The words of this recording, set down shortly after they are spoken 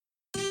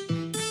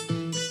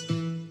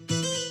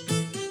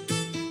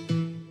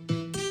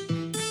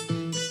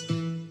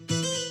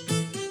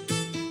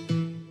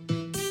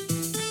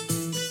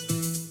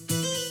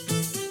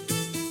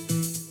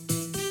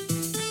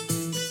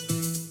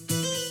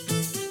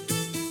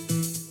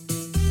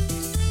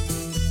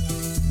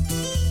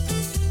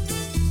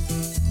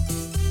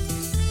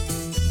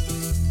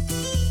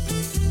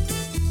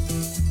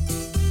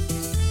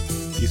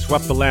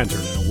swept the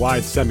lantern in a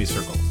wide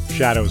semicircle.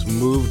 Shadows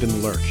moved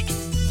and lurched.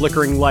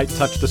 Flickering light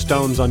touched the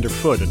stones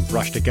underfoot and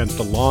brushed against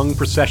a long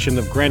procession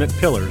of granite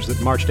pillars that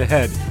marched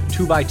ahead,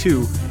 2 by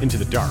 2, into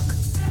the dark.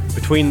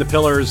 Between the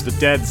pillars, the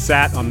dead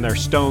sat on their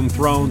stone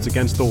thrones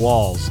against the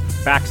walls,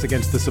 backs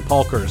against the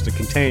sepulchres that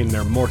contain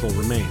their mortal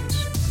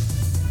remains.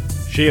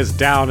 She is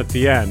down at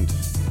the end,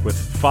 with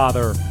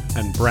Father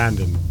and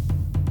Brandon.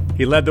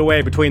 He led the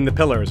way between the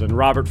pillars, and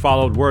Robert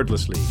followed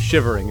wordlessly,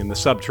 shivering in the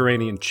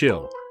subterranean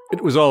chill.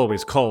 It was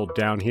always cold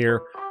down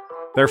here.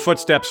 Their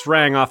footsteps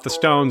rang off the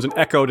stones and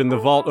echoed in the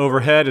vault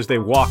overhead as they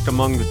walked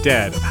among the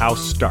dead of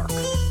House Stark.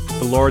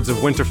 The lords of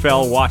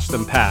Winterfell watched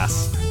them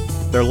pass.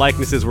 Their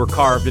likenesses were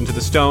carved into the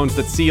stones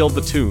that sealed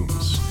the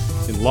tombs.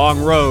 In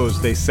long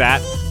rows they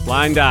sat,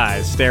 blind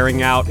eyes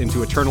staring out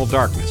into eternal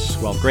darkness,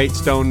 while great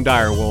stone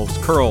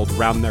direwolves curled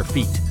round their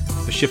feet.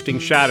 The shifting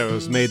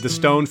shadows made the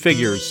stone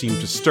figures seem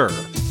to stir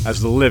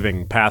as the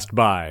living passed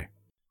by.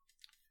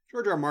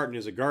 George R. R. Martin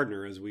is a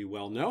gardener, as we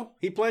well know.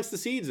 He plants the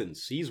seeds and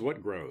sees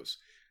what grows.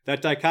 That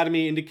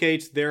dichotomy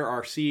indicates there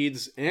are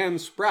seeds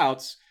and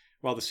sprouts,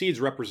 while the seeds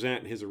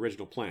represent his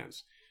original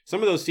plans.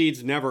 Some of those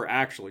seeds never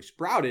actually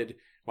sprouted,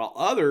 while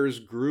others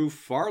grew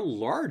far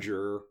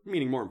larger,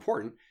 meaning more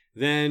important,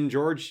 than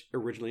George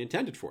originally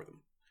intended for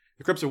them.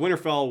 The Crypts of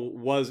Winterfell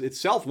was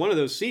itself one of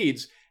those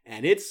seeds,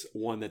 and it's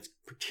one that's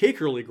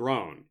particularly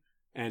grown,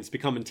 and it's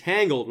become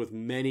entangled with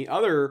many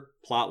other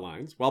plot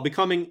lines, while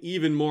becoming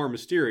even more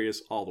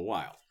mysterious all the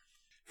while.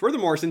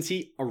 Furthermore, since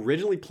he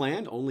originally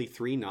planned only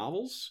 3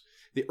 novels,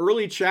 the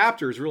early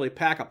chapters really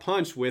pack a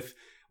punch with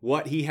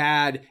what he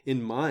had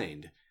in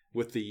mind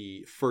with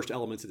the first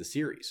elements of the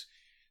series.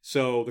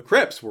 So the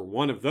Crypts were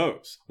one of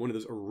those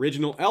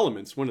original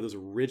elements, one of those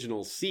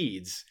original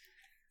seeds.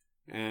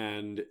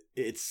 And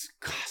it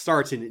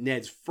starts in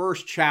Ned's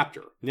first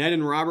chapter. Ned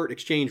and Robert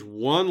exchange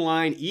 1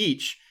 line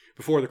each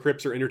before the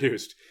Crypts are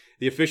introduced.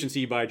 The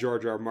efficiency by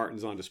George R. R.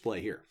 Martin's on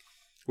display here.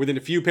 Within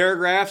a few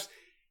paragraphs,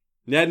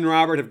 Ned and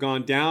Robert have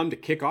gone down to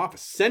kick off a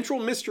central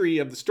mystery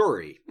of the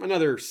story,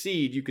 another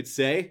seed, you could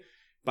say,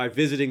 by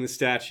visiting the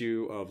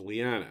statue of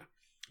Lyanna.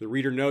 The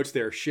reader notes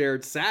their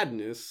shared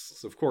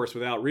sadness, of course,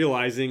 without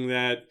realizing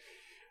that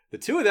the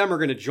 2 of them are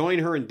going to join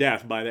her in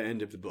death by the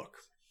end of the book.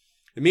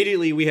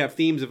 Immediately, we have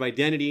themes of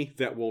identity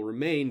that will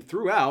remain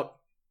throughout,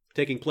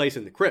 taking place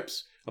in the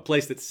Crypts, a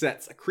place that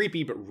sets a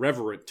creepy but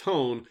reverent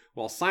tone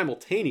while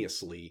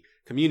simultaneously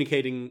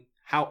communicating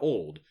how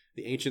old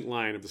the ancient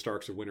line of the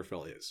Starks of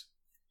Winterfell is.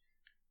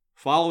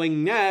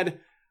 Following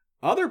Ned,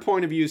 other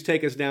point of views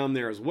take us down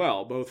there as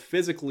well, both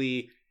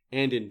physically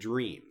and in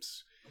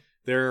dreams.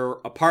 They're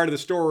a part of the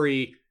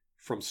story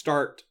from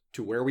start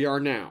to where we are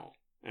now,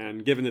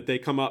 and given that they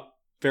come up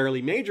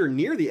fairly major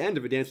near the end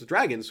of A Dance with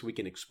Dragons, we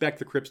can expect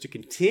the Crypts to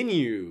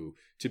continue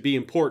to be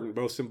important,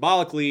 both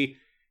symbolically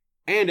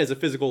and as a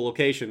physical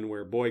location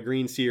where boy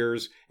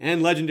greenseers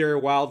and legendary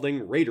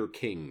wildling raider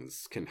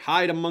kings can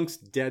hide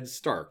amongst dead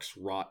Starks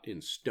wrought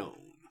in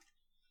stone.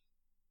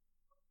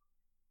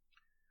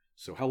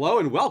 So hello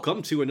and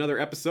welcome to another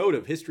episode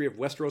of History of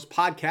Westeros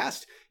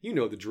podcast. You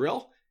know the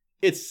drill.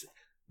 It's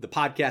the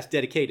podcast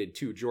dedicated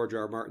to George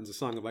R. R. Martin's A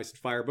Song of Ice and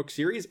Fire book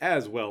series,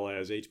 as well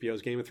as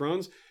HBO's Game of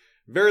Thrones.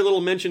 Very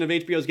little mention of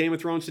HBO's Game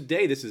of Thrones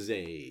today. This is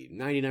a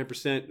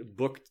 99%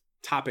 book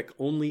topic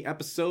only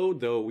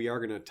episode, though we are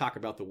going to talk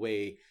about the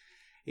way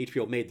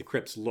HBO made the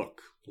Crypts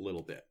look a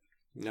little bit.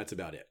 And that's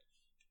about it.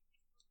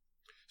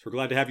 So we're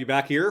glad to have you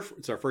back here.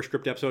 It's our first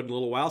Crypt episode in a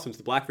little while since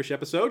the Blackfish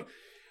episode.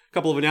 A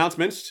couple of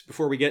announcements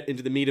before we get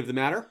into the meat of the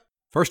matter.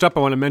 First up,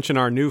 I want to mention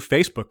our new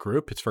Facebook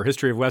group. It's for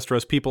History of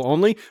Westeros people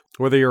only,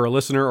 whether you're a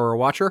listener or a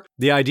watcher.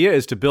 The idea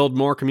is to build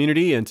more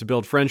community and to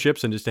build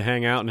friendships and just to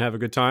hang out and have a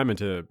good time and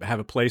to have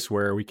a place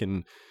where we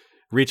can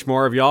reach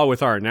more of y'all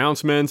with our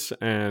announcements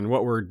and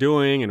what we're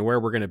doing and where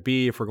we're going to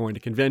be if we're going to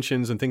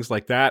conventions and things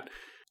like that.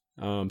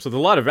 So there's a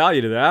lot of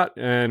value to that,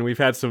 and we've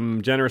had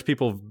some generous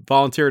people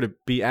volunteer to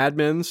be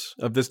admins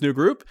of this new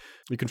group.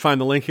 You can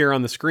find the link here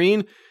on the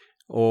screen,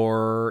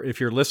 or if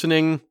you're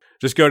listening,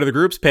 just go to the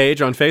groups page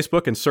on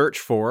Facebook and search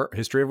for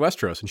History of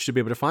Westeros, and you should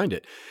be able to find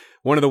it.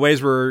 One of the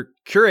ways we're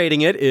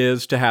curating it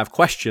is to have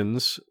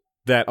questions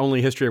that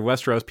only History of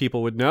Westeros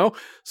people would know.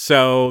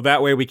 So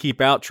that way we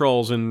keep out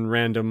trolls and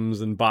randoms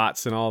and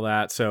bots and all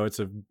that. So it's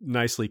a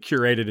nicely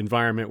curated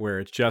environment where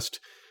it's just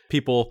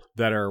people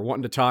that are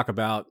wanting to talk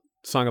about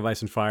Song of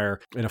Ice and Fire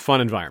in a fun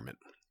environment.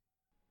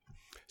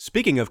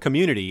 Speaking of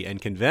community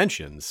and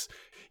conventions,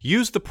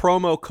 use the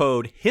promo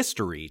code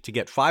HISTORY to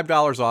get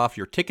 $5 off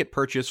your ticket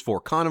purchase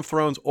for Con of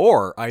Thrones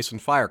or Ice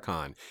and Fire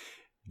Con.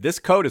 This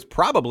code is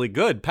probably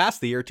good past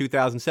the year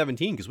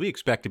 2017 because we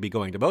expect to be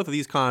going to both of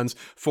these cons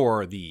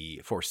for the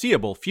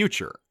foreseeable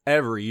future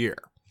every year.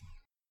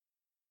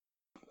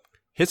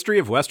 History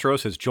of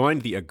Westeros has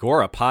joined the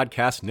Agora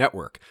Podcast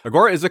Network.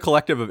 Agora is a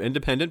collective of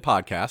independent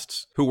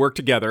podcasts who work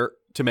together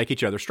to make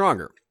each other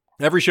stronger.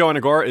 Every show on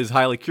Agora is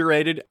highly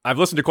curated. I've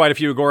listened to quite a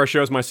few Agora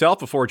shows myself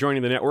before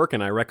joining the network,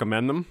 and I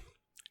recommend them.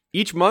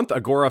 Each month,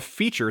 Agora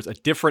features a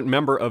different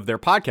member of their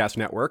podcast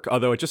network,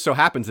 although it just so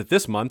happens that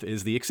this month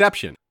is the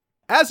exception.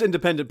 As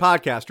independent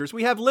podcasters,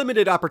 we have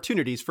limited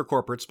opportunities for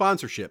corporate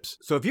sponsorships.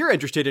 So if you're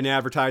interested in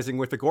advertising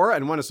with Agora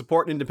and want to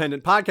support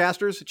independent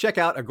podcasters, check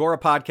out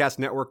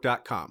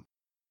agorapodcastnetwork.com.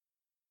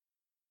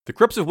 The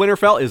Crypts of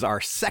Winterfell is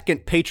our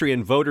second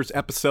Patreon voters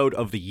episode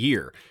of the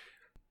year.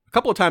 A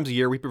couple of times a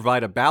year, we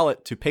provide a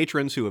ballot to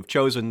patrons who have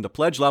chosen the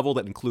pledge level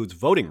that includes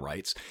voting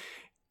rights,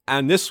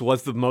 and this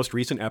was the most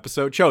recent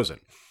episode chosen.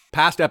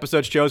 Past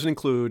episodes chosen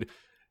include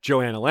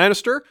Joanna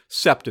Lannister,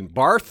 Septon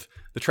Barth,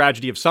 The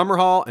Tragedy of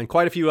Summerhall, and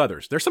quite a few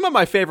others. They're some of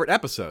my favorite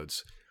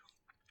episodes.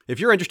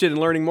 If you're interested in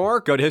learning more,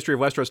 go to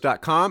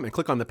historyofwesteros.com and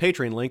click on the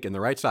Patreon link in the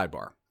right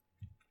sidebar.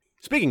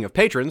 Speaking of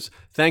patrons,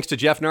 thanks to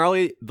Jeff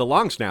Gnarly, the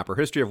Long Snapper,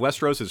 History of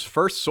Westeros'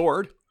 first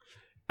sword,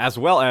 as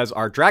well as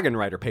our Dragon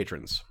Rider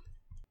patrons.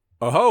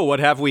 Oh, what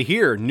have we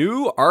here?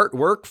 New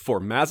artwork for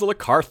Mazala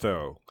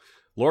Cartho.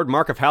 Lord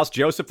Mark of House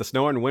Joseph, the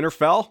Snow and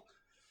Winterfell.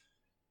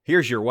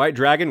 Here's your white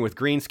dragon with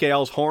green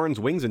scales, horns,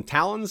 wings, and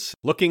talons,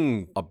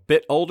 looking a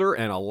bit older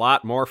and a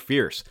lot more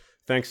fierce.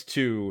 Thanks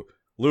to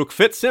Luke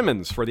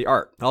Fitzsimmons for the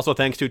art. Also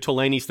thanks to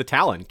Tolanis the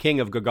Talon,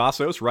 King of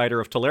Gogossos, Rider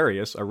of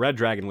Telarius, a red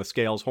dragon with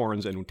scales,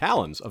 horns, and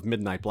talons of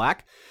Midnight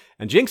Black,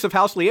 and Jinx of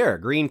House Lier,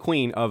 Green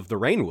Queen of the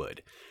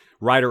Rainwood,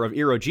 Rider of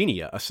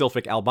Erogenia, a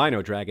sylphic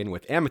albino dragon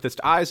with amethyst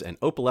eyes and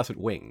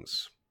opalescent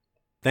wings.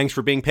 Thanks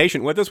for being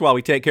patient with us while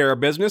we take care of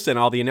business and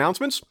all the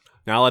announcements.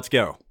 Now let's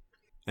go.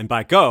 And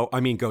by go, I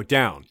mean go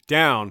down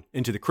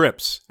into the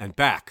crypts and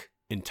back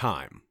in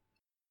time.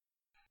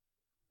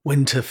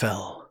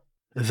 Winterfell,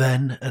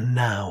 then and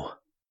now.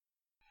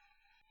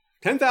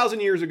 10,000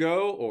 years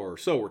ago, or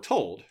so we're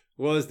told,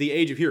 was the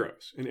Age of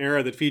Heroes, an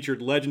era that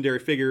featured legendary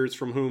figures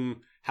from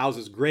whom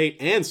houses great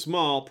and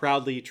small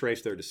proudly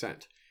trace their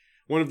descent.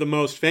 One of the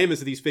most famous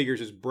of these figures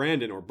is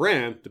Brandon, or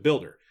Bran, the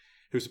Builder,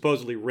 who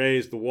supposedly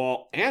raised the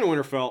Wall and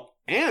Winterfell,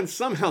 and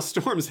somehow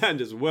Storm's End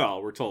as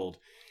well, we're told.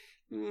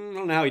 I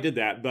don't know how he did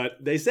that, but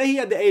they say he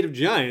had the aid of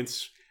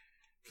giants,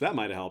 so that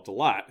might have helped a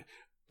lot.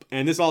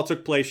 And this all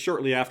took place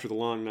shortly after the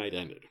Long Night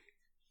ended.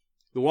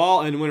 The Wall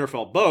and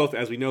Winterfell both,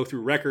 as we know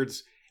through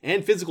records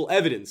and physical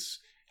evidence,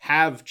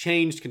 have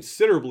changed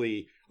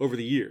considerably over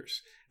the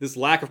years. This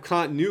lack of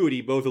continuity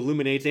both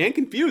illuminates and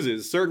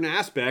confuses certain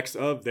aspects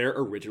of their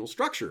original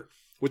structure.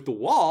 With the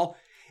Wall,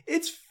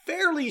 it's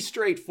fairly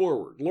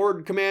straightforward.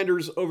 Lord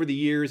Commanders over the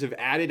years have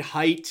added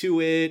height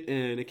to it,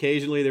 and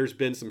occasionally there's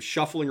been some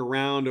shuffling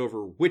around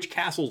over which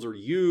castles are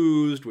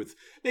used, with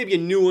maybe a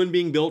new one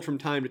being built from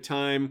time to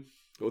time.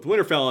 But with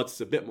Winterfell,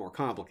 it's a bit more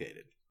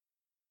complicated.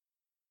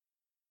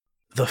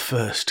 The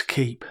First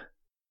Keep.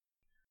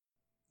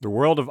 The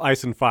World of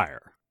Ice and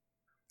Fire.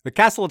 The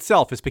castle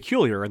itself is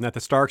peculiar in that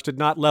the Starks did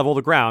not level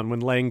the ground when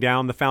laying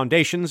down the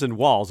foundations and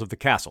walls of the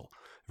castle.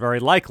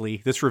 Very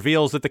likely, this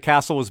reveals that the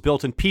castle was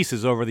built in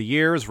pieces over the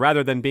years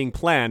rather than being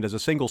planned as a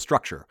single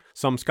structure.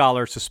 Some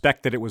scholars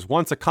suspect that it was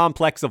once a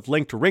complex of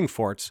linked ring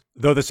forts,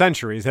 though the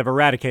centuries have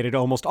eradicated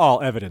almost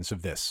all evidence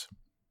of this.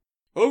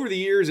 Over the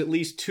years, at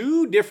least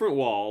 2 different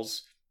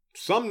walls,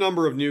 some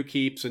number of new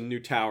keeps and new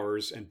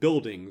towers and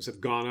buildings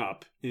have gone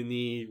up in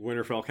the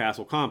Winterfell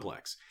Castle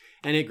complex,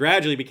 and it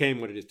gradually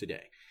became what it is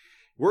today.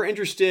 We're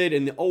interested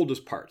in the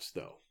oldest parts,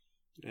 though.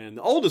 And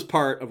the oldest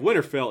part of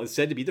Winterfell is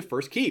said to be the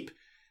First Keep,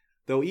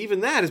 though even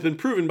that has been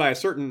proven by a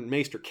certain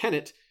Maester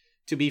Kennet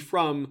to be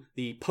from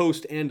the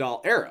post-Andal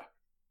era.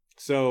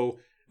 So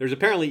there's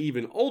apparently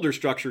even older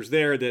structures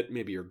there that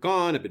maybe are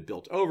gone, have been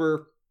built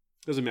over.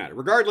 Doesn't matter.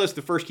 Regardless,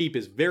 the First Keep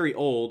is very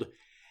old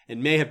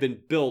and may have been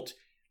built,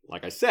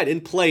 like I said,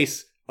 in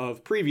place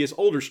of previous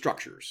older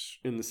structures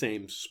in the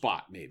same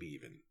spot, maybe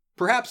even.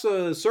 Perhaps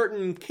a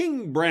certain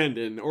King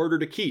Brandon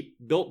ordered a keep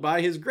built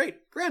by his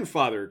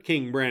great-grandfather,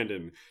 King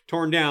Brandon,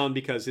 torn down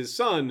because his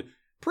son,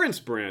 Prince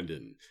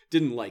Brandon,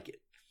 didn't like it.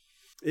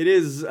 It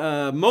is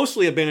a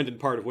mostly abandoned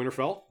part of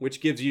Winterfell,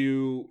 which gives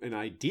you an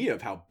idea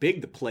of how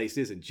big the place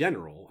is in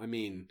general. I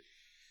mean,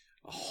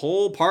 a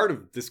whole part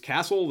of this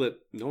castle that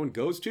no one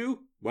goes to?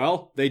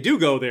 Well, they do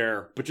go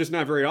there, but just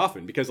not very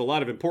often, because a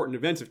lot of important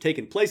events have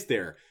taken place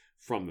there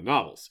from the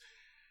novels.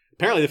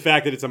 Apparently the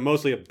fact that it's a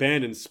mostly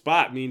abandoned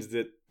spot means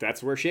that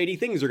that's where shady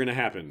things are going to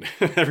happen.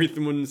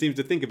 Everyone seems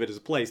to think of it as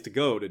a place to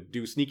go to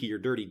do sneaky or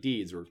dirty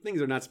deeds, or things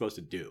they're not supposed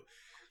to do.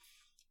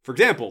 For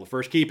example, the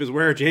First Keep is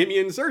where Jaime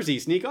and Cersei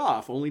sneak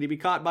off, only to be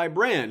caught by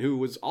Bran, who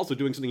was also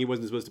doing something he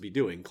wasn't supposed to be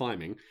doing,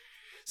 climbing.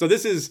 So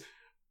this is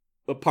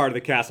a part of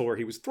the castle where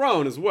he was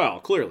thrown as well,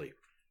 clearly.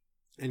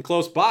 And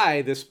close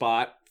by this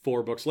spot,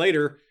 4 books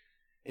later,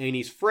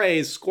 Aenys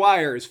Frey's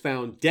squire is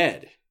found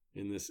dead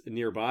in this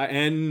nearby,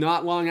 and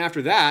not long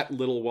after that,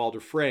 little Walder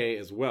Frey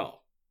as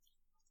well.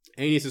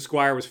 Aenys'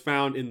 squire was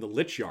found in the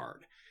Lich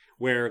Yard,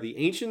 where the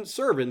ancient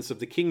servants of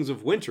the Kings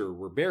of Winter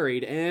were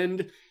buried,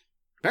 and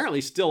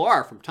apparently still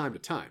are from time to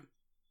time.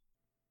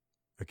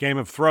 The Game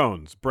of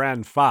Thrones,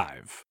 Bran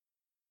 5.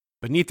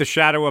 Beneath the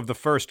shadow of the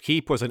First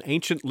Keep was an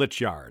ancient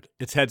lich yard,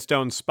 its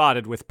headstones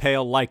spotted with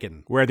pale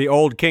lichen, where the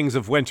old Kings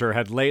of Winter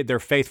had laid their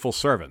faithful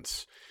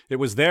servants. It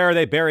was there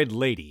they buried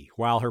Lady,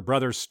 while her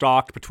brothers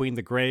stalked between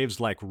the graves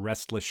like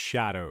restless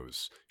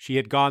shadows. She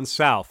had gone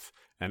south,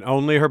 and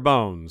only her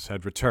bones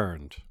had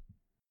returned.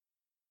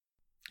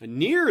 And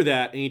near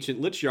that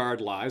ancient lich yard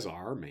lies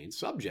our main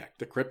subject,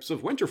 the Crypts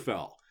of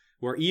Winterfell,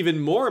 where even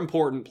more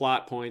important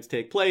plot points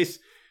take place,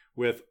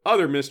 with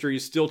other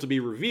mysteries still to be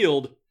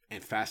revealed,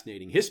 and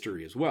fascinating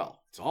history as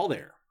well. It's all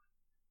there.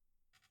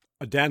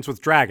 A Dance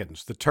with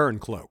Dragons, the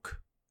Turncloak.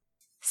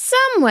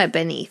 Somewhere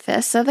beneath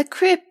us are the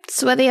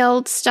crypts where the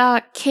old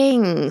Stark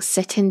kings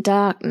sit in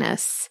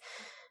darkness.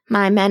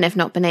 My men have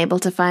not been able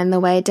to find the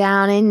way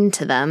down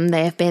into them.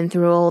 They have been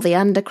through all the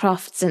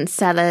undercrofts and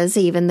cellars,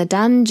 even the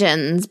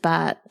dungeons,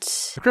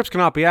 but... The crypts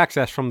cannot be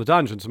accessed from the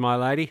dungeons, my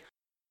lady.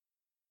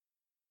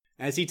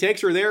 As he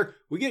takes her there,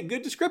 we get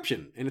good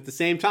description, and at the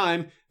same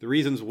time, the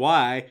reasons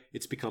why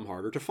it's become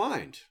harder to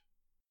find.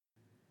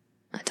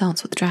 A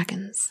Dance with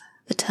Dragons,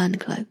 the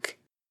Turncloak.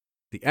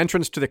 The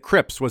entrance to the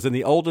crypts was in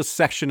the oldest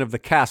section of the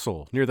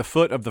castle, near the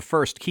foot of the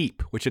first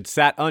keep, which had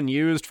sat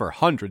unused for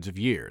hundreds of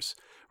years.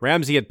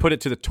 Ramsay had put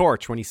it to the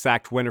torch when he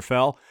sacked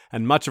Winterfell,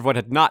 and much of what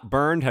had not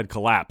burned had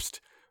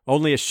collapsed.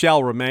 Only a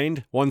shell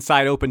remained, one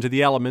side open to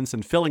the elements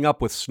and filling up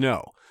with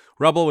snow.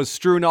 Rubble was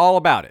strewn all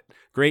about it,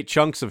 great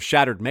chunks of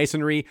shattered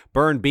masonry,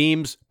 burned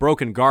beams,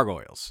 broken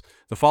gargoyles.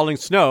 The falling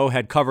snow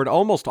had covered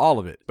almost all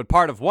of it, but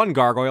part of one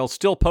gargoyle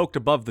still poked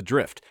above the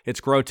drift, its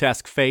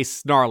grotesque face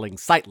snarling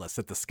sightless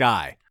at the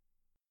sky.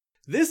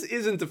 This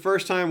isn't the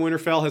first time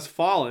Winterfell has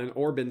fallen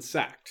or been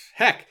sacked.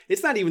 Heck,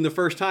 it's not even the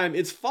first time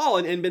it's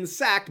fallen and been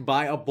sacked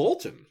by a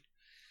Bolton.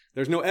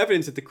 There's no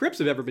evidence that the crypts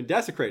have ever been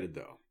desecrated,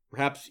 though.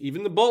 Perhaps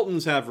even the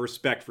Boltons have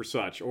respect for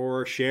such,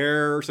 or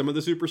share some of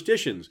the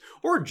superstitions,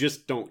 or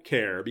just don't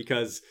care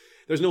because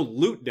there's no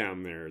loot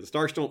down there. The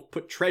Starks don't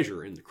put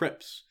treasure in the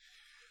crypts.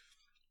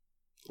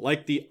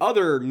 Like the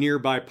other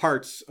nearby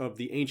parts of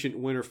the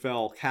ancient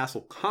Winterfell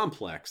castle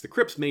complex, the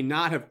crypts may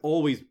not have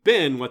always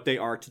been what they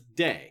are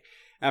today.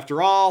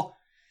 After all,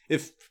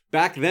 if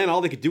back then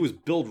all they could do was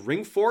build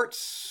ring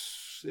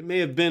forts, it may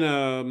have been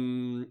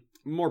a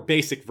more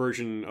basic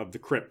version of the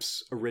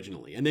crypts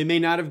originally, and they may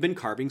not have been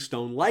carving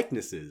stone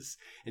likenesses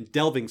and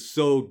delving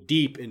so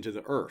deep into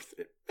the earth.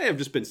 It may have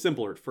just been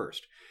simpler at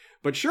first.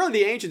 But surely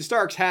the ancient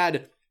Starks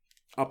had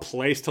a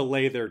place to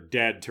lay their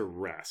dead to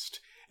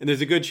rest. And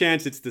there's a good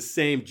chance it's the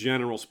same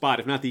general spot,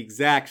 if not the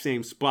exact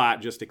same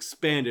spot, just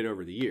expanded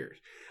over the years.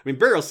 I mean,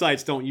 burial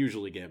sites don't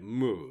usually get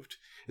moved,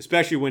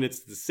 especially when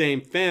it's the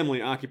same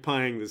family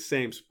occupying the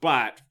same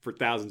spot for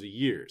thousands of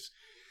years.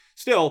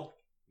 Still,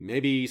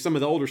 maybe some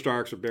of the older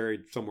Starks are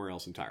buried somewhere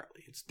else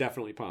entirely. It's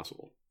definitely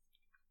possible.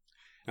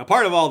 Now,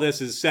 part of all this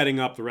is setting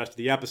up the rest of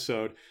the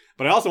episode,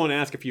 but I also want to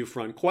ask a few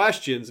front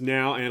questions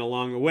now and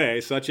along the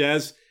way, such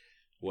as,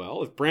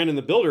 well, if Brandon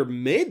the Builder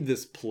made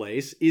this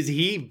place, is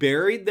he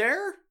buried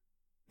there?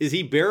 Is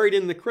he buried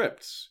in the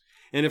crypts?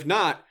 And if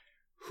not,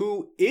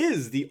 who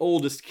is the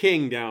oldest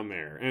king down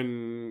there?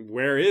 And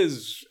where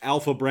is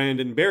Alpha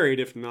Brandon buried,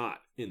 if not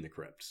in the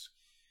crypts?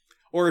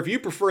 Or if you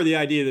prefer the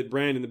idea that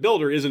Brandon the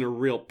Builder isn't a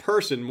real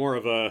person, more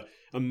of a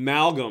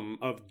amalgam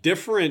of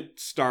different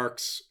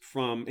Starks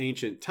from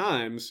ancient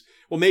times,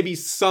 well, maybe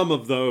some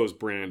of those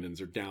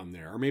Brandons are down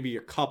there, or maybe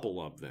a couple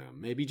of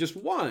them, maybe just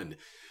one.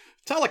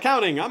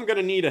 Telecounting, I'm going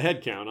to need a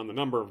head count on the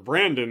number of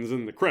Brandons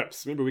in the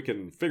crypts. Maybe we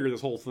can figure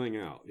this whole thing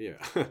out, yeah.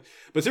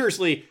 But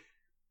seriously,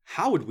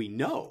 how would we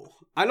know?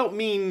 I don't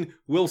mean,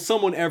 will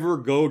someone ever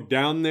go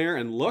down there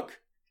and look?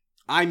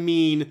 I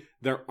mean,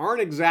 there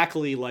aren't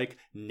exactly like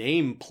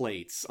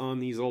nameplates on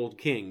these old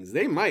kings.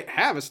 They might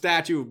have a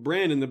statue of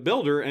Brandon the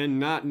Builder and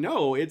not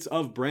know it's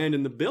of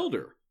Brandon the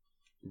Builder.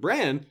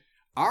 Bran,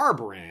 our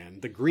Bran,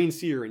 the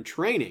Greenseer in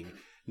training,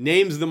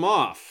 names them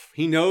off.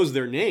 He knows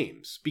their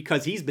names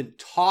because he's been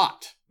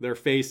taught their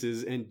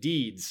faces and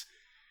deeds.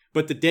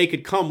 But the day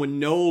could come when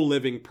no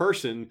living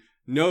person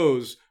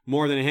knows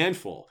more than a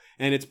handful.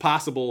 And it's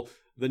possible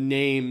the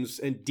names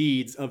and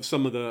deeds of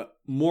some of the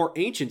more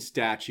ancient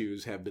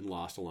statues have been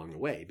lost along the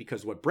way,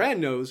 because what Bran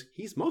knows,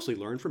 he's mostly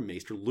learned from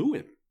Maester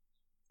Luwin.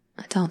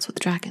 A Dance with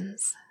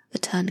Dragons, the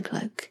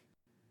Turncloak.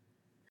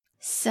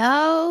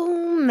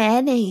 So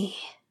many,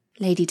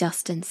 Lady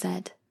Dustin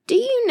said. Do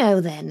you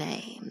know their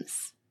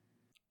names?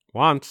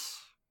 Once,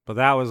 but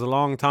that was a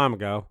long time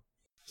ago.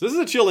 So this is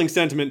a chilling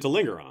sentiment to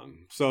linger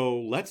on. So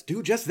let's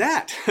do just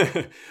that.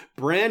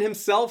 Bran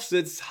himself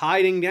sits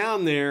hiding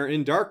down there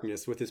in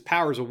darkness with his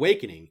powers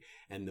awakening.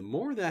 And the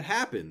more that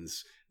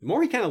happens, the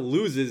more he kind of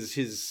loses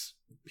his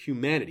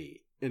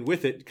humanity. And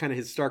with it, kind of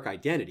his Stark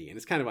identity. And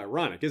it's kind of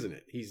ironic, isn't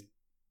it? He's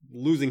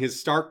losing his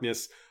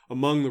Starkness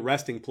among the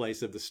resting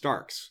place of the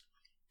Starks.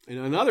 In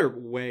another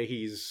way,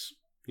 he's,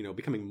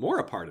 becoming more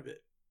a part of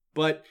it.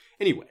 But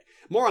anyway,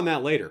 more on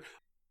that later.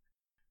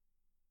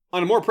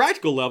 On a more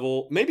practical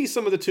level, maybe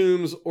some of the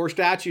tombs or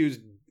statues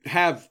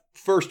have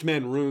First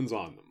Men runes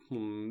on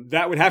them.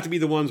 That would have to be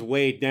the ones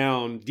way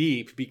down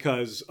deep,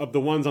 because of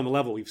the ones on the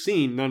level we've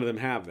seen, none of them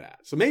have that.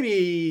 So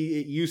maybe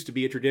it used to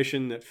be a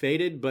tradition that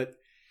faded, but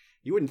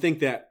you wouldn't think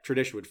that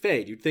tradition would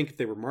fade. You'd think if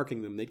they were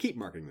marking them, they'd keep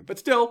marking them. But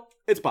still,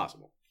 it's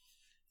possible.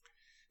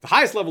 The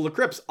highest level of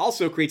crypts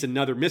also creates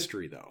another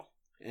mystery, though.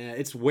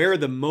 It's where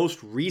the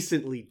most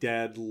recently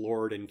dead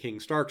Lord and King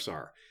Starks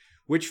are,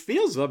 which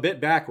feels a bit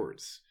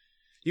backwards.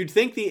 You'd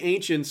think the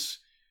ancients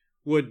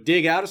would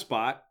dig out a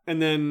spot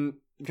and then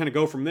kind of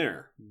go from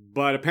there.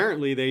 But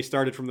apparently they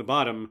started from the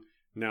bottom.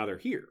 Now they're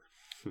here.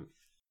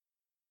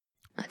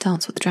 A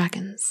dance with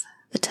dragons.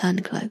 The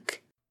Turncloak.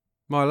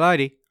 My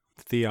lady,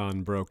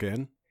 Theon broke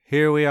in.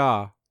 Here we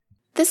are.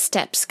 The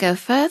steps go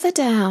further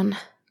down,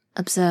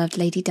 observed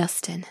Lady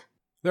Dustin.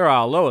 There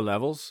are lower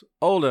levels,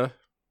 older.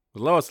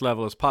 The lowest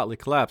level is partly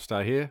collapsed,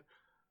 I hear.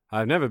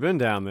 I've never been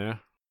down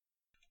there.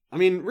 I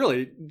mean,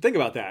 really, think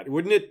about that.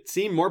 Wouldn't it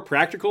seem more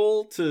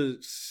practical to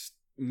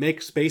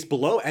make space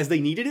below as they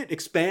needed it,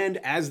 expand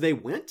as they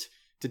went,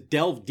 to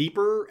delve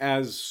deeper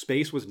as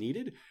space was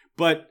needed?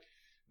 But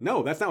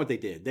no, that's not what they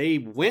did. They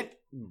went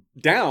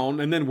down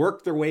and then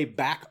worked their way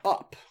back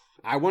up.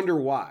 I wonder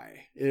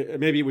why.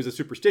 Maybe it was a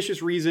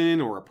superstitious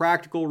reason or a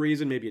practical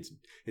reason. Maybe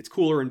it's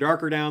cooler and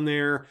darker down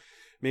there.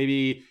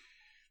 Maybe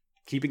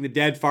keeping the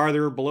dead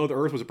farther below the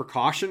earth was a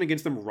precaution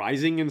against them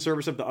rising in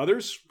service of the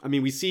others. I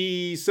mean, we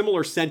see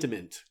similar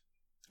sentiment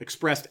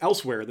expressed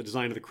elsewhere in the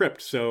design of the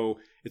crypt, so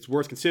it's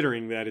worth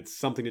considering that it's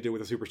something to do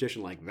with a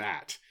superstition like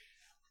that.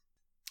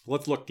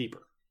 Let's look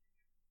deeper.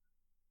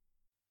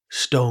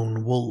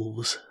 Stone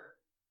wolves,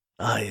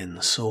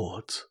 iron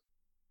swords.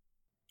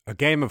 A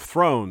Game of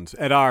Thrones,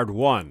 Eddard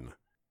 1.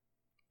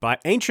 By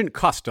ancient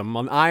custom,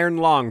 an iron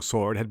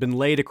longsword had been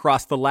laid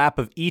across the lap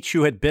of each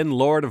who had been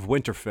Lord of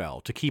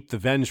Winterfell to keep the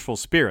vengeful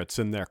spirits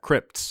in their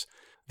crypts.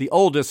 The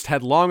oldest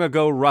had long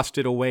ago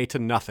rusted away to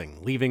nothing,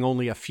 leaving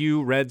only a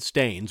few red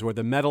stains where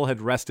the metal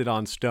had rested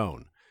on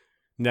stone.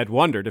 Ned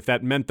wondered if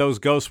that meant those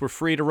ghosts were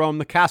free to roam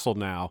the castle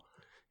now.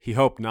 He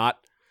hoped not.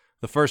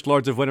 The first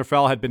Lords of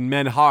Winterfell had been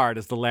men hard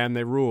as the land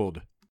they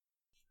ruled.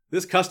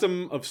 This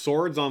custom of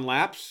swords on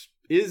laps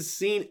is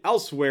seen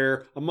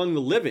elsewhere among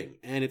the living,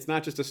 and it's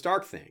not just a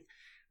Stark thing.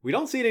 We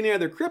don't see it in any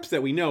other crypts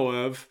that we know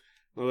of,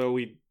 although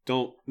we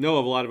don't know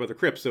of a lot of other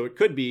crypts, so it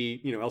could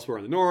be, elsewhere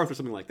in the north or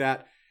something like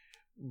that.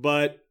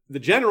 But the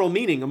general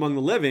meaning among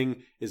the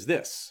living is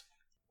this.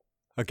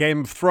 A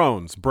Game of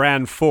Thrones,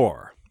 Bran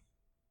 4.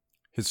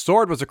 His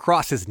sword was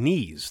across his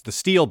knees, the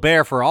steel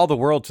bare for all the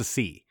world to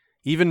see.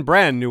 Even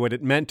Bran knew what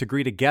it meant to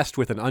greet a guest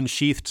with an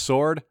unsheathed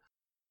sword.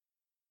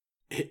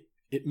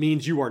 It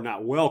means you are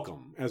not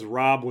welcome, as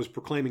Robb was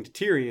proclaiming to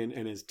Tyrion,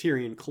 and as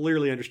Tyrion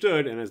clearly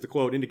understood, and as the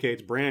quote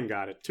indicates, Bran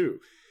got it too.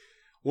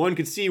 One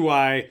could see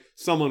why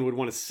someone would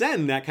want to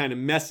send that kind of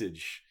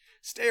message.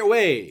 Stay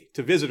away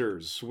to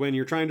visitors when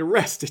you're trying to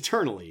rest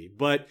eternally.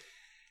 But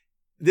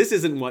this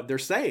isn't what they're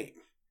saying.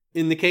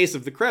 In the case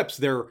of the crypts,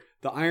 the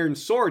iron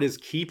sword is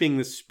keeping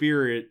the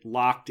spirit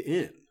locked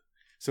in.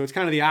 So it's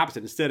kind of the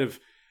opposite. Instead of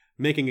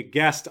making a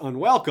guest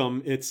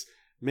unwelcome, it's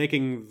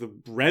making the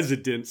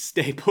resident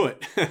stay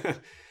put.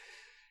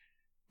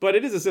 But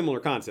it is a similar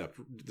concept,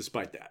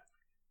 despite that.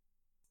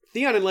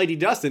 Theon and Lady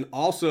Dustin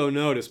also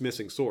notice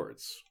missing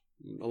swords,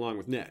 along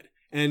with Ned.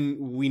 And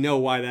we know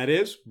why that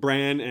is.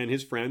 Bran and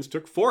his friends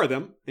took 4 of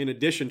them, in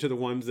addition to the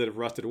ones that have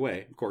rusted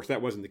away. Of course,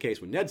 that wasn't the case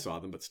when Ned saw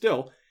them, but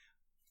still,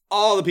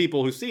 all the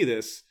people who see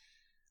this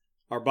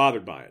are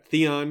bothered by it.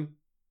 Theon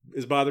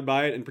is bothered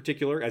by it in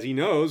particular, as he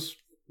knows,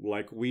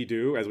 like we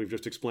do, as we've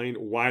just explained,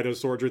 why those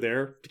swords are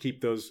there, to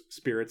keep those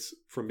spirits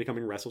from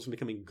becoming restless and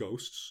becoming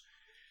ghosts.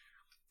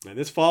 And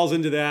this falls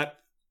into that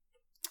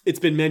it's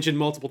been mentioned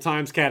multiple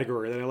times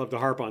category that I love to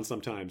harp on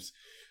sometimes.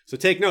 So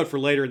take note for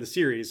later in the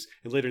series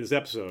and later in this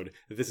episode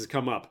that this has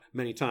come up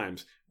many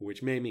times,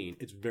 which may mean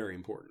it's very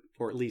important,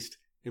 or at least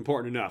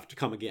important enough to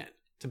come again,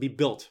 to be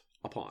built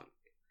upon.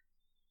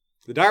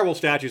 The direwolf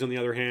statues, on the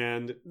other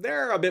hand,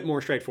 they're a bit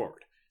more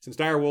straightforward, since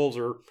direwolves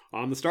are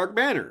on the Stark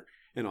banner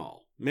and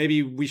all.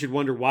 Maybe we should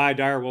wonder why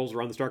direwolves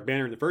are on the Stark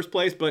banner in the first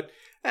place, but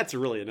that's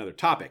really another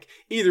topic.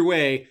 Either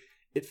way,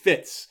 it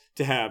fits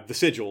to have the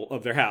sigil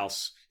of their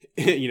house,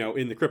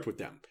 in the crypt with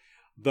them.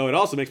 Though it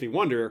also makes me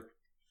wonder,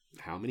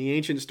 how many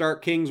ancient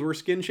Stark kings were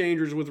skin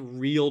changers with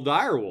real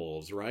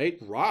direwolves, right?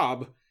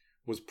 Robb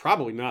was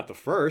probably not the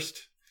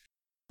first.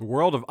 The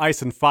World of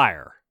Ice and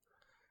Fire.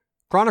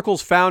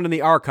 Chronicles found in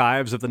the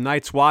archives of the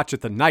Night's Watch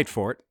at the Night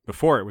Fort,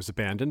 before it was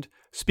abandoned,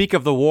 speak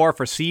of the war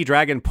for Sea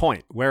Dragon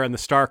Point, wherein the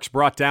Starks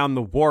brought down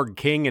the Warg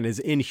King and his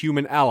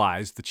inhuman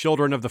allies, the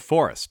Children of the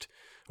Forest.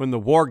 When the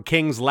Warg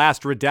King's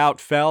last redoubt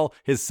fell,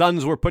 his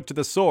sons were put to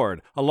the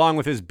sword, along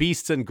with his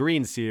beasts and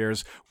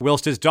greenseers,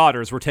 whilst his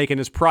daughters were taken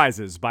as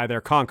prizes by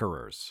their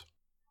conquerors.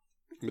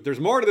 But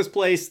there's more to this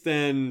place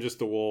than just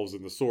the wolves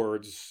and the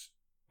swords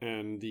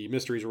and the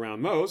mysteries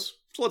around those.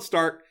 So let's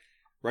start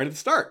right at the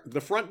start,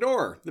 the front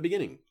door, the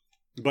beginning,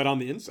 but on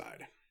the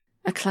inside.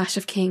 A Clash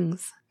of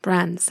Kings,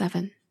 Bran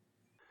 7.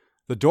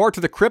 The door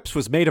to the crypts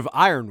was made of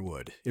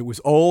ironwood. It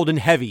was old and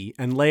heavy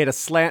and lay at a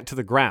slant to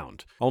the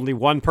ground. Only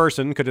one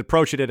person could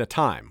approach it at a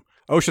time.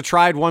 Osha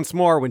tried once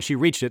more when she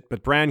reached it,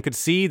 but Bran could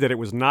see that it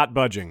was not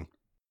budging.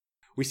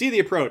 We see the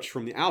approach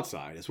from the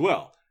outside as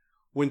well.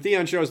 When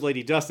Theon shows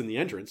Lady Dustin the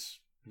entrance,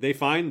 they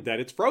find that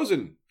it's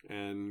frozen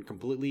and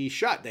completely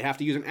shut. They have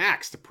to use an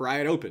axe to pry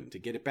it open to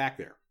get it back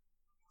there.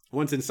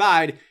 Once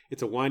inside,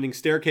 it's a winding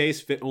staircase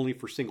fit only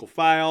for single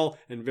file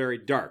and very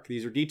dark.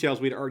 These are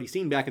details we'd already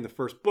seen back in the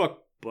first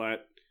book,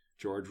 but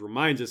George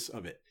reminds us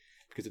of it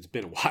because it's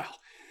been a while.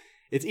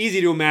 It's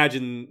easy to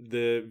imagine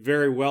the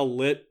very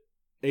well-lit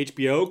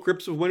HBO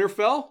Crypts of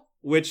Winterfell,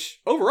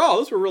 which overall,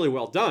 those were really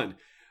well done.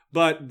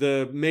 But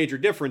the major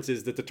difference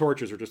is that the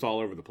torches are just all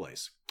over the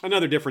place.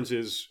 Another difference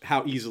is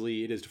how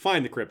easily it is to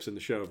find the crypts in the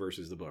show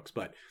versus the books.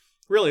 But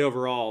really,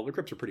 overall, the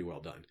crypts are pretty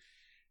well done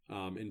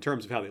in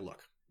terms of how they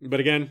look. But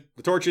again,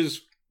 the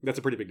torches, that's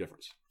a pretty big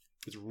difference.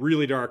 It's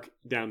really dark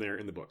down there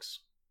in the books.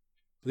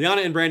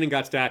 Lyanna and Brandon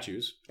got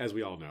statues, as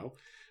we all know,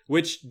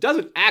 which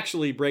doesn't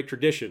actually break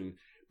tradition,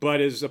 but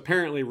is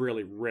apparently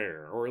really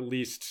rare, or at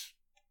least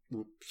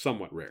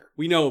somewhat rare.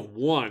 We know of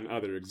one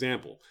other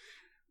example.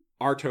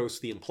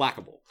 Artos the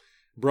Implacable,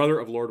 brother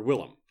of Lord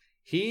Willem.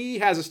 He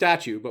has a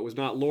statue, but was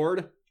not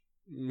Lord.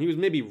 He was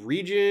maybe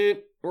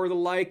regent or the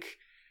like.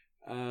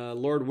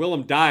 Lord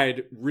Willem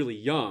died really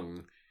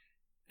young,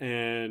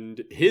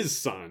 and his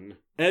son,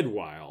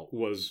 Edwyle,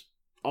 was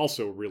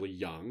also really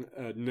young,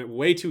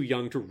 way too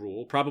young to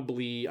rule,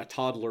 probably a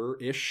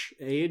toddler-ish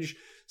age,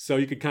 so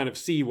you could kind of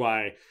see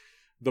why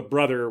the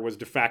brother was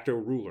de facto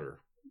ruler.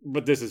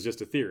 But this is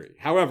just a theory.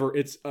 However,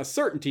 it's a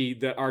certainty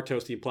that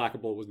Artos the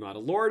Implacable was not a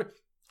lord.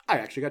 I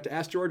actually got to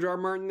ask George R. R.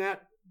 Martin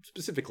that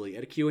specifically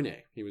at a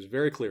Q&A. He was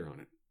very clear on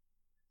it.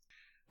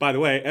 By the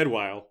way,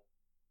 Edwyle,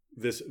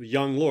 this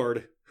young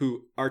lord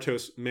who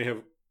Artos may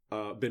have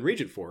been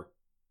regent for,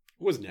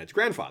 was Ned's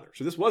grandfather.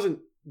 So this wasn't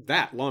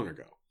that long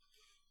ago.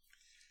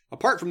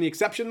 Apart from the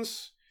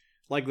exceptions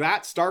like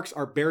that, Starks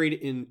are buried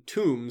in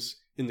tombs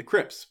in the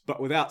crypts,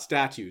 but without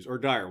statues or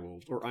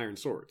direwolves or iron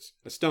swords.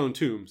 A stone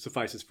tomb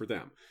suffices for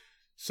them.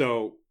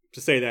 So,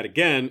 to say that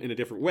again in a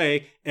different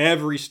way,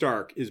 every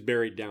Stark is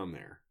buried down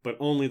there, but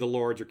only the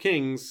lords or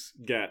kings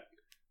get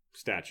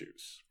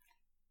statues.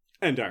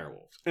 And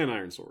direwolves. And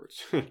iron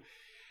swords.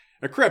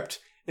 A crypt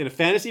in a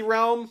fantasy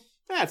realm,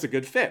 that's a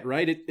good fit,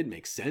 right? It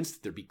makes sense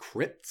that there be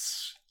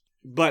crypts.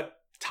 But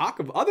talk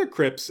of other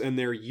crypts and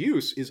their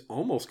use is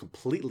almost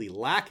completely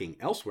lacking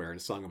elsewhere in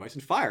A Song of Ice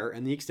and Fire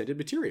and the extended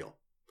material.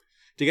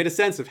 To get a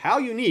sense of how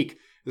unique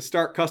the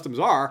Stark customs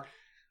are,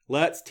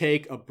 let's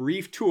take a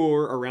brief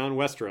tour around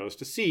Westeros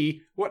to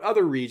see what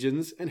other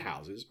regions and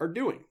houses are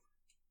doing.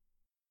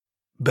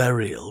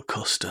 Burial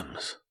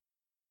customs.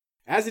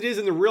 As it is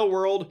in the real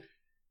world,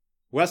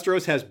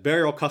 Westeros has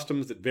burial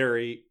customs that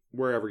vary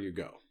wherever you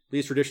go.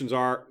 These traditions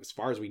are, as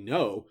far as we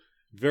know,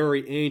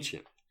 very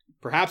ancient.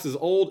 Perhaps as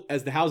old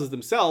as the houses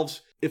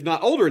themselves, if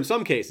not older in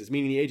some cases,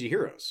 meaning the Age of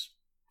Heroes.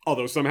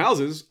 Although some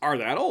houses are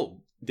that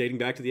old, dating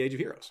back to the Age of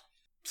Heroes.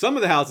 Some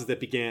of the houses that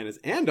began as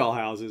Andal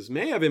houses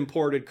may have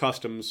imported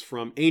customs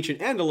from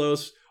ancient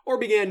Andalos or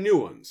began new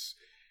ones.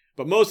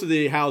 But most of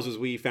the houses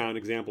we found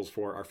examples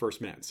for are First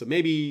Men. So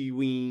maybe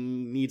we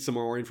need some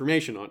more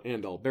information on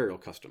Andal burial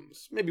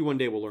customs. Maybe one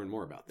day we'll learn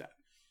more about that.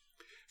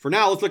 For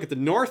now, let's look at the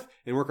north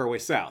and work our way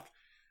south.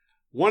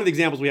 One of the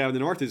examples we have in the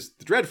north is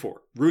the Dreadfort.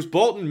 Roose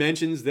Bolton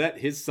mentions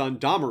that his son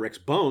Domeric's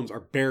bones are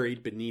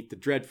buried beneath the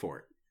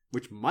Dreadfort,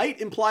 which might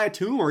imply a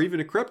tomb or even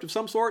a crypt of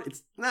some sort.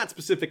 It's not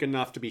specific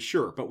enough to be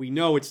sure, but we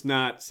know it's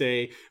not,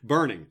 say,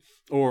 burning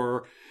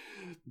or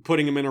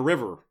putting him in a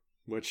river,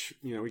 which,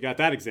 we got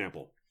that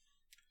example.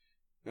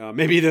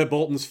 Maybe the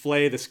Boltons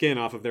flay the skin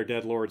off of their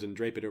dead lords and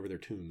drape it over their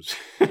tombs.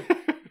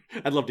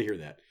 I'd love to hear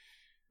that.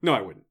 No,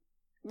 I wouldn't.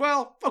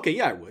 Well, okay,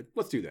 yeah, I would.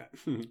 Let's do that.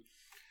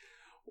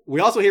 We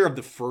also hear of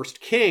the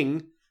first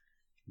king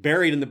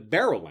buried in the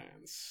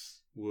Barrowlands,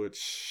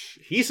 which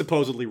he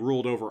supposedly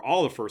ruled over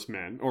all the First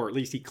Men, or at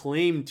least he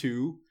claimed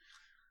to.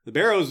 The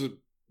Barrows is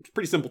a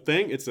pretty simple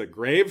thing. It's a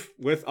grave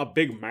with a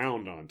big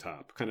mound on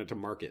top, kind of to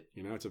mark it.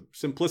 It's a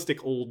simplistic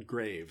old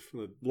grave.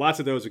 Lots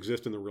of those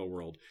exist in the real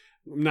world.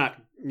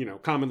 Not,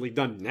 commonly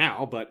done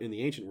now, but in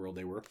the ancient world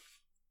they were.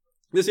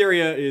 This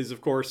area is, of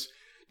course,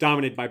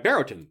 dominated by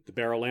Barrowton. The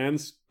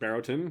Barrowlands,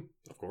 Barrowton,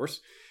 of course.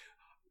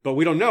 But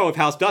we don't know if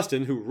House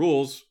Dustin, who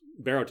rules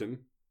Barrowton,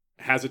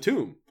 has a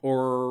tomb,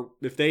 or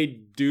if they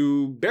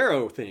do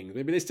Barrow things.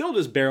 Maybe they still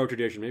just Barrow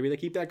tradition. Maybe they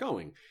keep that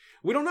going.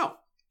 We don't know.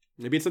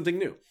 Maybe it's something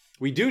new.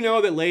 We do know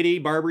that Lady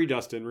Barbary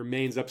Dustin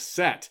remains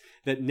upset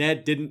that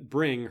Ned didn't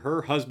bring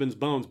her husband's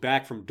bones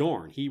back from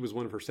Dorne. He was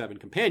one of her 7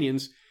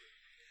 companions,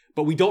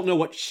 but we don't know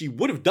what she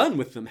would have done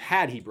with them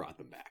had he brought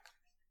them back.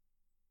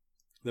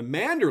 The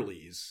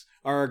Manderleys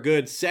are a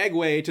good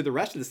segue to the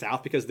rest of the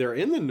South because they're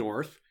in the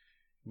north,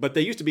 but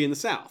they used to be in the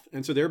South.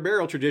 And so their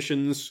burial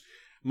traditions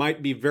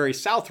might be very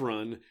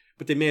South-run,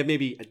 but they may have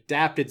maybe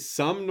adapted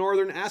some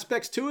northern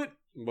aspects to it,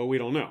 but we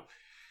don't know.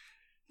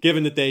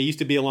 Given that they used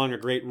to be along a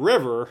great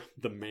river,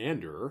 the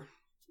Mander,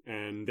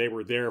 and they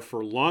were there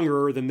for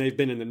longer than they've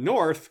been in the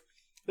north,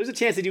 there's a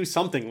chance they do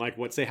something like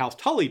what, say, House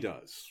Tully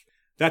does.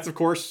 That's, of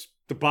course,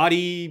 the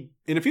body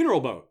in a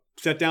funeral boat,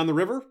 set down the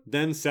river,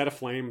 then set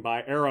aflame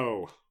by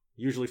arrow,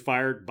 usually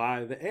fired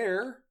by the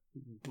air,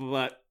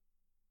 but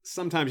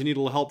sometimes you need a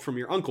little help from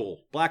your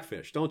uncle,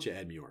 Blackfish, don't you,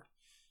 Edmure?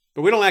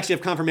 But we don't actually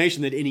have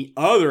confirmation that any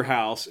other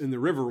house in the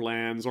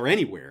Riverlands or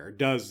anywhere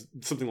does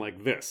something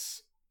like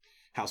this.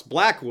 House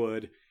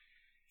Blackwood,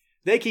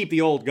 they keep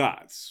the old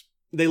gods.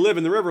 They live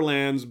in the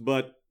Riverlands,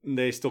 but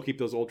they still keep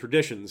those old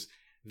traditions.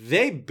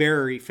 they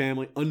bury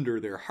family under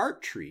their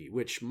heart tree,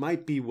 which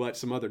might be what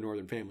some other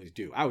northern families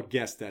do. I would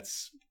guess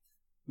that's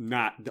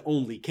not the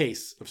only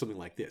case of something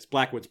like this.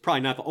 Blackwood's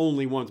probably not the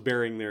only ones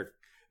burying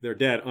their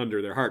dead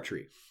under their heart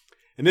tree.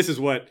 And this is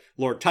what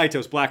Lord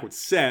Tytos Blackwood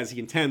says he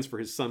intends for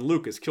his son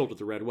Lucas killed at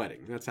the Red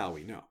Wedding. That's how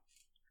we know.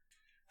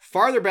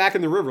 Farther back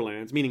in the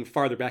Riverlands, meaning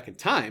farther back in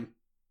time,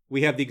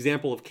 we have the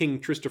example of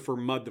King Christopher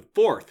Mudd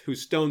IV,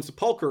 whose stone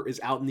sepulchre is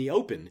out in the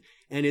open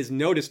and is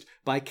noticed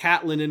by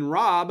Catelyn and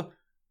Robb,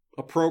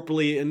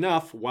 appropriately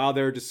enough, while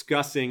they're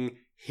discussing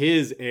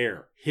his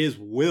heir, his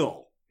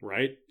will,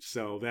 right?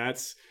 So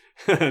that's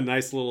a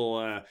nice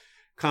little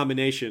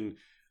combination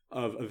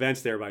of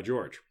events there by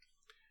George.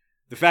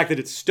 The fact that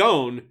it's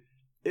stone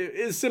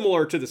is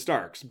similar to the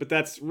Starks, but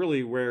that's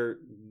really where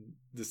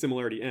the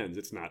similarity ends.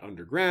 It's not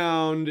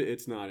underground,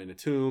 it's not in a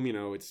tomb,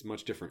 it's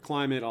much different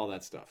climate, all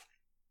that stuff.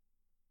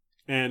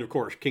 And of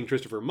course, King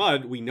Christopher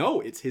Mudd, we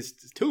know it's his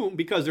tomb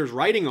because there's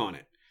writing on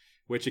it,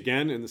 which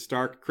again, in the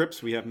Stark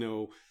crypts, we have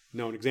no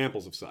known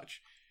examples of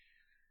such.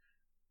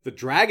 The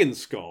dragon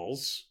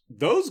skulls,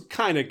 those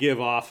kind of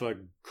give off a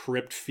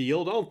crypt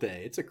feel, don't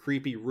they? It's a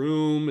creepy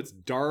room, it's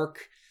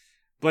dark,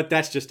 but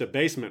that's just a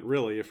basement,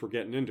 really, if we're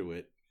getting into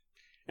it.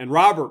 And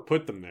Robert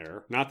put them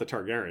there, not the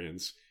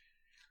Targaryens.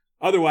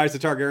 Otherwise, the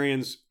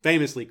Targaryens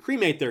famously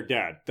cremate their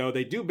dead, though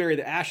they do bury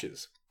the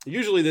ashes.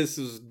 Usually this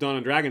is done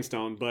on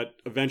Dragonstone, but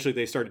eventually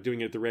they started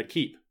doing it at the Red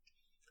Keep.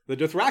 The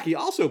Dothraki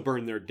also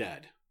burn their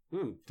dead.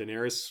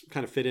 Daenerys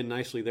kind of fit in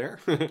nicely there.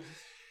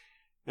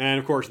 And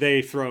of course,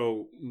 the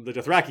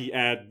Dothraki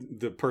add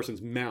the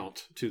person's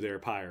mount to their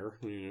pyre.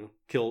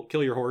 Kill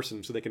your horse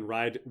and so they can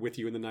ride with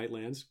you in the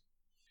Nightlands.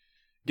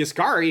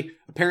 Giscari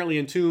apparently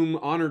entomb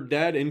honored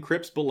dead in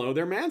crypts below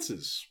their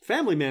manses.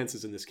 Family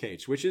manses in this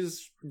case, which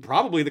is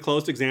probably the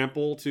closest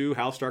example to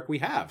House Stark we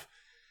have.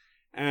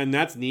 And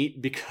that's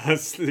neat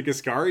because the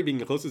Giscari being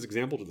the closest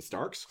example to the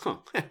Starks?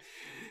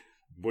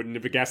 Wouldn't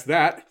have guessed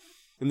that.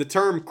 And the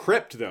term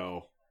crypt,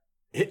 though,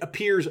 it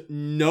appears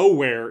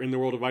nowhere in the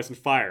World of Ice and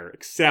Fire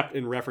except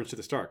in reference to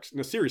the Starks.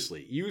 No,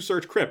 seriously, you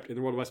search crypt in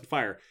the World of Ice and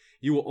Fire,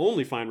 you will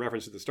only find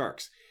reference to the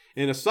Starks.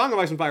 In A Song of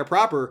Ice and Fire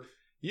proper,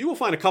 you will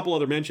find a couple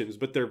other mentions,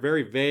 but they're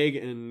very vague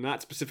and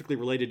not specifically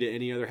related to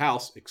any other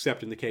house,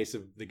 except in the case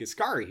of the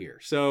Giscari here.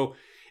 So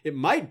it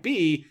might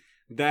be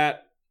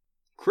that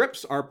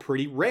crypts are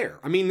pretty rare.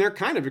 I mean, they're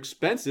kind of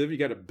expensive. You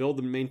got to build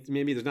them.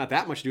 Maybe there's not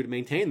that much to do to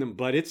maintain them,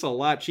 but it's a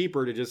lot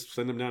cheaper to just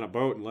send them down a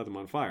boat and let them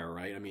on fire,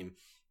 right? I mean,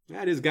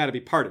 that has got to be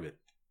part of it.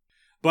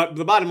 But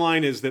the bottom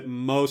line is that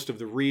most of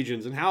the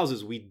regions and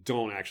houses, we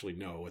don't actually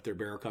know what their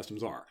burial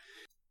customs are.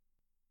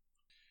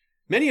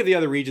 Many of the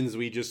other regions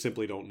we just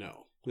simply don't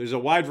know. There's a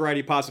wide variety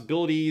of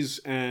possibilities,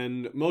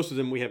 and most of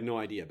them we have no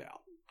idea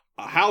about.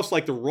 A house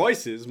like the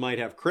Royces might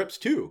have crypts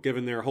too,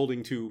 given they're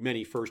holding to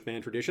many First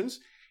Man traditions.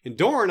 In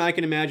Dorne, I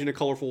can imagine a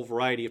colorful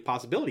variety of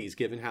possibilities,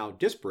 given how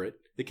disparate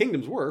the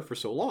kingdoms were for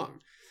so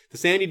long. The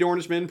Sandy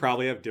Dornishmen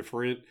probably have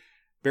different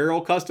burial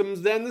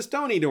customs than the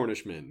Stony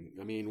Dornishmen.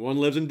 I mean, one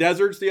lives in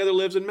deserts, the other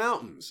lives in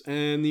mountains.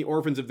 And the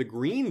orphans of the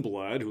Green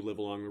Blood, who live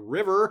along the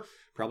river,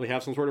 probably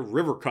have some sort of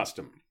river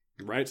custom,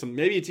 right? So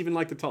maybe it's even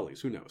like the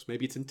Tullys, who knows?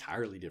 Maybe it's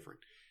entirely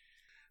different.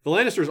 The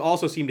Lannisters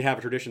also seem to have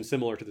a tradition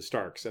similar to the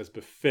Starks, as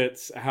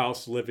befits a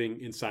house living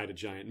inside a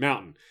giant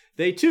mountain.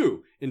 They,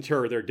 too,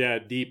 inter their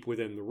dead deep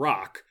within the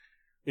rock,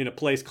 in a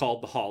place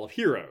called the Hall of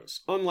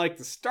Heroes. Unlike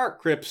the Stark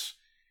crypts,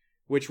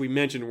 which we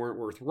mentioned weren't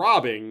worth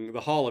robbing,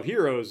 the Hall of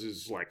Heroes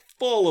is like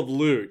full of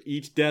loot.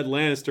 Each dead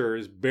Lannister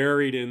is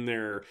buried in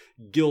their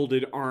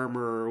gilded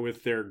armor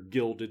with their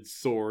gilded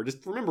sword.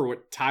 Just remember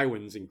what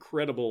Tywin's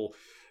incredible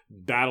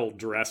battle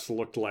dress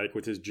looked like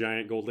with his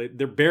giant gold.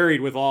 They're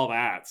buried with all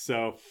that,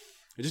 so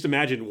I just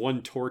imagine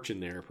one torch in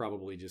there,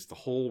 probably just the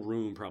whole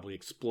room probably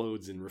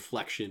explodes in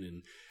reflection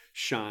and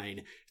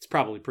shine. It's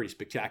probably pretty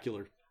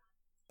spectacular.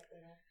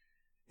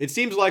 It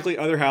seems likely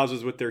other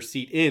houses with their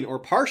seat in or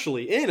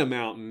partially in a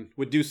mountain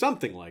would do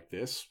something like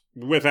this,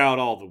 without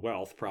all the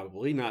wealth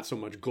probably, not so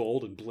much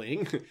gold and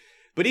bling.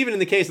 But even in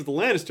the case of the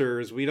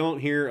Lannisters, we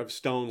don't hear of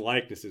stone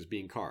likenesses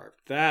being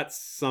carved. That's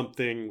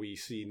something we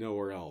see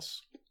nowhere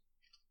else.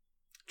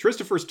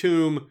 Christopher's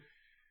tomb,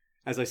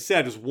 as I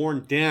said, was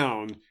worn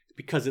down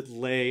because it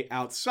lay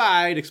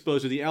outside,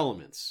 exposed to the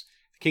elements.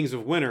 The Kings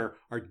of Winter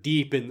are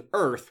deep in the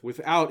earth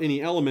without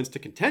any elements to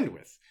contend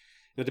with.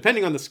 Now,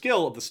 depending on the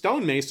skill of the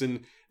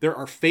stonemason, there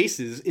are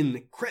faces in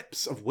the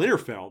Crypts of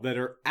Winterfell that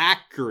are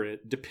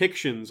accurate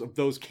depictions of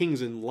those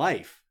kings in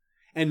life,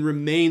 and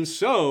remain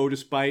so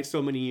despite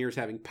so many years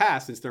having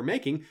passed since their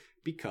making,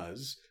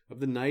 because of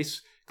the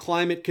nice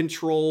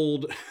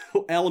climate-controlled,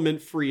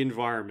 element-free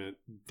environment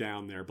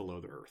down there below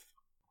the earth.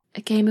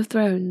 A Game of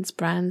Thrones,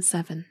 Bran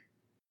 7.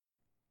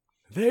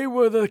 They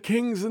were the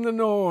kings in the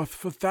north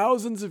for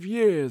thousands of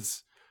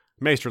years,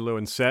 Maester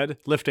Lewin said,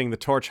 lifting the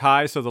torch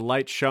high so the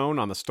light shone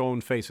on the stone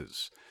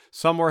faces.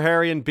 Some were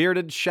hairy and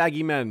bearded,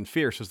 shaggy men,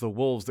 fierce as the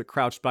wolves that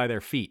crouched by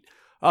their feet.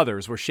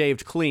 Others were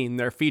shaved clean,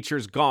 their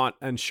features gaunt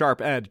and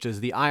sharp-edged as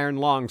the iron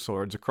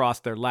longswords across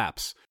their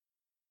laps.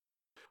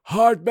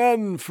 Hard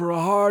men for a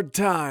hard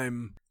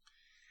time.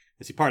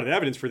 And see, part of the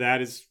evidence for that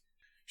is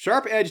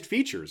sharp-edged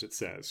features, it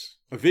says.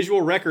 A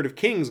visual record of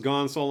kings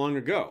gone so long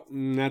ago.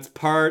 And that's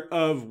part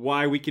of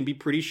why we can be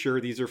pretty sure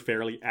these are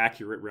fairly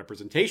accurate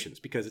representations,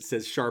 because it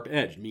says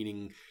sharp-edged,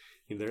 meaning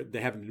they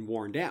haven't been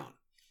worn down.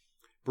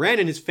 Bran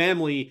and his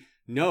family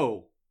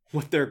know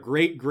what their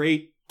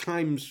great-great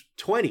times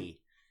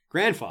 20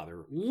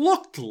 grandfather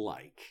looked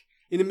like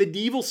in a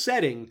medieval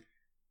setting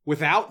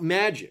without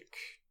magic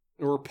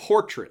or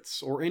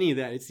portraits or any of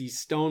that. It's these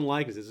stone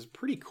likenesses. It's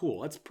pretty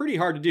cool. That's pretty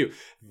hard to do.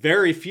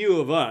 Very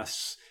few of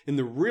us in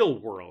the real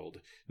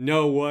world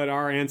know what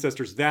our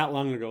ancestors that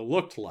long ago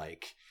looked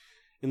like,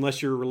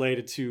 unless you're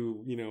related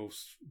to,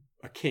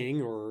 a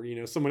king or,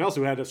 someone else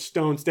who had a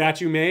stone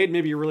statue made.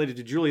 Maybe you're related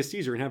to Julius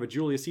Caesar and have a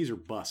Julius Caesar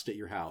bust at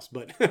your house.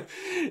 But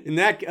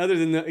other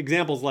than the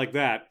examples like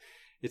that,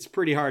 it's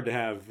pretty hard to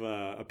have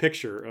a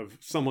picture of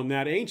someone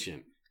that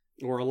ancient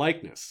or a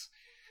likeness.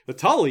 The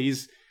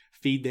Tullys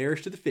feed theirs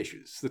to the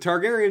fishes. The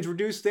Targaryens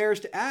reduce theirs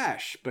to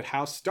ash, but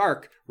House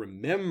Stark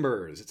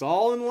remembers. It's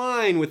all in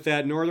line with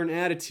that northern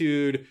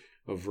attitude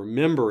of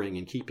remembering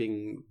and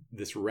keeping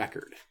this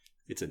record.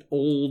 It's an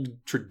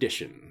old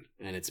tradition,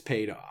 and it's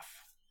paid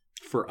off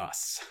for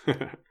us.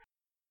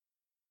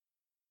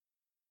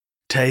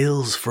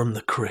 Tales from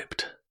the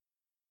Crypt.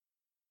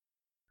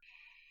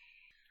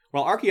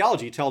 While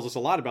archaeology tells us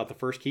a lot about the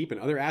First Keep and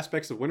other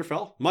aspects of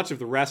Winterfell, much of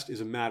the rest is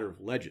a matter of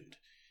legend.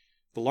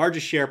 The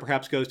largest share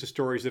perhaps goes to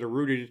stories that are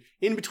rooted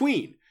in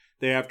between.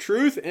 They have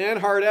truth and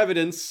hard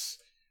evidence,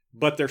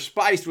 but they're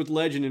spiced with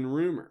legend and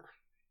rumor.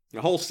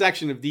 A whole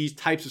section of these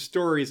types of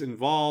stories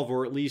involve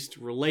or at least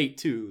relate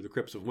to the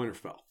Crypts of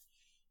Winterfell.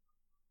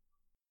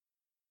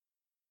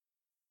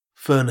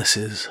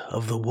 Furnaces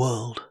of the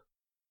world.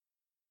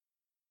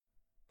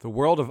 The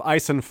world of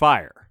ice and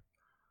fire.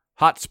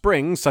 Hot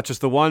springs, such as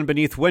the one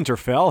beneath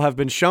Winterfell, have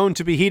been shown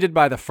to be heated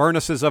by the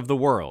furnaces of the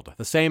world,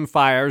 the same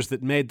fires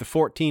that made the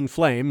 14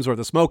 Flames or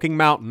the Smoking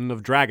Mountain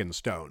of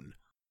Dragonstone.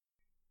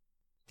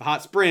 The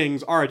hot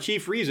springs are a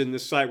chief reason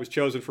this site was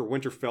chosen for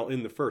Winterfell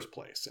in the first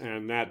place,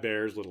 and that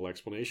bears little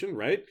explanation,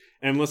 right?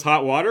 Endless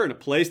hot water in a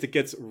place that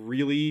gets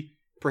really,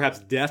 perhaps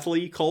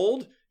deathly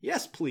cold?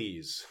 Yes,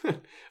 please.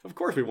 Of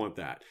course we want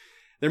that.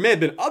 There may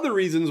have been other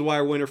reasons why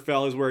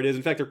Winterfell is where it is.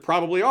 In fact, there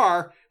probably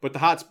are, but the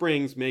hot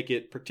springs make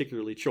it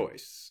particularly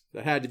choice.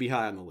 That had to be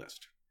high on the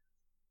list.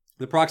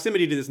 The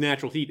proximity to this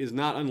natural heat is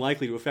not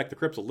unlikely to affect the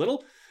crypts a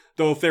little,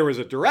 though if there was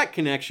a direct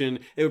connection,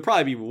 it would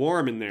probably be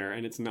warm in there,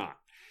 and it's not.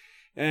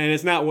 And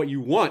it's not what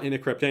you want in a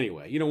crypt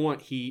anyway. You don't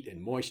want heat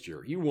and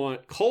moisture. You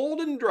want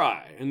cold and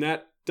dry, and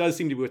that does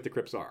seem to be what the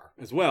crypts are,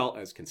 as well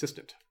as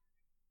consistent.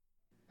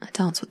 I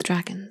dance with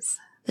dragons,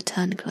 the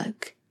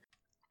turncloak.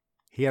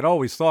 He had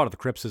always thought of the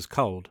crypts as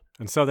cold,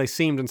 and so they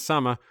seemed in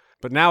summer,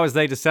 but now as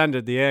they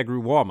descended, the air grew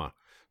warmer.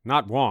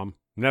 Not warm,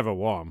 never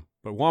warm,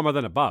 but warmer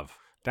than above.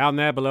 Down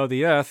there below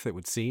the earth, it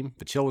would seem,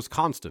 the chill was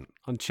constant,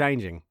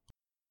 unchanging.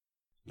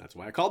 That's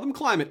why I call them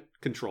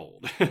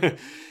climate-controlled. And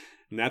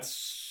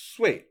that's...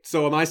 Wait,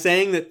 so am I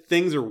saying that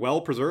things are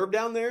well-preserved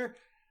down there?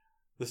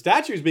 The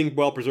statues being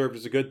well-preserved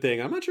is a good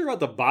thing. I'm not sure about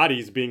the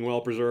bodies being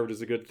well-preserved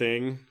is a good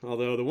thing,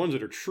 although the ones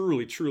that are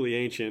truly, truly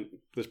ancient,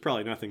 there's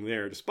probably nothing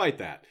there despite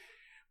that.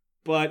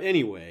 But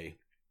anyway,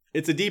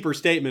 it's a deeper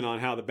statement on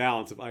how the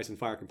balance of ice and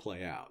fire can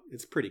play out.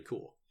 It's pretty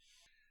cool.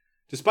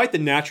 Despite the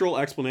natural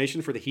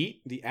explanation for the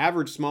heat, the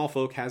average small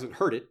folk hasn't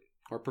heard it,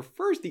 or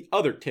prefers the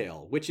other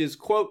tale, which is,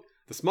 quote,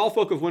 the small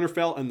folk of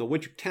Winterfell and the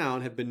Winter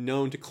Town have been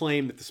known to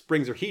claim that the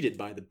springs are heated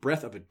by the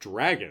breath of a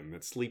dragon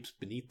that sleeps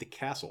beneath the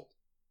castle.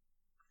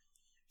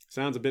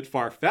 Sounds a bit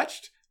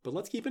far-fetched, but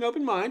let's keep an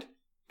open mind.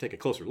 Take a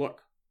closer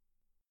look.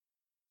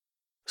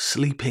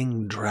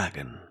 Sleeping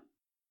dragon.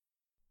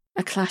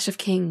 A Clash of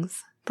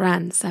Kings,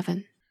 Bran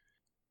 7.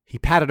 He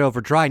padded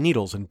over dry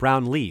needles and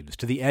brown leaves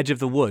to the edge of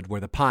the wood where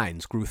the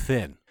pines grew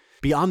thin.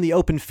 Beyond the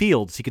open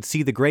fields, he could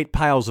see the great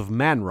piles of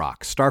man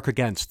rock stark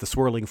against the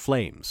swirling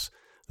flames.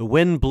 The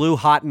wind blew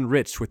hot and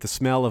rich with the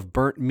smell of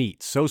burnt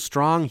meat, so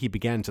strong he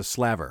began to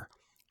slaver.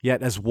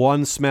 Yet as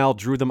one smell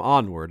drew them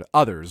onward,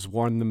 others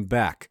warned them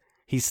back.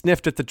 He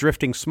sniffed at the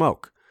drifting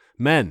smoke.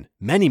 Men,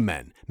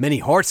 many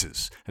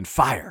horses, and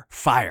fire,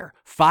 fire,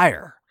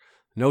 fire.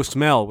 No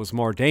smell was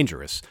more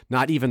dangerous,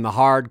 not even the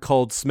hard,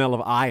 cold smell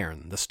of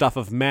iron, the stuff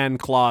of man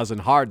claws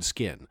and hard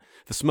skin.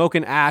 The smoke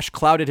and ash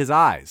clouded his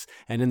eyes,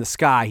 and in the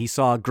sky he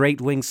saw a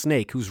great winged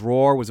snake whose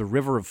roar was a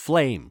river of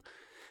flame.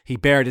 He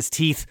bared his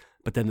teeth,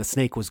 but then the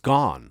snake was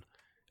gone.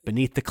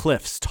 Beneath the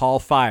cliffs, tall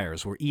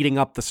fires were eating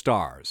up the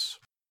stars.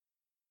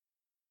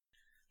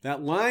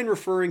 That line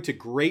referring to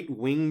great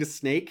winged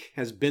snake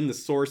has been the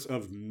source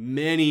of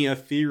many a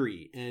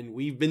theory, and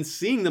we've been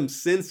seeing them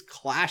since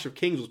Clash of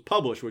Kings was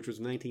published, which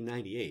was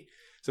 1998.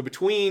 So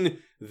between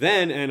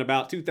then and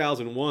about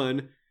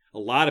 2001, a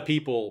lot of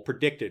people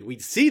predicted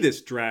we'd see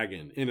this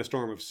dragon in A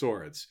Storm of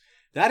Swords.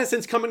 That has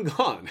since come and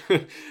gone,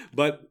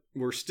 but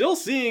we're still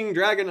seeing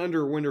dragon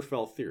under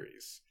Winterfell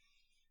theories.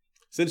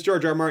 Since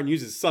George R. R. Martin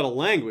uses subtle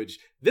language,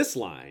 this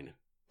line,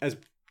 as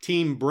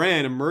Team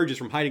Bran emerges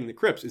from hiding in the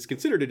crypts, is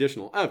considered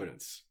additional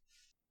evidence.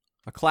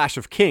 A Clash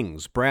of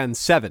Kings, Bran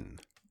 7.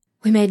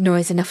 We made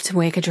noise enough to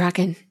wake a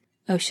dragon,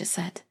 Osha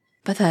said,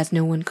 but there's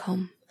no one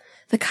come.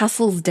 The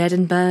castle's dead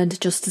and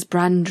burned, just as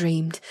Bran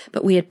dreamed,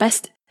 but we had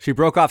best... She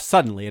broke off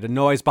suddenly at a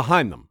noise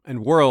behind them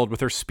and whirled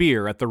with her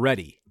spear at the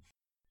ready.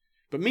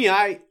 But me,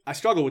 I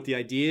struggle with the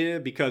idea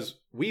because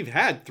we've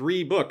had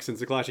 3 books since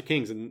the Clash of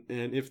Kings, and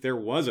if there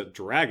was a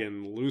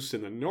dragon loose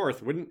in the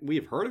north, wouldn't we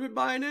have heard of it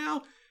by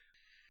now?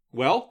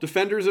 Well,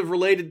 defenders of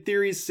related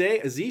theories say,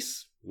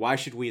 Aziz, why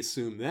should we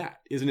assume that?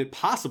 Isn't it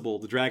possible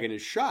the dragon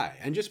is shy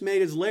and just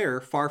made his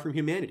lair far from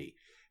humanity?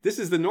 This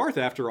is the north,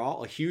 after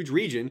all, a huge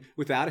region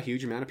without a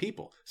huge amount of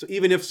people. So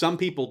even if some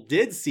people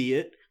did see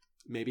it,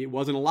 maybe it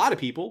wasn't a lot of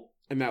people,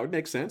 and that would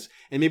make sense.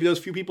 And maybe those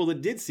few people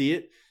that did see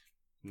it,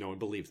 no one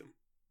believed them.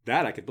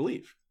 That I could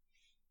believe.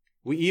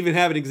 We even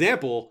have an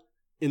example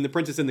in The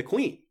Princess and the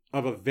Queen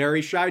of a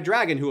very shy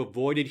dragon who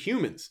avoided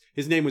humans.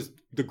 His name was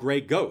the Grey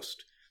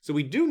Ghost. So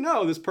we do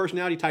know this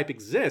personality type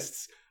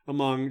exists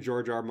among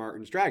George R. R.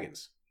 Martin's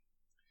dragons.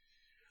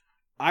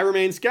 I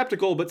remain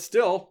skeptical, but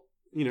still,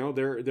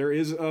 there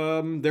is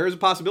a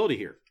possibility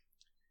here.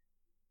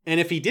 And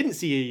if he didn't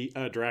see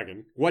a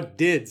dragon, what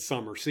did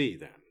Summer see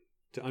then?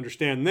 To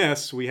understand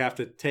this, we have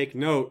to take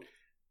note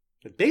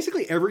that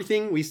basically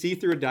everything we see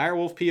through a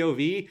direwolf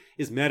POV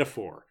is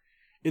metaphor.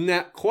 In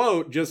that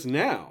quote just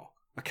now,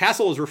 a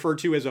castle is referred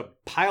to as a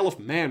pile of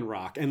man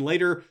rock and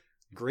later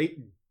great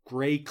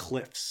gray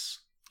cliffs,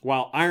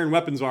 while iron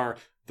weapons are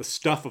the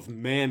stuff of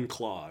man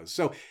claws.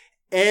 So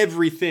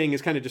everything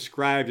is kind of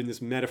described in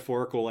this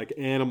metaphorical, like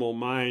animal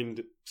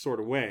mind sort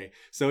of way.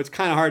 So it's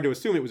kind of hard to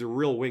assume it was a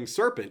real winged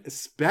serpent,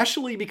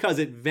 especially because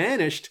it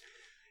vanished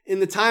in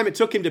the time it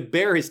took him to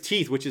bare his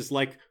teeth, which is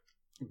like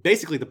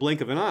basically the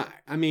blink of an eye.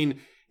 I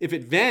mean, if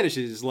it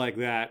vanishes like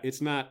that,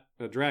 it's not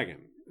a dragon,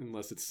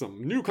 unless it's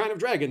some new kind of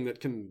dragon that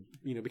can,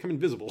 become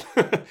invisible.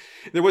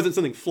 There wasn't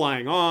something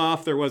flying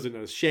off. There wasn't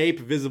a shape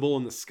visible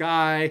in the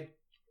sky.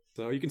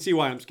 So you can see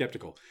why I'm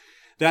skeptical.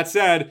 That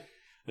said,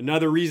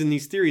 another reason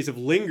these theories have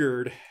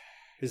lingered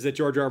is that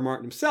George R. R.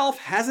 Martin himself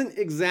hasn't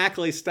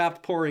exactly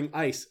stopped pouring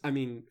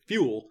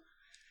fuel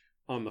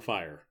on the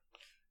fire.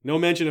 No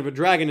mention of a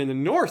dragon in the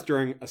north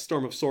during A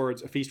Storm of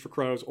Swords, A Feast for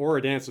Crows, or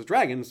A Dance with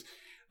Dragons.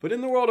 But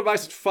in The World of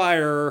Ice and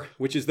Fire,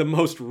 which is the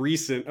most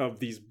recent of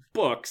these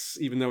books,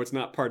 even though it's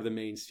not part of the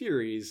main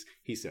series,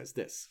 he says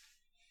this.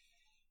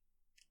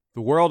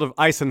 The World of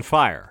Ice and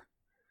Fire.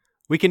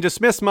 We can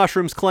dismiss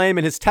Mushroom's claim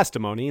in his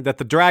testimony that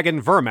the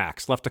dragon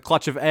Vermax left a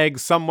clutch of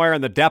eggs somewhere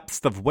in the depths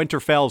of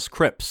Winterfell's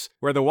crypts,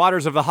 where the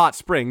waters of the hot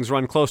springs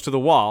run close to the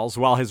walls,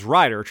 while his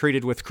rider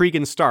treated with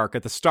Cregan Stark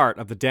at the start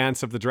of the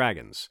Dance of the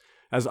Dragons.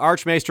 As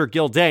Archmaester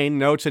Gildane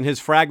notes in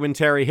his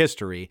fragmentary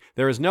history,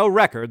 there is no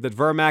record that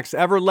Vermax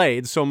ever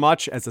laid so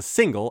much as a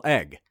single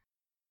egg.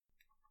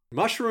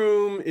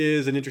 Mushroom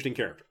is an interesting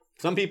character.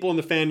 Some people in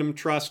the fandom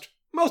trust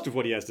most of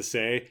what he has to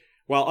say,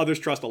 while others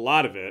trust a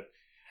lot of it.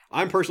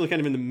 I'm personally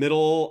kind of in the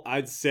middle.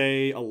 I'd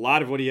say a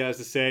lot of what he has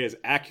to say is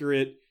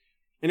accurate,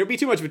 and it would be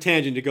too much of a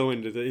tangent to go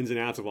into the ins and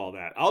outs of all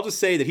that. I'll just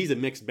say that he's a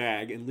mixed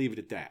bag and leave it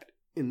at that.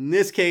 In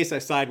this case, I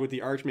side with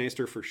the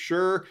Archmaester for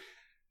sure,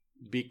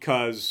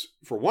 because,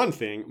 for one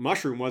thing,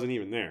 Mushroom wasn't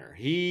even there.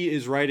 He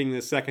is writing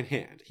this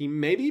secondhand.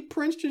 Maybe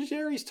Prince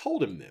Jacaerys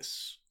told him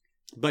this,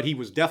 but he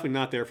was definitely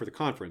not there for the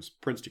conference.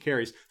 Prince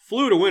Jacaerys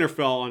flew to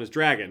Winterfell on his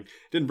dragon,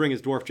 didn't bring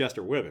his dwarf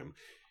jester with him.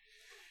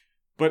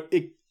 But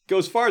it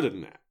goes farther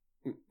than that.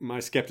 My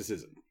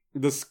skepticism.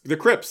 The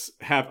crypts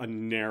have a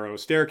narrow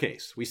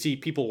staircase. We see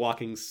people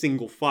walking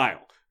single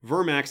file.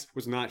 Vermax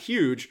was not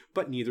huge,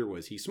 but neither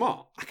was he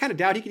small. I kind of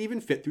doubt he could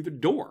even fit through the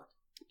door.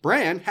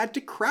 Bran had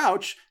to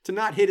crouch to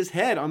not hit his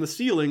head on the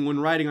ceiling when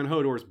riding on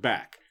Hodor's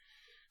back.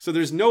 So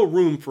there's no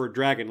room for a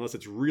dragon unless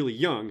it's really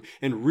young,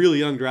 and really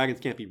young dragons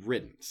can't be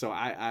ridden. So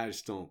I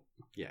just don't,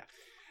 yeah.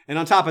 And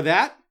on top of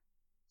that,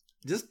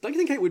 don't you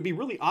think it would be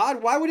really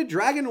odd? Why would a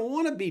dragon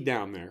want to be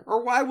down there?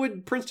 Or why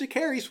would Prince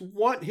Jacaerys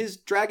want his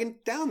dragon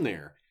down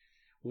there?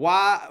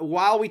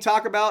 While we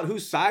talk about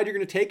whose side you're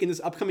going to take in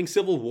this upcoming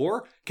civil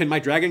war, can my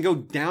dragon go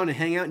down and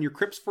hang out in your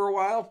crypts for a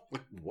while?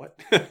 What?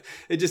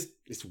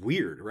 It's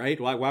weird, right?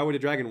 Why would a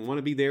dragon want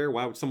to be there?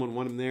 Why would someone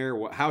want him there?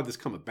 How would this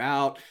come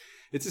about?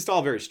 It's just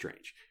all very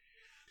strange.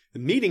 The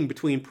meeting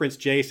between Prince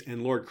Jace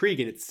and Lord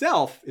Cregan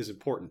itself is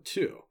important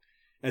too,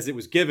 as it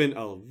was given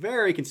a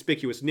very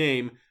conspicuous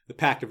name, the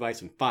Pact of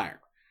Ice and Fire.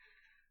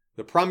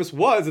 The promise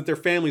was that their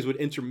families would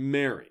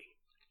intermarry.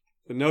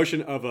 The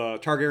notion of a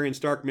Targaryen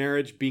Stark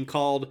marriage being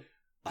called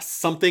a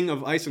something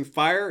of ice and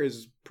fire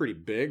is pretty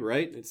big,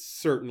 right? It's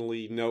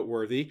certainly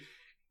noteworthy.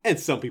 And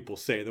some people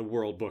say the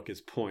World Book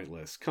is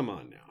pointless. Come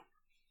on now.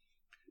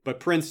 But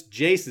Prince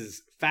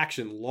Jace's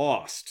faction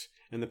lost,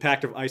 and the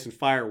Pact of Ice and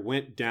Fire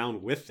went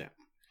down with them.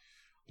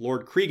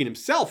 Lord Cregan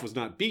himself was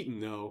not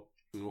beaten, though,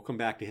 and we'll come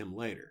back to him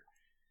later.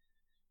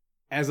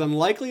 As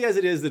unlikely as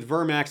it is that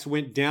Vermax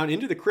went down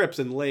into the crypts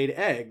and laid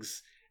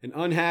eggs, an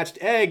unhatched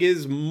egg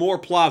is more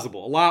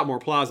plausible, a lot more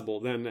plausible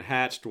than a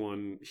hatched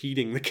one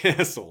heating the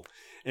castle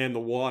and the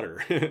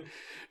water.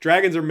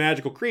 Dragons are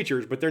magical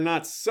creatures, but they're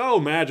not so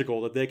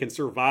magical that they can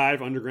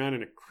survive underground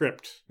in a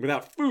crypt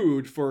without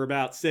food for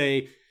about,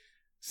 say,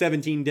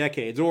 17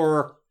 decades,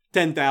 or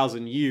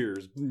 10,000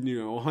 years,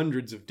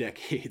 hundreds of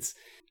decades.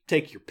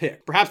 Take your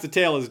pick. Perhaps the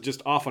tale is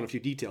just off on a few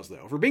details,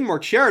 though. If we're being more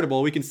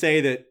charitable, we can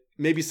say that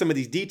maybe some of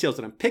these details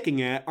that I'm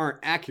picking at aren't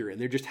accurate,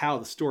 and they're just how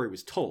the story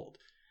was told.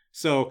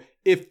 So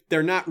if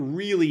they're not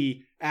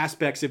really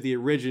aspects of the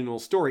original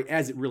story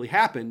as it really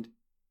happened,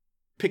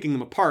 picking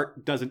them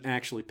apart doesn't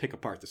actually pick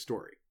apart the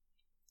story.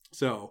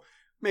 So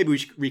maybe we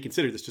should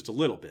reconsider this just a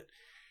little bit.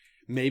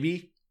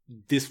 Maybe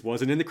this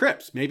wasn't in the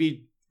crypts.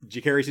 Maybe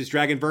Jacaerys'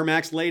 dragon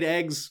Vermax laid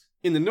eggs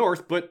in the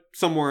north, but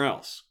somewhere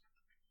else.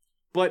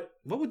 But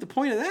what would the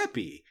point of that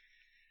be?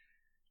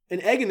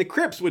 An egg in the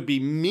crypts would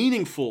be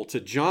meaningful to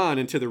Jon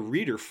and to the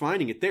reader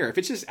finding it there. If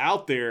it's just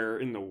out there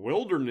in the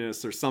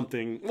wilderness or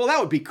something, well,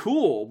 that would be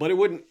cool, but it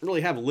wouldn't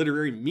really have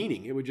literary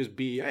meaning. It would just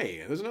be,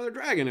 hey, there's another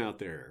dragon out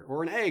there,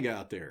 or an egg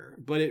out there.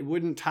 But it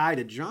wouldn't tie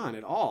to Jon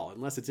at all,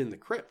 unless it's in the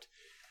crypt.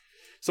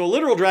 So a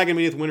literal dragon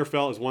beneath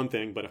Winterfell is one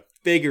thing, but a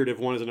figurative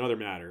one is another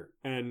matter.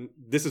 And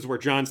this is where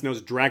Jon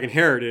Snow's dragon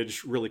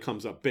heritage really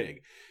comes up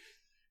big.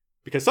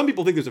 Because some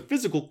people think there's a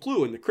physical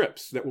clue in the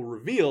crypts that will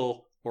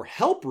reveal or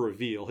help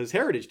reveal his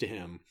heritage to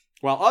him,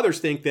 while others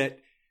think that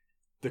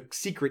the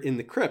secret in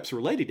the crypts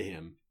related to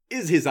him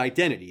is his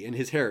identity and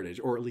his heritage,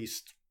 or at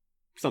least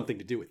something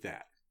to do with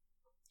that.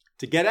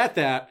 To get at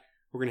that,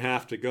 we're going to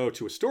have to go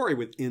to a story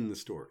within the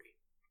story.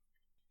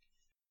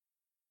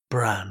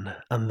 Bran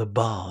and the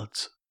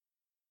Bards.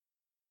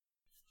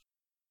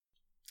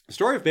 The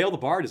story of Bael the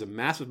Bard is a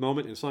massive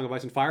moment in A Song of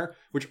Ice and Fire,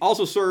 which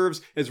also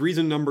serves as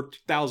reason number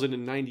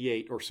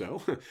 2098 or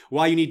so,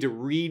 why you need to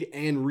read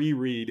and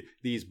reread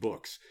these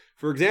books.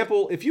 For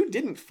example, if you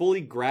didn't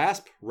fully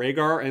grasp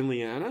Rhaegar and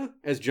Lyanna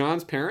as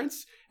Jon's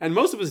parents, and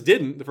most of us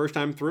didn't the first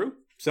time through,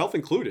 self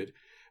included,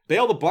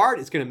 Bael the Bard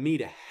is going to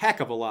mean a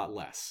heck of a lot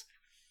less.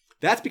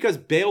 That's because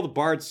Bael the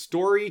Bard's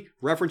story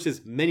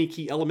references many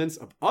key elements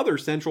of other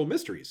central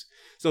mysteries.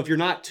 So if you're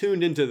not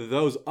tuned into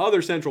those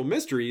other central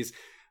mysteries,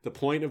 the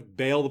point of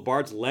Bael the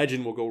Bard's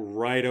legend will go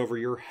right over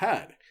your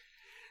head.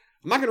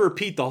 I'm not going to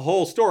repeat the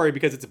whole story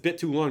because it's a bit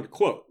too long to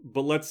quote,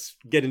 but let's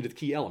get into the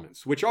key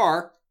elements, which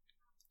are: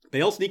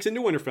 Bael sneaks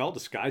into Winterfell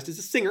disguised as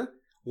a singer,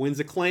 wins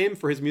acclaim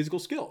for his musical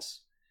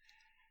skills.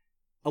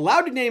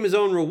 Allowed to name his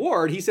own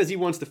reward, he says he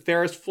wants the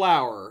fairest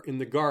flower in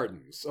the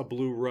gardens, a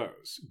blue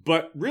rose.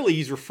 But really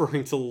he's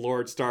referring to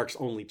Lord Stark's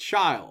only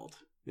child.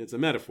 It's a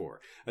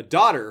metaphor. A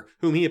daughter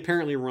whom he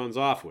apparently runs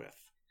off with.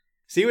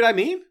 See what I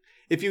mean?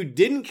 If you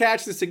didn't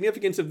catch the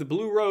significance of the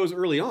blue rose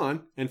early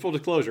on, and full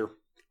disclosure,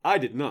 I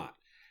did not,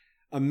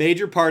 a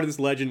major part of this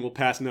legend will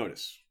pass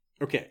notice.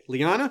 Okay,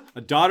 Lyanna, a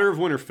daughter of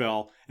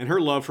Winterfell, and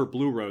her love for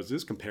blue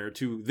roses compared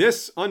to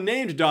this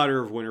unnamed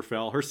daughter of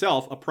Winterfell,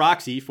 herself a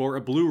proxy for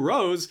a blue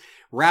rose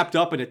wrapped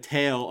up in a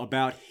tale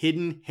about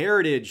hidden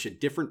heritage and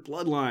different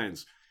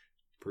bloodlines.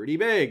 Pretty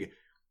big.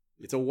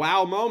 It's a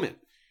wow moment.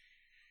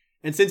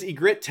 And since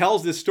Ygritte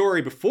tells this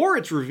story before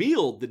it's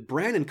revealed that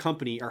Bran and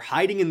company are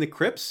hiding in the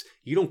crypts,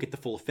 you don't get the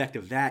full effect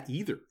of that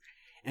either.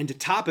 And to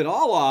top it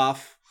all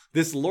off,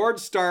 this Lord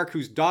Stark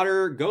whose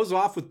daughter goes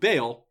off with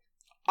Bael,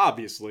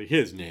 obviously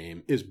his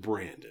name is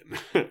Brandon.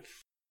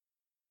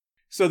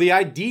 So the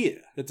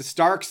idea that the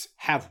Starks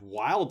have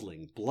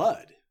wildling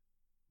blood,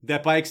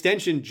 that by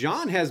extension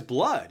Jon has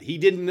blood he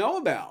didn't know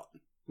about,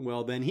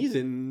 well, then he's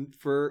in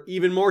for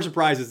even more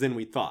surprises than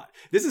we thought.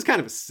 This is kind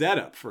of a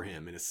setup for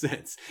him, in a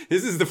sense.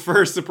 This is the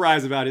first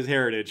surprise about his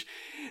heritage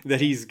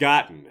that he's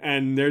gotten,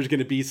 and there's going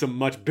to be some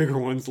much bigger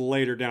ones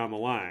later down the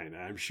line,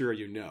 I'm sure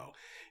you know.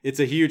 It's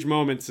a huge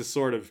moment to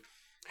sort of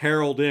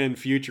herald in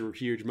future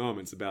huge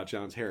moments about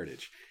Jon's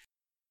heritage.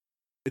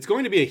 It's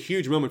going to be a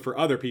huge moment for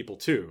other people,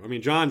 too. I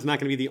mean, Jon's not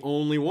going to be the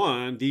only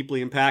one deeply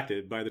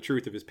impacted by the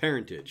truth of his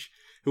parentage.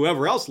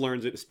 Whoever else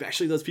learns it,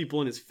 especially those people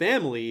in his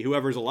family,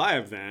 whoever's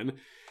alive then,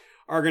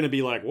 are going to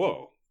be like,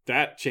 whoa,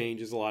 that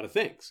changes a lot of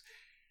things.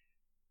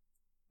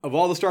 Of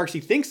all the Starks he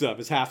thinks of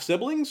as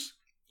half-siblings,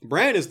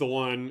 Bran is the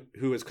one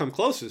who has come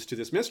closest to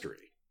this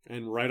mystery.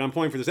 And right on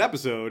point for this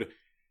episode,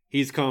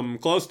 he's come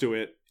close to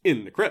it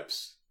in the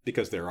crypts,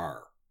 because there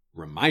are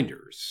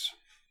reminders.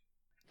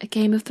 A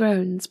Game of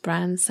Thrones,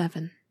 Bran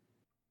 7.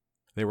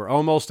 They were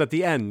almost at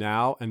the end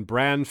now, and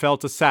Bran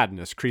felt a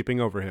sadness creeping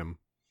over him.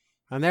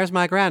 And there's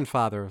my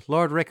grandfather,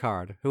 Lord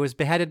Rickard, who was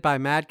beheaded by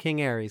Mad King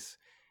Aerys.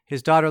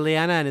 His daughter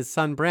Lyanna and his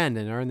son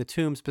Brandon are in the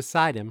tombs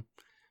beside him.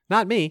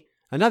 Not me,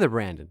 another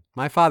Brandon,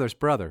 my father's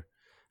brother.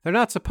 They're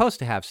not supposed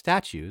to have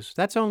statues.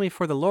 That's only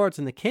for the lords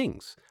and the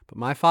kings. But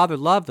my father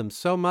loved them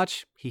so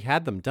much, he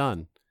had them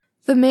done.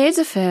 The maid's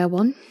a fair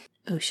one,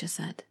 Usha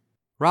said.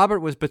 Robert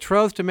was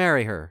betrothed to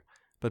marry her,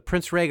 but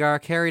Prince Rhaegar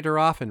carried her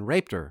off and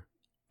raped her,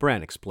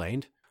 Bran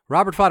explained.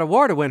 Robert fought a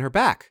war to win her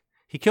back.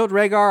 He killed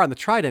Rhaegar on the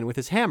Trident with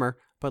his hammer,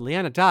 but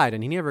Lyanna died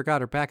and he never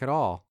got her back at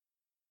all.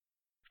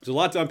 There's a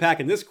lot to unpack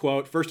in this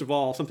quote. First of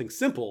all, something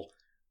simple.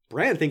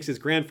 Bran thinks his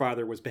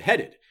grandfather was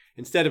beheaded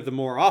instead of the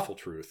more awful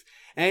truth,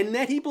 and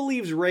that he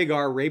believes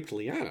Rhaegar raped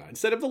Lyanna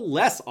instead of the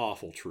less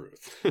awful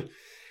truth.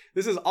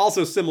 This is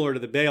also similar to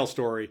the Bael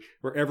story,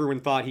 where everyone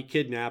thought he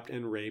kidnapped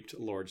and raped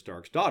Lord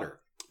Stark's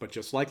daughter. But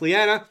just like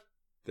Lyanna,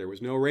 There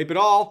was no rape at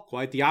all.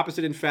 Quite the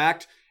opposite, in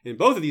fact. In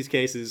both of these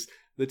cases,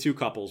 the two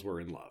couples were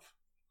in love.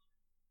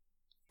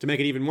 To make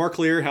it even more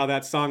clear how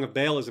that Song of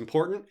Bael is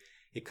important,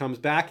 it comes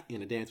back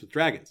in A Dance with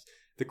Dragons.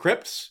 The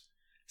crypts,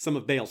 some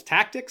of Bael's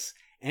tactics,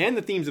 and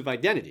the themes of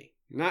identity,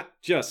 not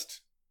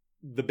just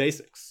the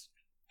basics.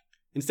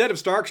 Instead of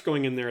Starks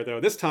going in there, though,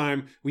 this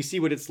time we see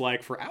what it's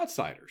like for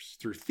outsiders,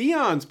 through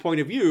Theon's point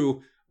of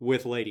view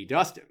with Lady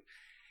Dustin.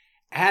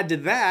 Add to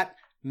that,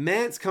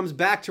 Mance comes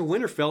back to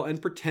Winterfell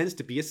and pretends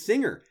to be a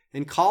singer,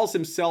 and calls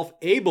himself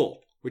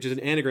Abel, which is an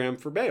anagram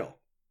for Bael.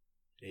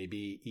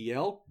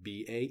 A-B-E-L,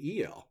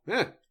 B-A-E-L.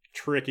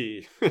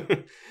 Tricky.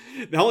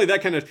 Only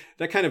that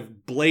kind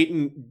of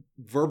blatant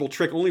verbal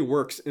trick only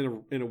works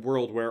in a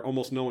world where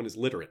almost no one is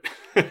literate.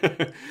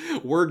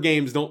 Word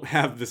games don't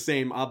have the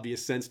same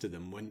obvious sense to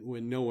them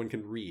when no one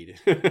can read,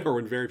 or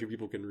when very few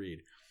people can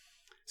read.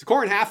 So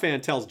Qhorin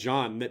Halfhand tells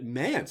Jon that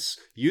Mance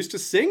used to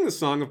sing the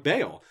Song of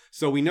Bael,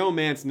 so we know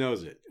Mance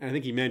knows it. And I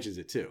think he mentions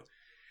it too.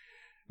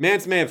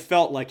 Mance may have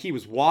felt like he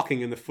was walking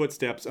in the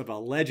footsteps of a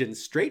legend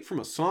straight from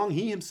a song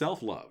he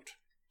himself loved.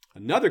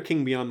 Another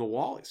king beyond the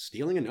wall is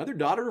stealing another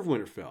daughter of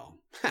Winterfell.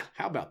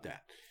 How about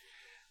that?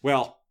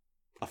 Well,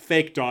 a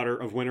fake daughter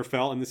of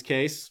Winterfell in this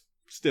case.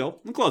 Still,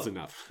 close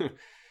enough.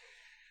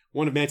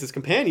 One of Mance's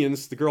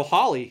companions, the girl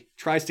Holly,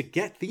 tries to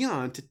get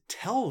Theon to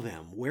tell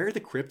them where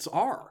the crypts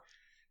are.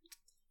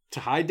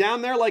 To hide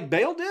down there like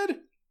Bael did?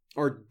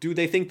 Or do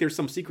they think there's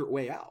some secret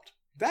way out?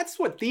 That's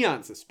what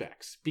Theon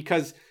suspects,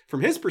 because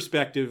from his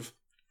perspective,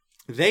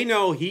 they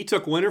know he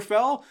took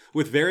Winterfell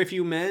with very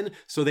few men,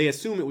 so they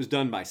assume it was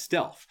done by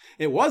stealth.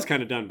 It was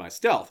kind of done by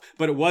stealth,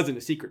 but it wasn't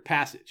a secret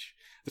passage.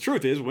 The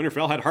truth is,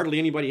 Winterfell had hardly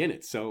anybody in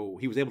it, so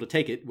he was able to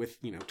take it with,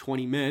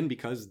 20 men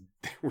because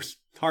there was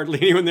hardly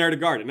anyone there to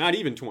guard it, not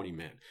even 20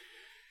 men.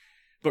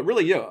 But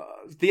really,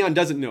 Theon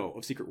doesn't know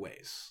of secret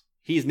ways.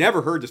 He's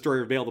never heard the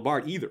story of Bael the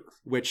Bard either,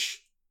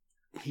 which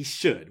he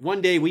should.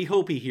 One day we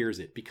hope he hears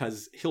it,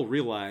 because he'll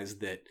realize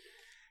that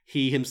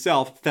he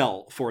himself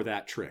fell for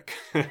that trick.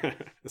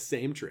 The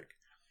same trick.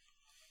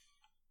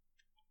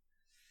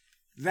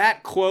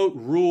 That quote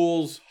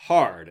rules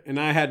hard, and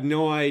I had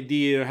no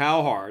idea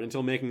how hard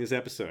until making this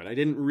episode. I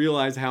didn't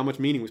realize how much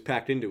meaning was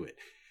packed into it.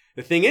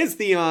 The thing is,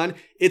 Theon,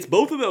 it's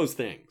both of those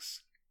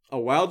things. A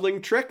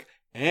wildling trick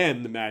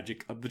and the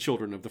magic of the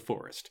children of the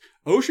forest.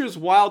 Osha's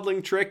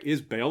wildling trick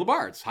is Bael the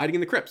Bard's, hiding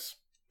in the crypts.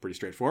 Pretty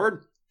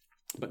straightforward,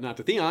 but not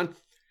to Theon.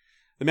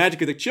 The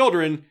magic of the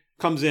children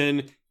comes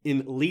in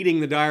leading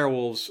the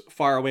direwolves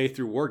far away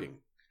through warging.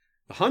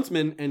 The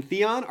huntsman and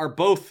Theon are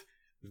both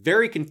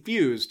very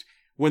confused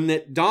when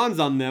it dawns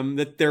on them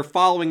that they're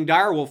following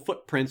direwolf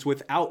footprints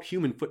without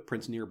human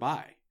footprints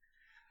nearby.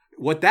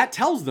 What that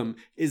tells them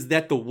is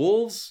that the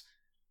wolves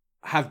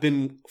have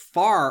been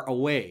far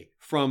away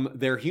from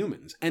their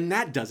humans, and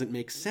that doesn't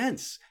make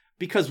sense,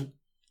 because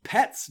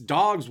pets,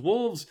 dogs,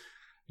 wolves,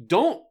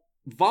 don't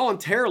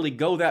voluntarily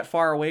go that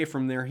far away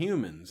from their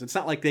humans. It's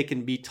not like they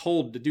can be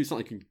told to do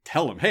something. You can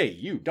tell them, hey,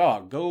 you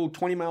dog, go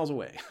 20 miles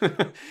away.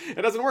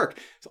 It doesn't work.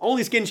 So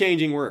only skin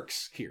changing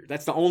works here.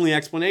 That's the only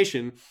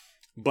explanation.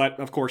 But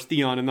of course,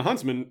 Theon and the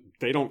huntsman,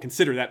 they don't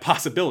consider that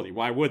possibility.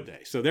 Why would they?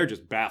 So they're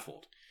just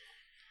baffled.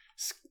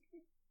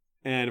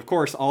 And of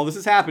course, all this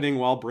is happening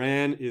while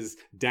Bran is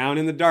down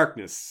in the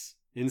darkness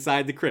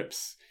inside the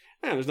crypts.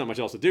 There's not much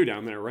else to do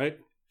down there, right?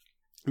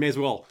 May as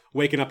well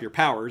waken up your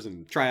powers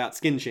and try out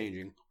skin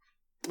changing.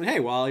 And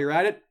hey, while you're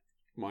at it,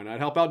 why not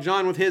help out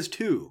Jon with his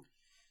too?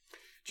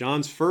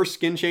 Jon's first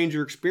skin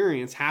changer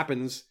experience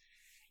happens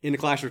in the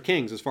Clash of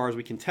Kings, as far as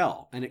we can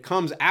tell. And it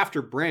comes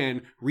after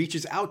Bran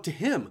reaches out to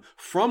him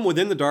from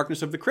within the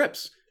darkness of the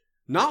crypts.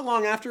 Not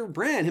long after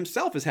Bran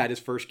himself has had his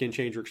first skin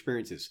changer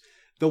experiences.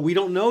 Though we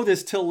don't know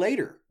this till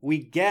later. We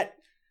get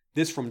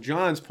this from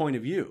Jon's point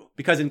of view.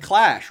 Because in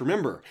Clash,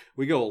 remember,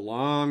 we go a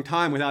long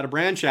time without a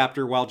Bran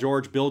chapter while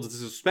George builds the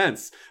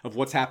suspense of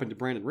what's happened to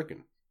Bran and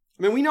Rickon.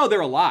 I mean, we know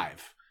they're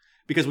alive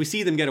because we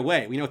see them get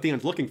away. We know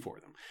Theon's looking for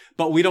them.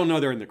 But we don't know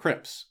they're in the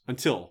crypts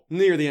until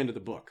near the end of the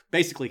book.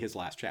 Basically his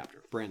last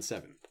chapter, Bran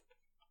 7.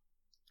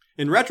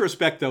 In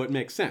retrospect, though, it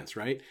makes sense,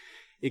 right?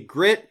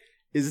 Ygritte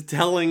is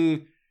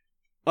telling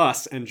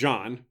us and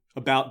Jon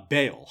about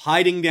Bael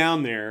hiding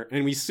down there,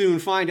 and we soon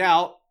find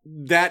out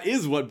that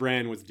is what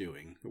Bran was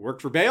doing. It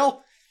worked for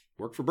Bael,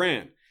 worked for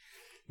Bran.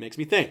 Makes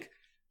me think.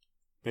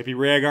 Maybe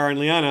Rhaegar and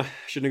Lyanna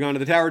shouldn't have gone to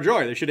the Tower of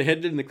Joy. They should have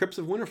hidden in the Crypts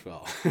of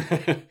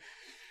Winterfell.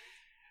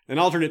 An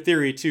alternate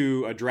theory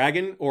to a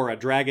dragon or a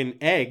dragon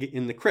egg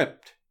in the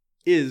crypt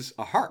is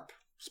a harp,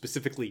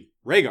 specifically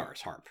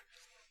Rhaegar's harp.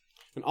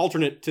 An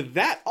alternate to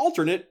that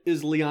alternate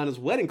is Lyanna's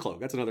wedding cloak.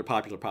 That's another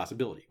popular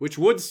possibility, which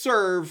would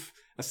serve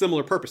a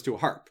similar purpose to a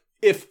harp,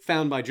 if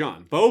found by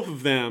Jon. Both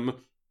of them,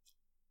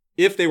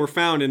 if they were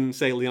found in,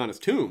 say, Lyanna's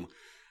tomb,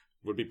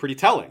 would be pretty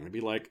telling. It'd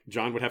be like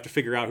Jon would have to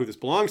figure out who this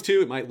belongs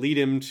to. It might lead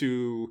him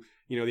to,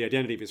 the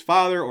identity of his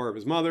father or of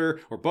his mother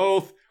or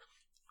both.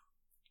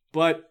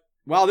 But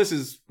while this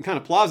is kind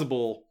of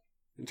plausible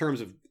in terms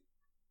of,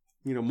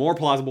 more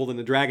plausible than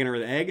the dragon or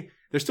the egg,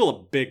 there's still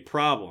a big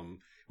problem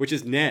which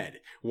is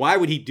Ned. Why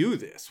would he do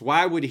this?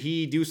 Why would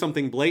he do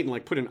something blatant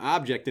like put an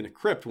object in a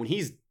crypt when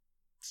he's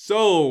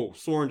so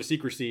sworn to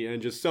secrecy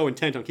and just so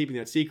intent on keeping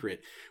that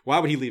secret? Why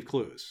would he leave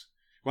clues?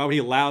 Why would he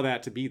allow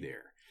that to be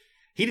there?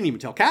 He didn't even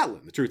tell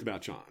Catelyn the truth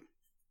about Jon.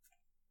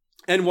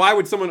 And why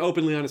would someone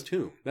open Lyanna's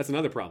tomb? That's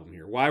another problem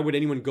here. Why would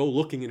anyone go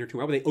looking in her tomb?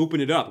 Why would they open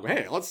it up?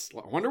 Hey, I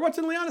wonder what's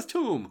in Lyanna's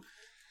tomb.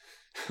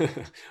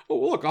 Oh,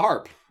 look, a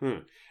harp.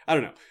 I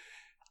don't know.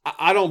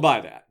 I don't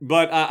buy that.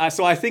 But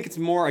so I think it's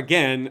more,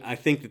 again, I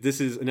think that this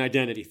is an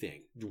identity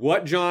thing.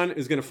 What Jon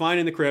is going to find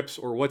in the crypts,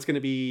 or what's going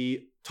to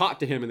be taught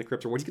to him in the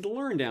crypts, or what he's going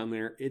to learn down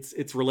there,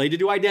 it's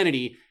related to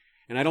identity.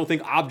 And I don't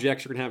think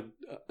objects are going to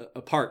have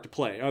a part to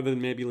play, other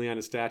than maybe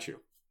Lyanna's statue.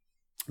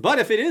 But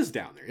if it is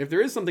down there, if there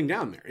is something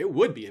down there, it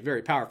would be a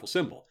very powerful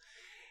symbol.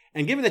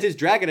 And given that his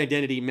dragon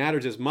identity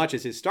matters as much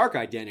as his Stark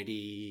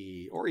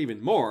identity, or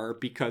even more,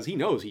 because he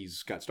knows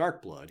he's got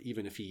Stark blood,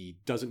 even if he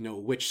doesn't know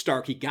which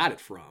Stark he got it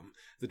from,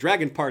 the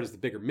dragon part is the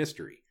bigger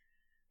mystery.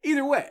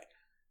 Either way,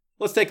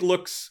 let's take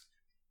looks.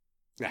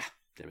 Damn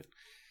it.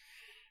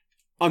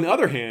 On the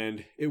other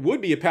hand, it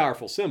would be a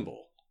powerful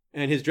symbol,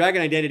 and his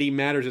dragon identity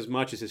matters as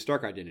much as his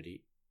Stark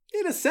identity.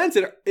 In a sense,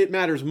 it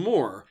matters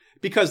more,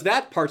 because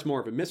that part's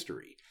more of a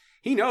mystery.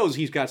 He knows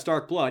he's got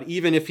Stark blood,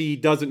 even if he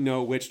doesn't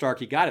know which Stark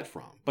he got it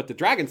from. But the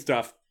dragon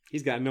stuff,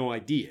 he's got no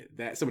idea.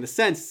 So in a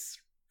sense,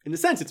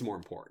 it's more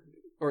important,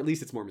 or at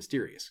least it's more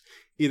mysterious.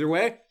 Either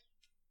way,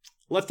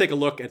 let's take a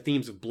look at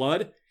themes of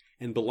blood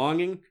and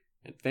belonging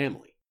and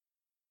family.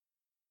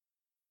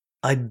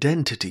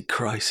 Identity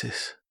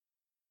crisis.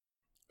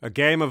 A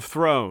Game of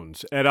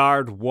Thrones,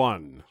 Eddard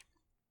 1.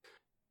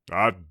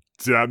 Ah,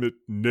 damn it,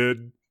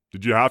 Ned.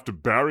 Did you have to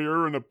bury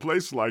her in a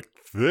place like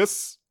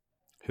this?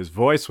 His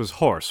voice was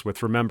hoarse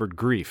with remembered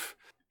grief.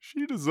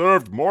 She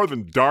deserved more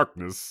than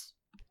darkness.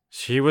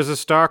 She was a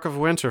Stark of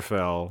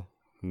Winterfell,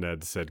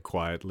 Ned said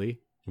quietly.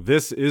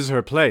 This is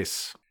her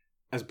place.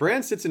 As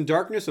Bran sits in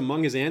darkness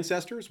among his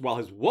ancestors, while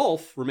his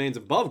wolf remains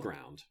above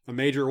ground, a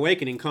major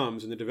awakening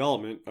comes in the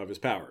development of his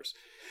powers.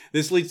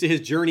 This leads to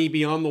his journey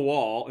beyond the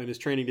wall and his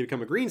training to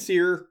become a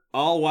Greenseer,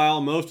 all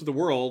while most of the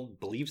world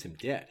believes him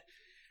dead.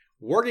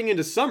 Working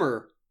into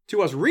summer,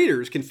 to us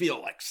readers, can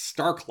feel like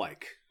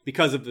Stark-like,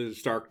 because of the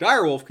Stark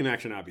direwolf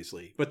connection,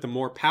 obviously. But the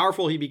more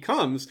powerful he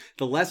becomes,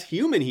 the less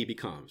human he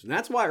becomes. And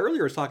that's why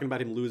earlier I was talking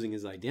about him losing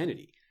his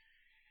identity.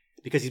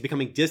 Because he's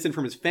becoming distant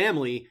from his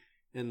family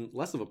and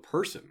less of a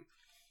person.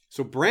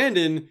 So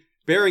Brandon,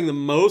 bearing the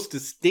most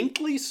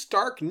distinctly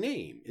Stark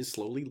name, is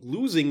slowly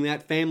losing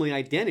that family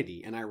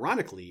identity. And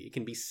ironically, it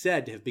can be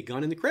said to have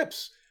begun in the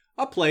Crypts,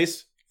 a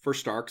place for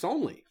Starks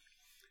only.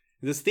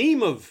 This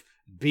theme of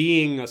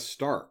being a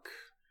Stark.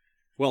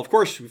 Well, of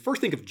course, we first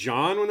think of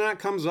Jon when that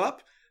comes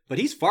up. But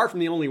he's far from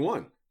the only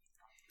one.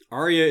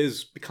 Arya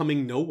is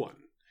becoming no one.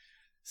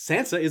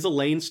 Sansa is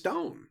Elaine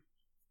Stone.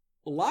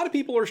 A lot of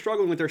people are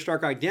struggling with their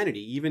Stark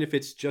identity, even if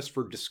it's just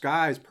for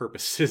disguise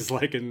purposes,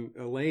 like in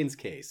Elaine's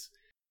case.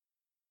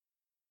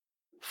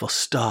 For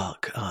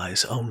Stark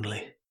eyes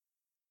only.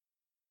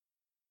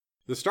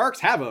 The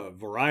Starks have a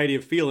variety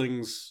of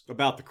feelings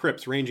about the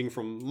crypts, ranging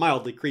from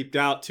mildly creeped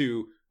out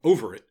to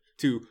over it,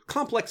 to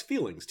complex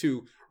feelings,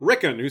 to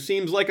Rickon, who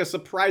seems like a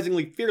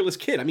surprisingly fearless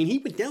kid. I mean, he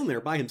went down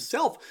there by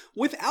himself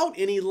without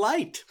any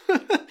light.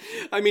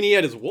 I mean, he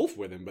had his wolf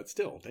with him, but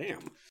still,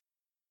 damn.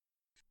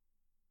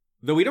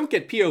 Though we don't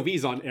get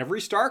POVs on every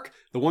Stark,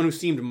 the one who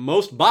seemed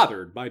most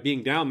bothered by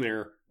being down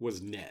there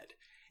was Ned.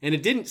 And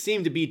it didn't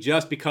seem to be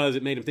just because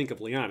it made him think of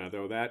Lyanna,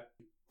 though that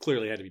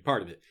clearly had to be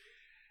part of it.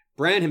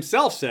 Bran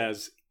himself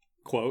says,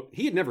 quote,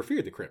 he had never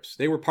feared the crypts.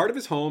 They were part of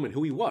his home and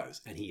who he was,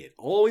 and he had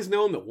always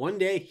known that one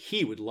day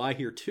he would lie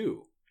here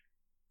too.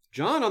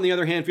 Jon, on the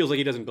other hand, feels like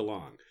he doesn't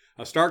belong.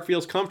 A Stark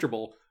feels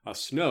comfortable, a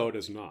Snow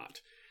does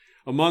not.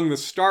 Among the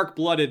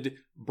Stark-blooded,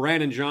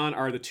 Bran and Jon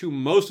are the two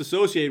most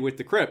associated with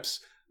the crypts,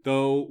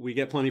 though we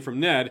get plenty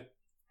from Ned.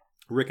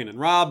 Rickon and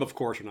Robb, of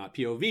course, are not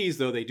POVs,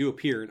 though they do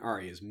appear in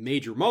Arya's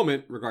major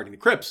moment regarding the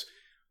crypts,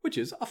 which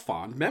is a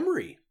fond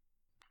memory.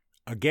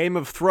 A Game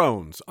of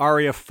Thrones,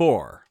 Arya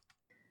 4.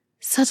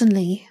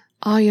 Suddenly,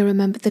 Arya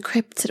remembered the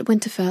crypts at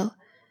Winterfell.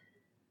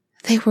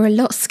 They were a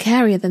lot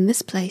scarier than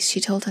this place, she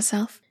told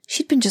herself.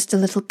 She'd been just a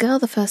little girl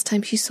the first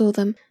time she saw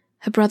them.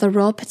 Her brother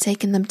Robb had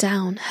taken them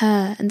down,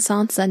 her and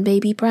Sansa and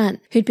baby Bran,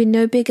 who'd been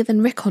no bigger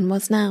than Rickon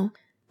was now.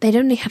 They'd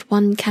only had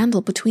one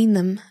candle between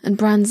them, and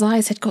Bran's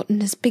eyes had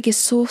gotten as big as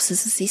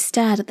saucers as he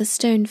stared at the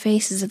stone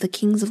faces of the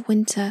kings of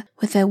winter,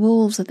 with their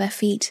wolves at their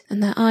feet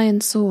and their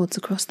iron swords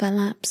across their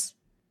laps.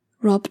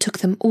 Robb took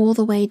them all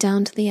the way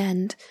down to the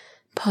end,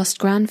 past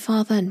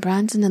Grandfather and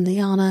Brandon and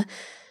Lyanna,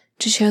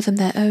 to show them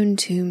their own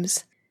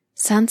tombs.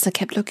 Sansa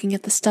kept looking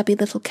at the stubby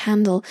little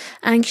candle,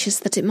 anxious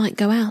that it might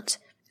go out.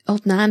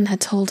 Old Nan had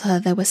told her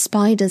there were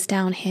spiders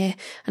down here,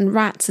 and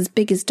rats as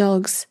big as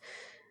dogs.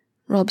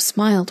 Robb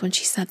smiled when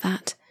she said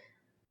that.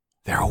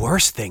 There are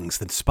worse things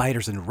than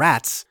spiders and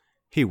rats,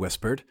 he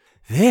whispered.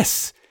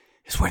 This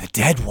is where the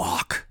dead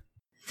walk.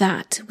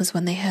 That was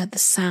when they heard the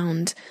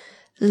sound,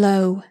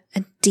 low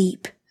and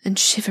deep and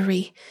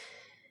shivery.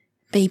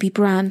 Baby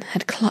Bran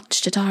had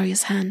clutched at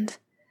Arya's hand.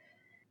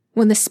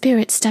 When the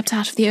spirit stepped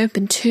out of the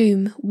open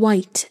tomb,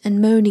 white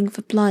and moaning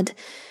for blood,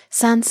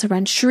 Sansa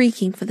ran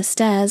shrieking for the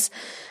stairs,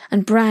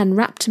 and Bran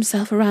wrapped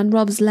himself around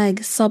Rob's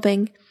leg,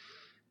 sobbing.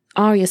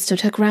 Arya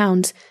stood her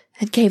ground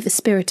and gave the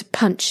spirit a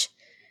punch.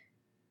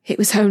 It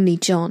was only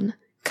Jon,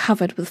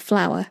 covered with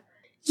flour.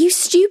 "You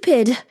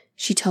stupid,"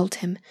 she told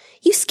him.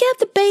 "You scared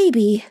the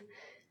baby."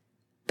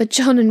 But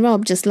Jon and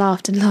Rob just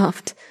laughed and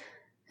laughed,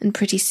 and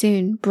pretty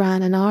soon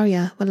Bran and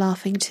Arya were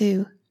laughing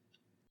too.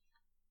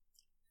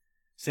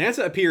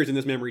 Sansa appears in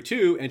this memory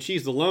too, and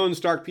she's the lone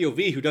Stark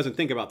POV who doesn't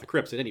think about the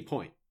crypts at any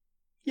point.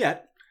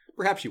 Yet,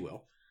 perhaps she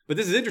will. But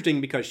this is interesting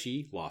because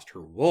she lost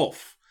her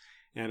wolf.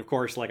 And of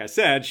course, like I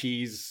said,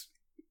 she's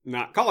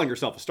not calling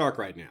herself a Stark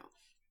right now.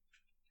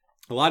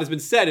 A lot has been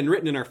said and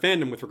written in our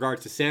fandom with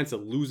regards to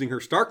Sansa losing her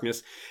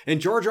Starkness,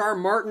 and George R. R.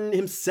 Martin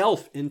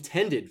himself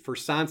intended for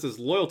Sansa's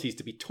loyalties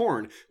to be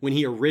torn when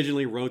he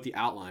originally wrote the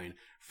outline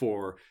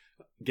for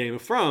Game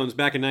of Thrones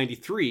back in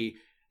 93.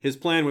 His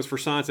plan was for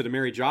Sansa to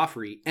marry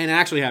Joffrey and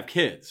actually have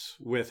kids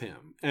with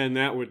him, and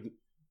that would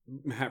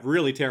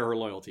really tear her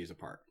loyalties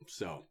apart.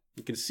 So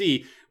you can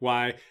see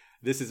why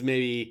this is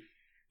maybe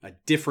a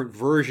different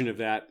version of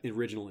that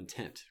original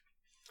intent.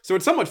 So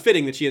it's somewhat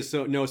fitting that she has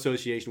no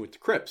association with the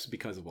crypts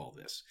because of all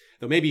this.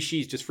 Though maybe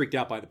she's just freaked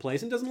out by the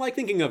place and doesn't like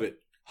thinking of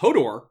it.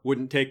 Hodor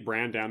wouldn't take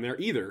Bran down there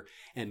either.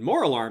 And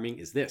more alarming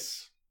is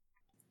this.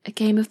 A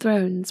Game of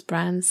Thrones,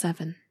 Bran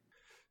 7.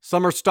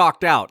 Summer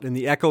stalked out in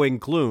the echoing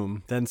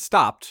gloom, then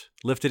stopped,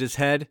 lifted his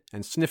head,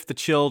 and sniffed the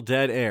chill,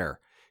 dead air.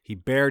 He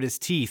bared his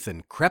teeth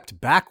and crept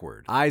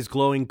backward, eyes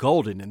glowing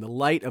golden in the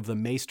light of the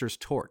maester's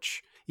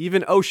torch.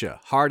 Even Osha,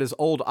 hard as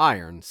old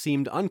iron,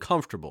 seemed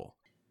uncomfortable.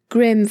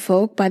 "Grim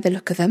folk by the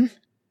look of them,"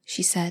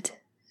 she said,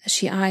 as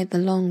she eyed the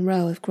long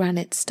row of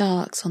granite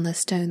Starks on their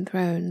stone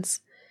thrones.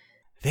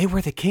 "They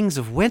were the kings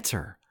of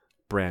winter,"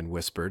 Bran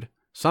whispered.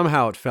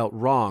 Somehow it felt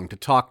wrong to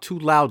talk too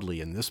loudly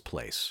in this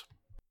place.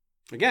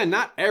 Again,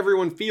 not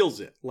everyone feels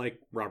it,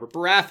 like Robert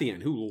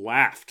Baratheon, who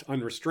laughed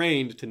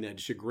unrestrained to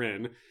Ned's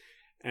chagrin,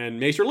 and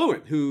Maester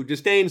Luwin, who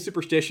disdains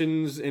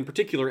superstitions in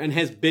particular and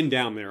has been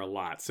down there a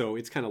lot, so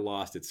it's kind of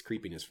lost its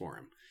creepiness for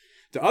him.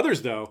 To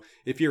others, though,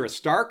 if you're a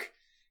Stark,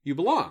 you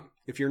belong.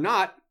 If you're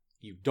not,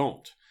 you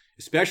don't.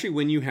 Especially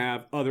when you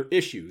have other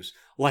issues,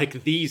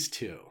 like these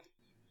two.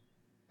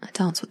 A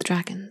Dance with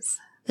Dragons,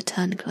 the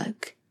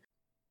Turncloak.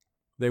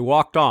 They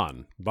walked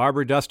on.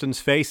 Barbara Dustin's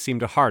face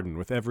seemed to harden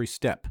with every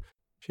step.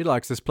 "She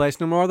likes this place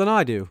no more than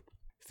I do."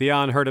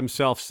 Theon heard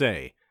himself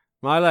say,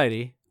 "My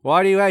lady,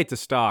 why do you hate the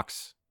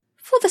Starks?"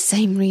 "For the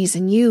same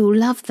reason you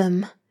love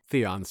them."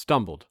 Theon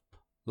stumbled.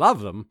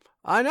 "Love them?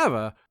 I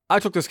never. I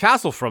took this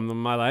castle from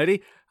them, my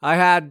lady. I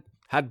had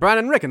Bran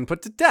and Rickon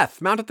put to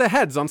death, mounted their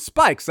heads on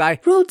spikes.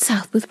 Rode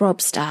south with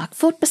Robb Stark,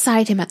 fought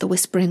beside him at the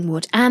Whispering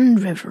Wood and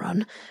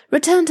Riverrun,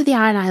 returned to the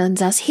Iron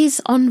Islands as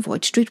his envoy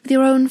to treat with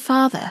your own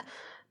father.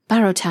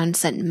 Barrowtown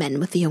sent men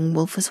with the young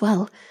wolf as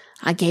well.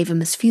 I gave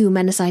him as few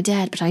men as I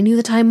dared, but I knew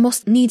that I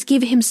must needs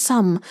give him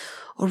some,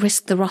 or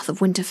risk the wrath of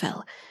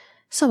Winterfell.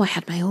 So I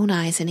had my own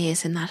eyes and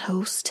ears in that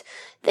host.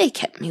 They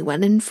kept me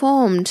well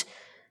informed.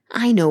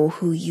 I know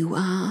who you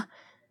are.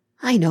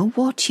 I know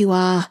what you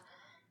are.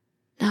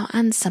 Now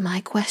answer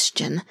my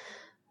question.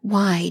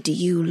 Why do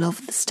you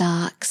love the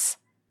Starks?"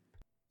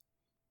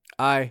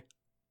 I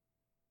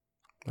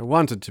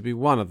wanted to be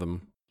one of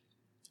them.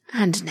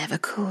 "And never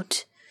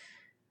could.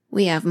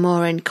 We have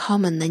more in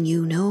common than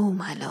you know,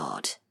 my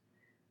lord."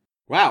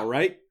 Wow,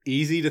 right?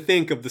 Easy to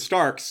think of the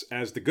Starks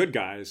as the good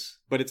guys,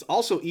 but it's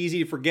also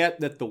easy to forget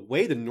that the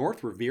way the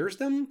North reveres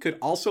them could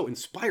also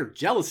inspire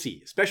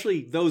jealousy,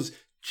 especially those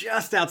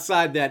just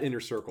outside that inner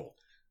circle,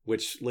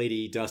 which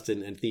Lady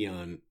Dustin and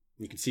Theon,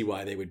 you can see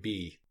why they would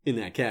be in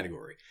that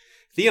category.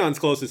 Theon's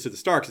closest to the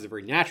Starks is a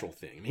very natural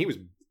thing. I mean, he was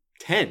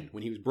 10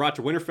 when he was brought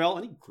to Winterfell,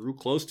 and he grew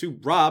close to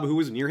Robb, who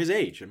was near his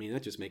age. I mean,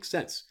 that just makes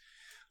sense.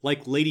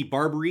 Like Lady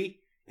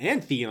Barbary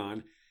and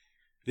Theon,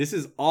 this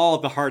is all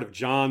at the heart of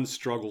Jon's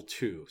struggle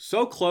too.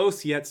 So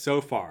close, yet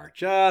so far,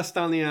 just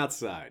on the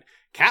outside.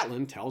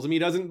 Catelyn tells him he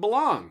doesn't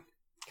belong,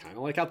 kind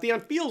of like how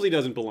Theon feels he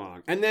doesn't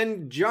belong. And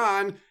then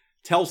Jon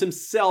tells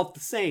himself the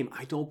same,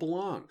 I don't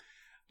belong.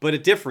 But a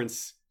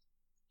difference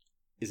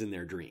is in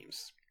their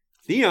dreams.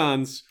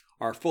 Theon's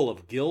are full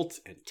of guilt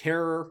and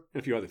terror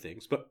and a few other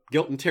things, but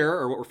guilt and terror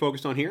are what we're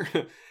focused on here.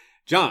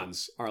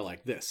 Jon's are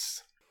like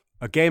this.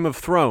 A Game of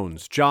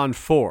Thrones, Jon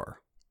 4.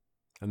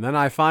 And then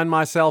I find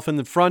myself in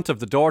the front of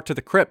the door to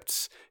the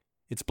crypts.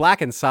 It's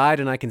black inside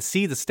and I can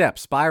see the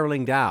steps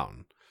spiraling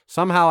down.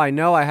 Somehow I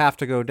know I have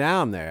to go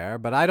down there,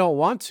 but I don't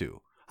want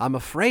to. I'm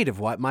afraid of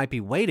what might be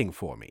waiting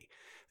for me.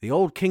 The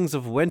old kings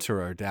of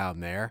winter are down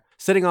there,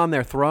 sitting on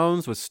their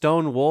thrones with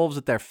stone wolves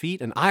at their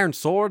feet and iron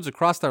swords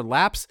across their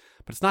laps,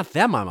 but it's not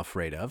them I'm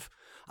afraid of.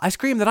 I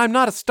scream that I'm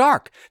not a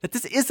Stark, that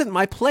this isn't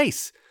my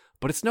place,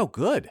 but it's no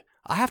good.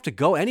 I have to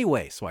go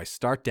anyway, so I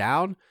start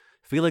down,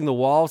 feeling the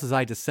walls as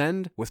I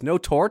descend, with no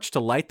torch to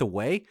light the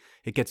way.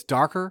 It gets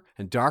darker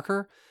and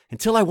darker,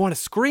 until I want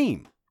to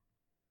scream.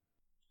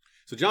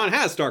 So Jon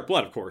has Stark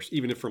blood, of course,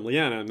 even if from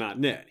Lyanna and not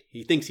Ned.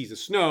 He thinks he's a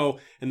Snow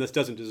and thus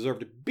doesn't deserve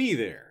to be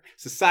there.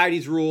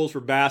 Society's rules for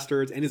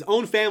bastards and his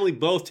own family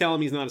both tell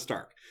him he's not a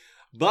Stark.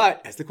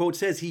 But, as the quote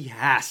says, he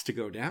has to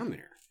go down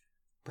there.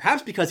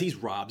 Perhaps because he's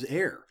Robb's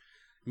heir,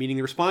 meaning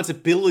the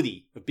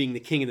responsibility of being the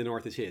king in the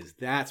North is his.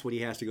 That's what he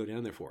has to go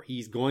down there for.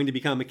 He's going to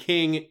become a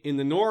king in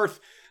the North,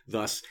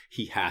 thus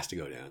he has to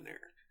go down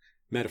there.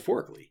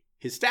 Metaphorically,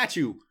 his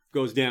statue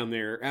goes down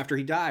there after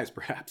he dies,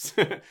 perhaps.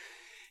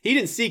 He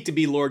didn't seek to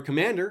be Lord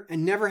Commander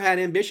and never had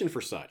ambition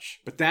for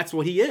such, but that's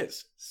what he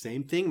is.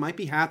 Same thing might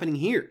be happening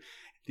here.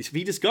 If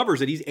he discovers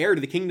that he's heir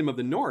to the Kingdom of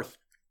the North,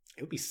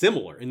 it would be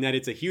similar in that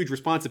it's a huge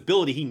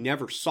responsibility he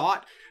never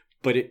sought,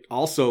 but it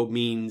also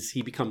means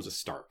he becomes a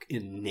Stark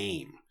in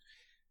name.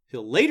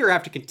 He'll later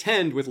have to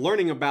contend with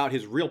learning about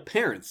his real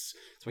parents,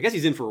 so I guess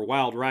he's in for a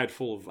wild ride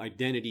full of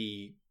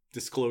identity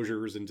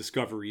disclosures and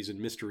discoveries and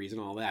mysteries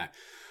and all that.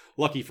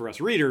 Lucky for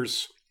us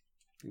readers,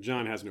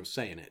 Jon has no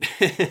say in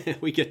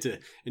it. We get to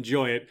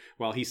enjoy it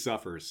while he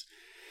suffers.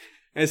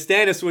 As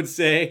Stannis would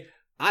say,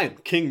 I am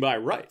king by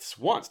rights.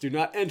 Wants do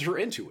not enter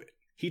into it.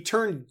 He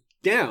turned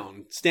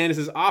down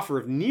Stannis' offer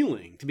of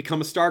kneeling to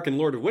become a Stark and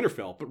Lord of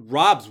Winterfell, but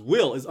Robb's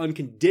will is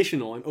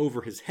unconditional and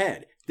over his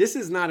head. This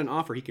is not an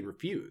offer he can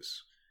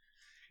refuse.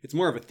 It's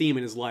more of a theme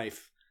in his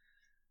life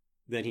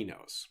than he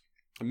knows.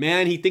 A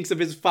man he thinks of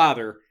his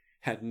father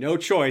had no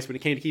choice when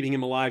it came to keeping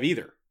him alive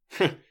either.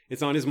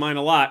 It's on his mind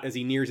a lot as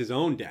he nears his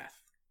own death.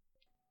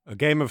 A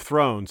Game of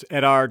Thrones,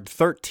 Eddard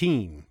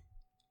 13.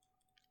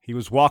 He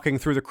was walking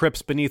through the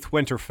crypts beneath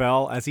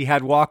Winterfell as he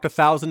had walked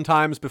 1,000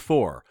 times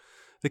before.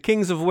 The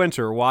kings of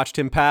winter watched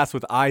him pass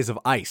with eyes of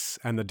ice,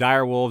 and the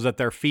direwolves at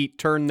their feet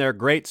turned their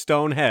great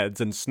stone heads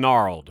and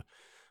snarled.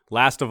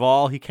 Last of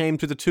all, he came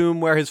to the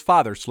tomb where his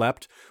father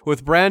slept,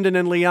 with Brandon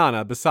and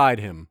Lyanna beside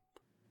him.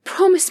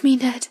 Promise me,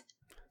 Ned,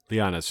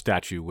 Lyanna's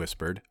statue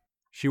whispered.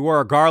 She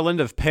wore a garland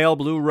of pale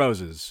blue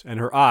roses, and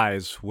her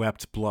eyes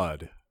wept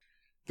blood.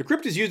 The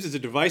crypt is used as a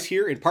device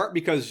here in part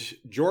because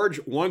George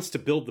wants to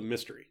build the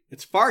mystery.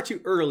 It's far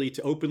too early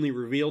to openly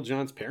reveal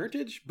Jon's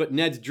parentage, but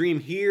Ned's dream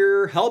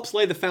here helps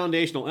lay the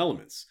foundational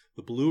elements,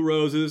 the blue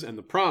roses and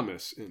the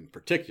promise in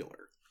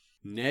particular.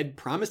 Ned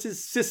promised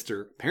his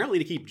sister, apparently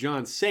to keep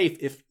Jon safe,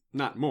 if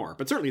not more,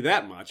 but certainly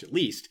that much, at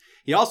least.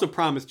 He also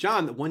promised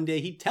Jon that one day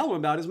he'd tell him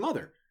about his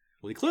mother.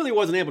 Well, he clearly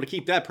wasn't able to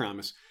keep that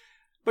promise,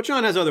 but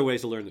Jon has other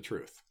ways to learn the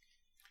truth.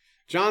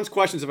 Jon's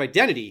questions of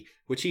identity,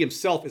 which he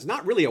himself is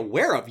not really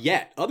aware of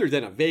yet, other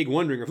than a vague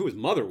wondering of who his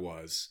mother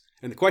was,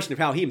 and the question of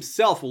how he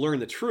himself will learn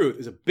the truth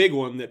is a big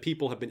one that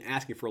people have been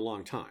asking for a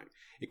long time.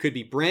 It could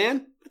be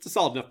Bran. That's a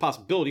solid enough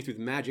possibility through the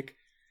magic.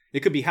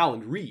 It could be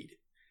Howland Reed.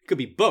 It could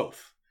be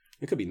both.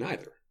 It could be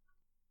neither.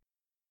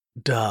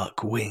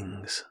 Dark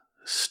wings,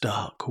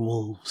 stark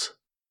wolves.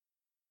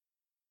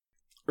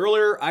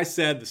 Earlier, I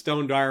said the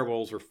Stone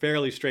Direwolves were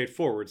fairly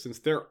straightforward since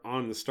they're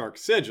on the Stark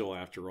sigil,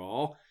 after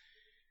all.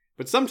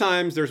 But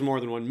sometimes there's more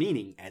than one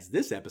meaning, as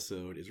this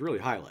episode is really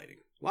highlighting.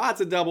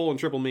 Lots of double and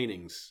triple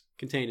meanings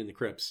contained in the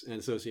crypts and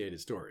associated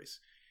stories.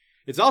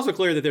 It's also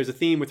clear that there's a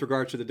theme with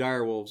regards to the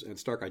direwolves and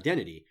Stark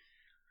identity.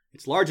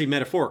 It's largely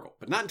metaphorical,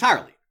 but not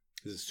entirely.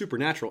 There's a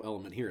supernatural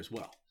element here as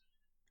well.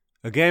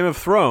 A Game of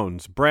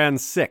Thrones, Bran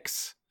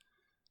 6.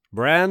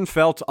 Bran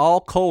felt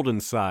all cold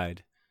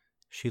inside.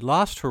 She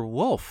lost her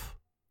wolf,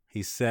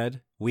 he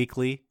said,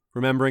 weakly,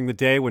 remembering the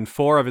day when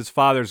 4 of his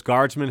father's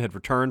guardsmen had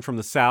returned from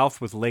the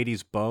south with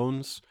Lady's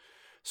bones.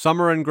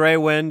 Summer and Grey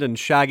Wind and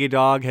Shaggy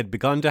Dog had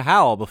begun to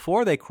howl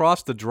before they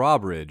crossed the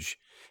drawbridge,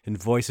 in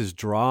voices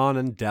drawn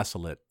and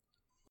desolate.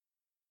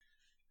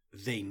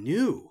 They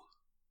knew.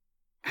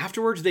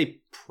 Afterwards,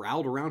 they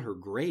prowled around her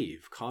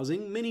grave,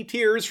 causing many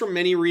tears from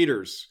many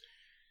readers.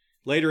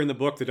 Later in the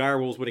book, the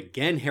direwolves would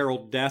again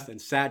herald death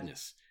and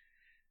sadness.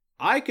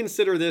 I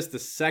consider this the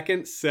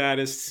second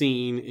saddest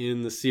scene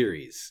in the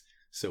series,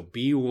 so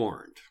be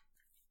warned.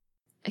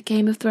 A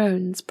Game of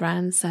Thrones,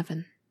 Bran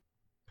 7.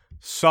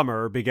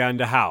 Summer began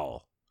to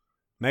howl.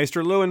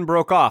 Maester Luwin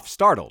broke off,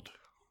 startled.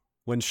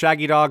 When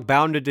Shaggy Dog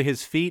bounded to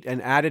his feet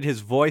and added his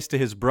voice to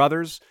his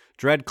brother's,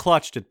 dread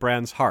clutched at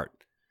Bran's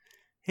heart.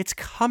 "It's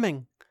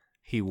coming,"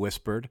 he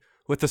whispered,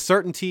 with the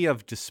certainty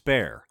of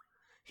despair.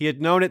 He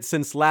had known it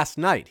since last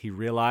night, he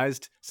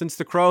realized, since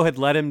the crow had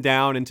led him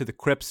down into the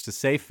crypts to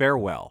say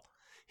farewell.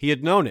 He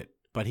had known it,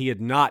 but he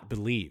had not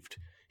believed.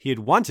 He had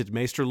wanted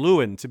Maester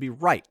Luwin to be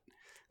right.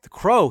 The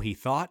crow, he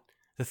thought,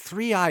 the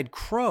three-eyed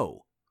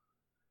crow.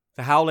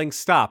 The howling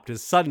stopped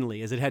as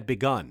suddenly as it had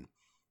begun.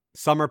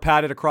 Summer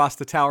padded across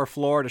the tower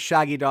floor to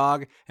Shaggy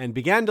Dog and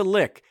began to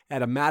lick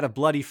at a mat of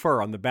bloody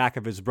fur on the back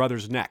of his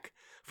brother's neck.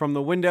 From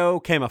the window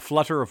came a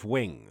flutter of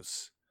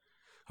wings.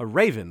 A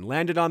raven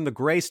landed on the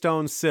gray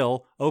stone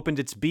sill, opened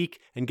its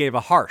beak, and gave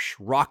a harsh,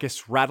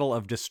 raucous rattle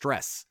of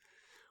distress.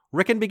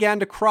 Rickon began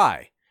to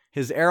cry.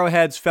 His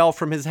arrowheads fell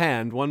from his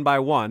hand one by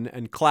one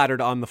and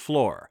clattered on the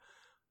floor.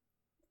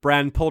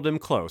 Bran pulled him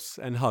close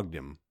and hugged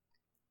him.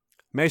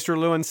 Maester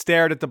Luwin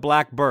stared at the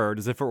black bird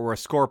as if it were a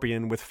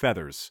scorpion with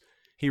feathers.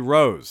 He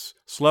rose,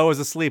 slow as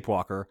a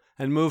sleepwalker,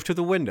 and moved to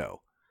the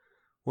window.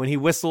 When he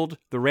whistled,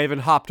 the raven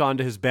hopped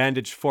onto his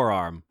bandaged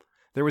forearm.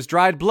 There was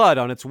dried blood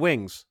on its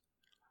wings.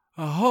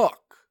 "A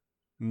hawk,"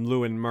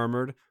 Lewin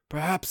murmured.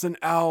 "Perhaps an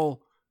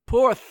owl.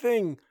 Poor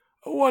thing.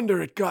 I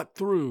wonder it got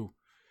through."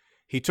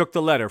 He took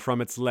the letter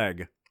from its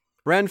leg.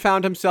 Bran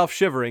found himself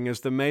shivering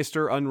as the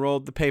maester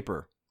unrolled the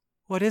paper.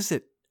 "What is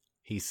it?"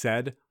 he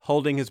said,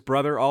 holding his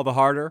brother all the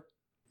harder.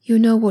 "You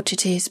know what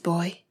it is,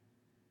 boy,"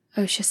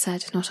 Osha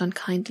said, not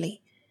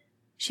unkindly.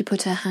 She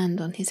put her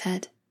hand on his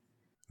head.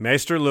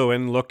 Maester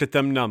Lewin looked at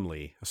them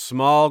numbly, a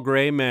small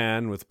gray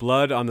man with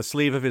blood on the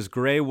sleeve of his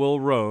gray wool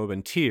robe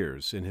and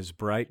tears in his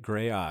bright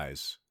gray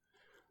eyes.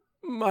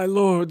 "My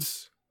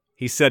lords,"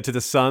 he said to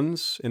the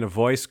sons, in a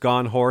voice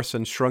gone hoarse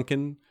and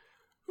shrunken,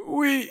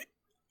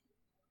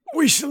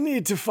 We shall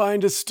need to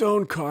find a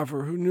stone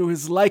carver who knew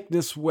his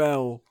likeness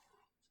well."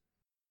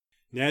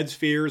 Ned's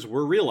fears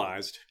were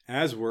realized,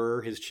 as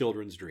were his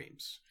children's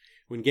dreams.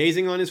 When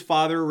gazing on his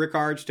father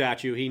Rickard's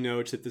statue, he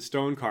notes that the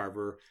stone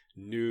carver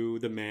knew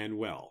the man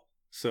well.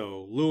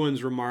 So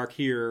Lewin's remark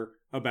here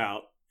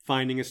about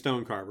finding a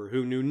stone carver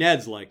who knew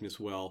Ned's likeness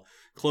well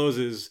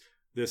closes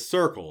this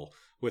circle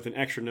with an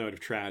extra note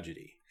of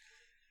tragedy.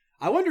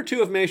 I wonder,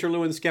 too, if Maester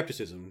Lewin's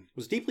skepticism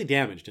was deeply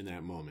damaged in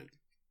that moment.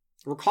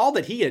 Recall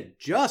that he had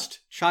just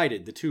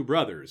chided the two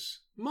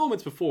brothers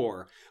moments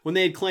before when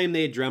they had claimed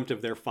they had dreamt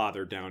of their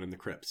father down in the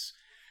crypts.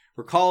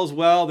 Recall as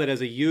well that as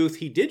a youth,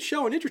 he did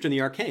show an interest in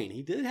the arcane.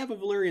 He did have a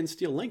Valyrian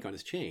steel link on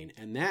his chain,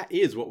 and that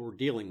is what we're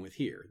dealing with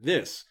here.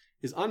 This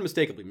is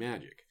unmistakably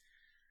magic.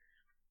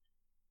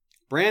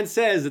 Bran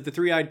says that the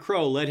three-eyed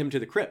crow led him to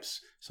the crypts,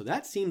 so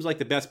that seems like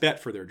the best bet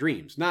for their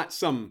dreams, not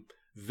some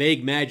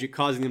vague magic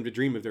causing them to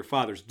dream of their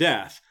father's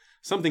death,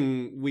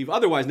 something we've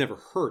otherwise never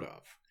heard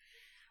of.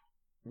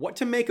 What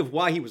to make of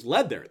why he was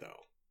led there,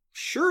 though?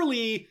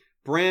 Surely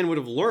Bran would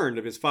have learned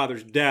of his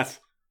father's death,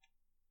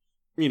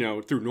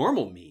 through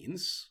normal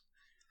means.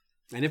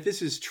 And if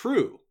this is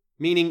true,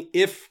 meaning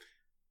if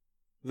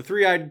the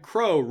three-eyed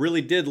crow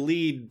really did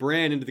lead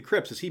Bran into the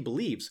crypts as he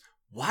believes,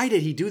 why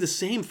did he do the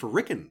same for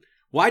Rickon?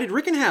 Why did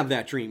Rickon have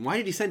that dream? Why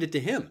did he send it to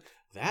him?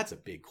 That's a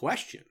big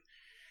question.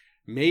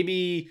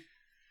 Maybe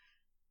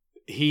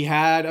he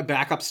had a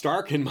backup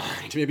Stark in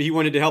mind. Maybe he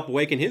wanted to help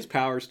awaken his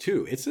powers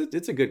too. It's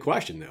a good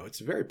question, though. It's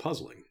very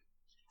puzzling.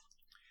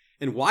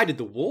 And why did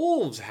the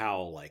wolves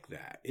howl like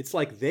that? It's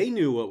like they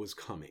knew what was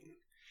coming.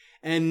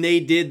 And they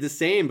did the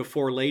same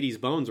before Lady's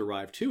bones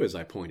arrived too, as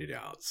I pointed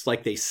out. It's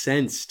like they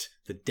sensed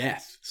the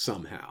death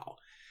somehow.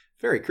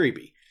 Very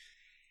creepy.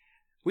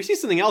 We see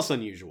something else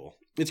unusual.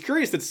 It's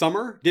curious that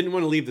Summer didn't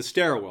want to leave the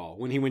stairwell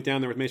when he went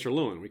down there with Maester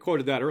Lewin. We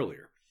quoted that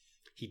earlier.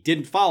 He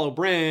didn't follow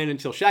Bran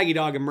until Shaggy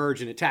Dog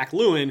emerged and attacked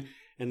Lewin,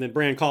 and then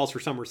Bran calls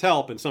for Summer's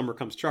help, and Summer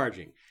comes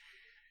charging.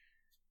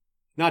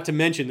 Not to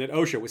mention that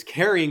Osha was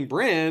carrying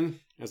Bran,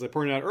 as I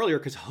pointed out earlier,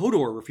 because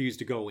Hodor refused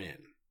to go in.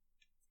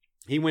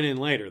 He went in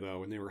later, though,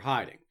 when they were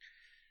hiding.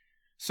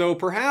 So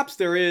perhaps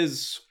there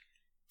is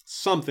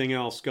something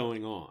else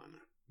going on.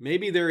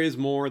 Maybe there is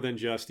more than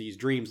just these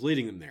dreams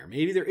leading them there.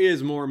 Maybe there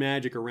is more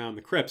magic around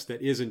the crypts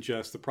that isn't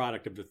just the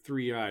product of the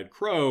three-eyed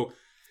crow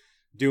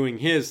doing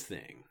his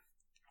thing.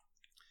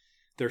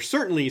 There's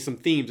certainly some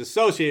themes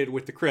associated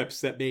with the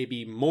crypts that may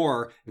be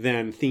more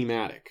than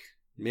thematic.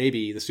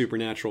 Maybe the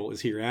supernatural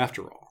is here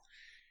after all.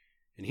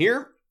 And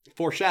here,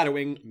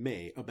 foreshadowing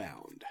may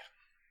abound.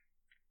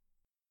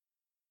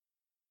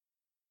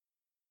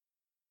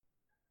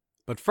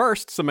 But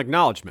first, some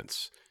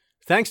acknowledgments.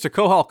 Thanks to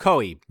Kohal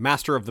Koi,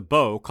 master of the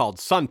bow called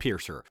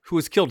Sunpiercer, who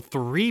has killed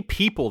 3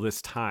 people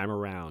this time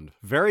around.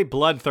 Very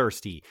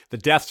bloodthirsty. The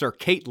deaths are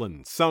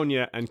Caitlin,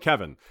 Sonya, and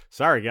Kevin.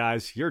 Sorry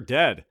guys, you're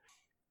dead.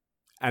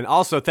 And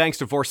also thanks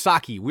to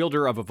Vorsaki,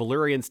 wielder of a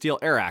Valyrian steel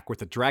arak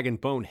with a dragon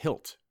bone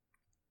hilt.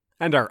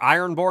 And our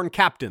Ironborn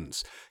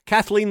captains.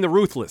 Kathleen the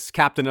Ruthless,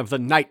 captain of the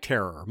Night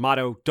Terror,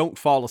 motto, don't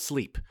fall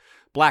asleep.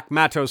 Black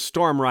Matos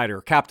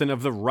Stormrider, captain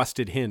of the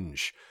Rusted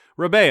Hinge.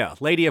 Rebea,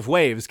 Lady of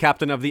Waves,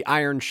 captain of the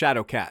Iron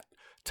Shadowcat.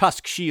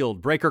 Tusk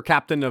Shield, breaker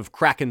captain of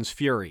Kraken's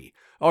Fury.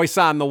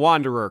 Oisan the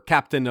Wanderer,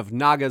 captain of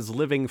Naga's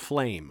Living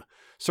Flame.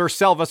 Sir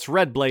Selvus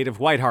Redblade of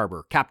White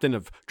Harbor, captain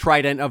of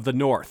Trident of the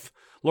North.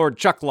 Lord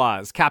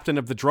Chucklaws, captain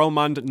of the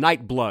Dromund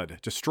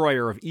Nightblood,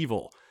 destroyer of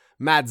evil.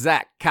 Mad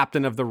Zack,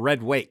 captain of the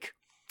Red Wake.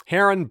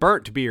 Heron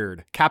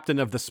Burntbeard, captain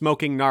of the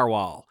Smoking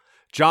Narwhal.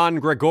 John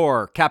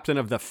Gregor, captain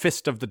of the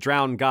Fist of the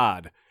Drowned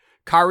God.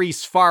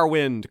 Caris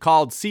Farwind,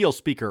 called Seal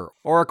Speaker,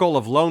 Oracle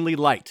of Lonely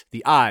Light,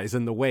 the Eyes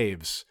and the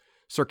Waves.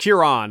 Sir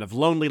Curon of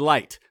Lonely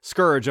Light,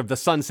 Scourge of the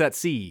Sunset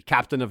Sea,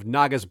 captain of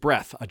Naga's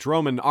Breath, a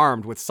Droman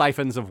armed with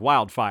siphons of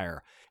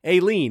wildfire.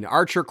 Aileen,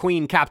 Archer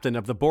Queen, captain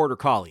of the Border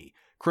Collie.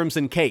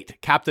 Crimson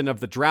Kate, captain of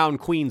the Drowned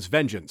Queen's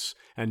Vengeance.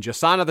 And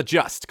Jasana the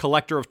Just,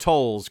 collector of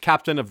tolls,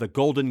 captain of the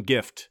Golden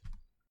Gift.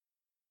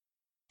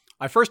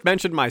 I first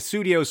mentioned my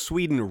Studio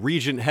Sweden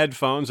Regent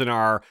headphones in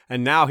our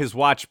And Now His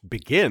Watch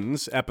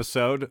Begins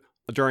episode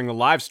during the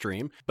live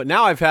stream, but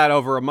now I've had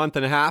over a month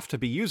and a half to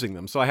be using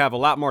them, so I have a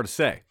lot more to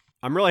say.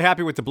 I'm really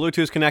happy with the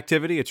Bluetooth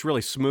connectivity. It's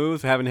really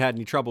smooth. I haven't had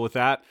any trouble with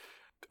that.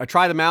 I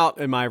tried them out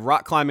in my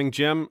rock climbing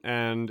gym,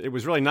 and it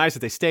was really nice that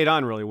they stayed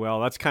on really well.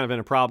 That's kind of been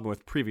a problem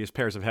with previous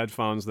pairs of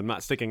headphones, them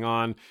not sticking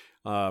on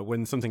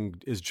when something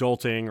is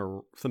jolting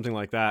or something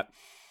like that.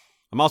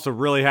 I'm also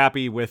really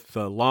happy with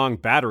the long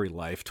battery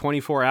life.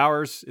 24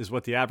 hours is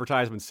what the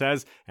advertisement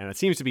says, and it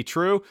seems to be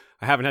true.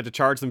 I haven't had to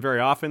charge them very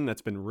often.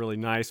 That's been really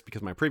nice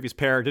because my previous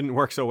pair didn't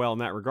work so well in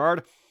that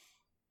regard.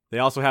 They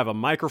also have a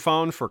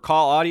microphone for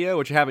call audio,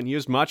 which I haven't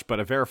used much, but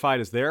I've verified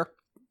is there.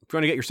 If you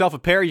want to get yourself a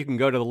pair, you can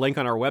go to the link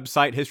on our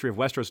website,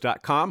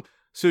 historyofwesteros.com.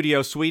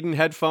 Studio Sweden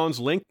headphones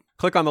link.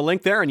 Click on the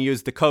link there and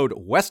use the code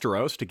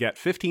Westeros to get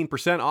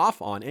 15%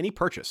 off on any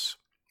purchase.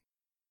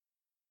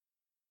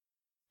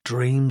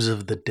 Dreams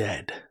of the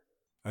Dead.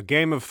 A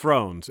Game of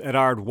Thrones,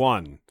 Eddard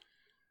 1.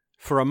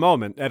 For a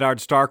moment, Eddard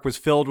Stark was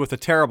filled with a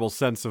terrible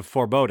sense of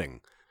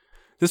foreboding.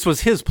 This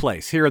was his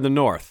place, here in the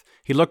north.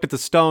 He looked at the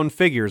stone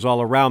figures all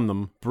around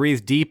them,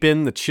 breathed deep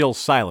in the chill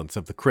silence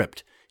of the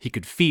crypt. He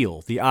could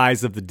feel the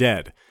eyes of the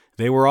dead.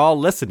 They were all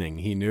listening,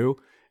 he knew,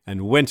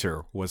 and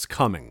winter was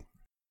coming.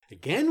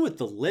 Again with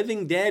the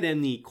living dead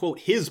and the, quote,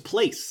 his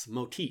place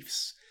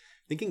motifs.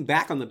 Thinking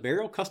back on the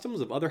burial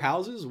customs of other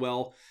houses,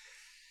 well,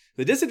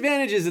 the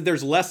disadvantage is that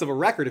there's less of a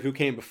record of who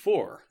came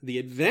before. The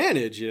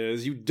advantage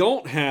is you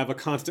don't have a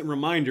constant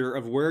reminder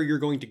of where you're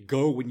going to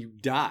go when you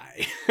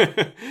die.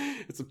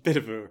 It's a bit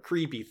of a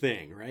creepy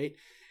thing, right?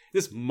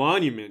 This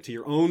monument to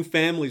your own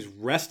family's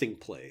resting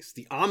place,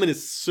 the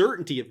ominous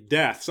certainty of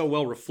death so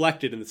well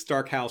reflected in the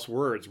Stark House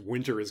words,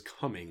 winter is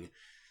coming.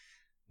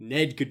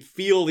 Ned could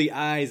feel the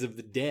eyes of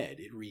the dead,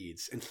 it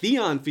reads, and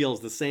Theon feels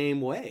the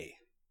same way.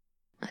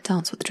 I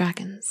dance with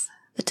dragons,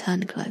 the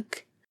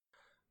turncloak.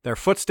 Their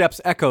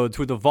footsteps echoed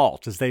through the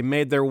vault as they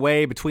made their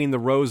way between the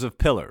rows of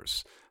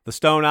pillars. The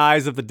stone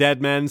eyes of the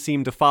dead men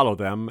seemed to follow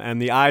them, and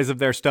the eyes of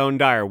their stone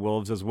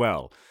direwolves as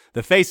well.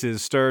 The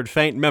faces stirred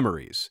faint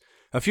memories.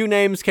 A few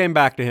names came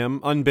back to him,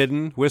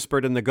 unbidden,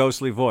 whispered in the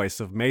ghostly voice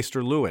of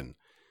Maester Luwin.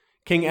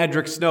 King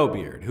Edric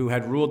Snowbeard, who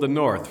had ruled the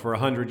north for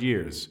 100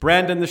 years.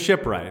 Brandon the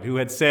Shipwright, who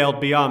had sailed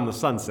beyond the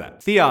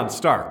sunset. Theon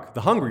Stark,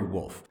 the Hungry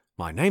Wolf,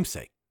 my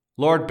namesake.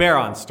 Lord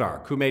Baron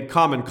Stark, who made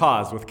common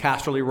cause with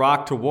Casterly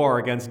Rock to war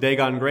against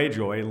Dagon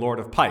Greyjoy, Lord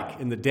of Pike,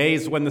 in the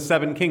days when the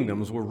Seven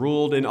Kingdoms were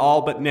ruled in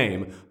all but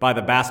name by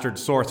the bastard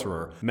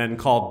sorcerer men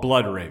called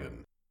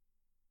Bloodraven.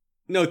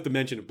 Note the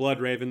mention of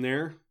Bloodraven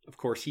there. Of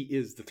course, he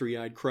is the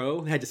three-eyed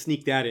crow. Had to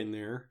sneak that in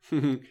there.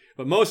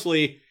 But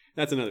mostly,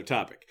 that's another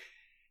topic.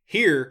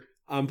 Here,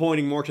 I'm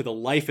pointing more to the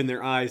life in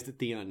their eyes that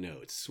Theon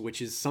notes,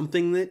 which is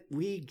something that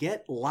we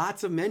get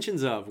lots of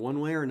mentions of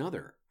one way or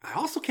another. I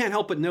also can't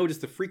help but notice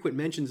the frequent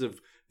mentions of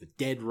the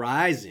dead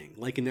rising,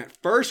 like in that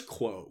first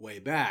quote way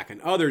back,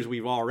 and others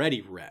we've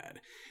already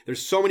read.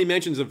 There's so many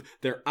mentions of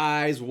their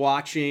eyes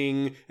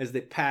watching as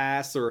they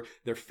pass, or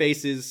their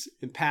faces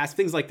and pass,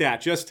 things like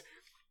that. Just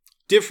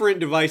different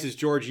devices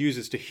George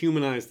uses to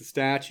humanize the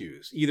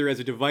statues, either as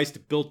a device to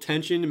build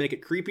tension to make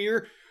it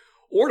creepier,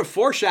 or to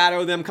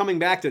foreshadow them coming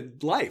back to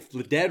life,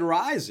 the dead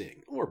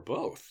rising, or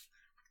both.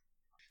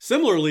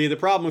 Similarly, the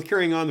problem with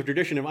carrying on the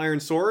tradition of iron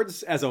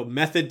swords as a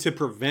method to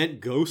prevent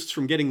ghosts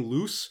from getting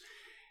loose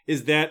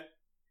is that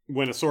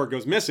when a sword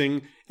goes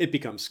missing, it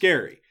becomes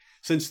scary.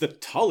 Since the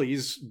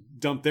Tullys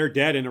dump their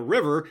dead in a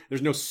river,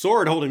 there's no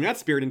sword holding that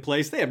spirit in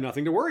place, they have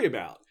nothing to worry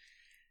about.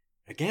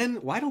 Again,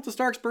 why don't the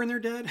Starks burn their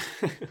dead?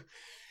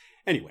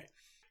 Anyway,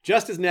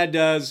 just as Ned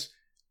does,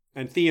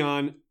 and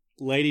Theon,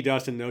 Lady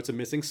Dustin notes a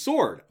missing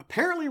sword,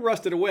 apparently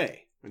rusted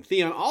away. And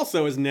Theon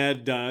also, as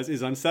Ned does,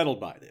 is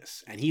unsettled by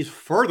this. And he's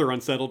further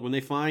unsettled when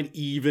they find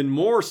even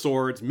more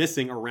swords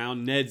missing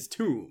around Ned's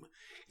tomb.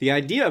 The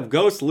idea of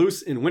ghosts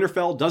loose in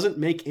Winterfell doesn't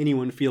make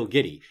anyone feel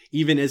giddy,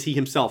 even as he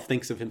himself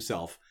thinks of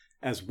himself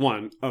as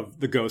one of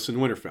the ghosts in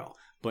Winterfell,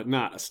 but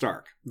not a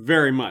Stark.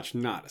 Very much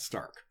not a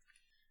Stark.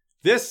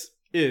 This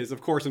is,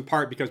 of course, in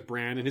part because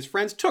Bran and his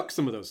friends took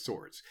some of those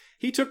swords.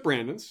 He took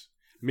Brandon's,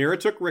 Mira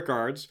took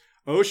Rickard's,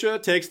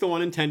 Osha takes the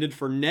one intended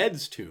for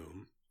Ned's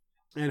tomb,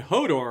 and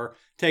Hodor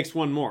takes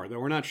one more, though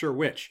we're not sure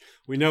which.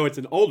 We know it's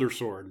an older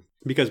sword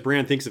because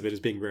Bran thinks of it as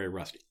being very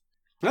rusty.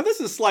 Now this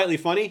is slightly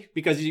funny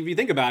because if you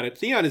think about it,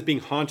 Theon is being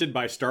haunted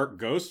by Stark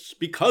ghosts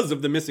because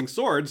of the missing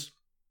swords,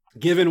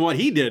 given what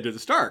he did to the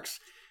Starks.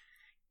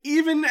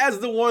 Even as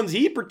the ones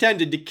he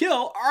pretended to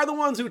kill are the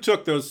ones who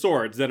took those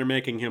swords that are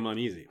making him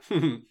uneasy.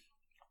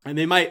 And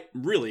they might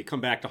really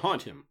come back to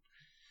haunt him.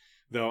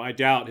 Though I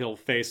doubt he'll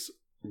face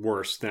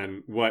worse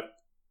than what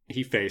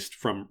he faced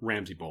from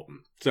Ramsay Bolton.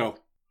 So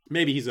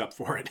maybe he's up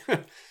for it.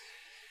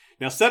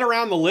 Now, set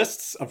around the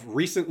lists of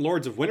recent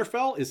Lords of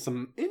Winterfell is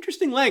some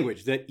interesting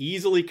language that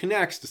easily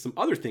connects to some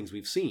other things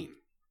we've seen.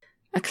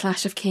 A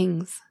Clash of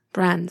Kings,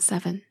 Bran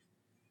 7.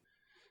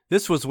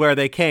 This was where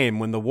they came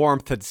when the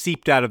warmth had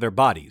seeped out of their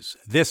bodies.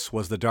 This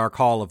was the dark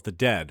hall of the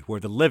dead,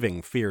 where the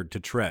living feared to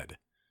tread.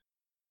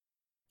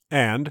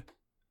 And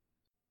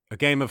A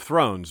Game of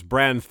Thrones,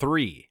 Bran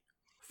 3.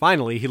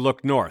 Finally, he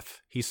looked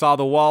north. He saw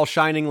the wall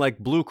shining like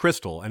blue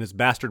crystal and his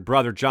bastard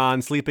brother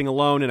Jon sleeping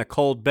alone in a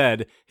cold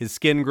bed, his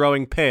skin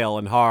growing pale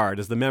and hard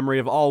as the memory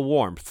of all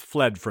warmth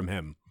fled from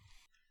him.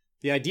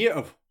 The idea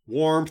of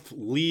warmth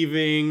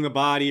leaving the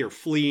body or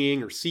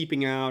fleeing or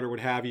seeping out or what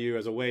have you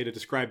as a way to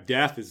describe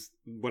death is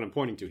what I'm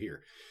pointing to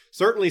here.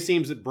 Certainly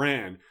seems that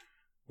Bran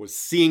was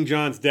seeing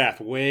Jon's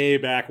death way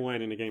back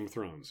when in the Game of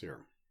Thrones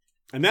here.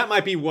 And that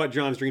might be what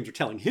Jon's dreams are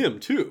telling him,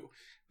 too.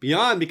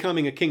 Beyond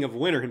becoming a king of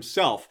winter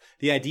himself,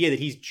 the idea that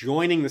he's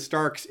joining the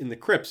Starks in the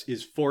Crypts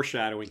is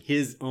foreshadowing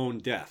his own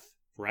death,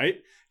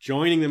 right?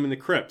 Joining them in the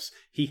Crypts.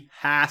 He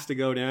has to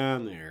go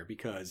down there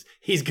because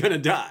he's gonna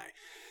die.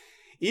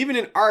 Even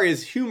in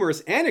Arya's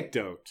humorous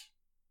anecdote,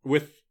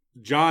 with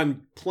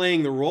Jon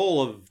playing the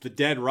role of the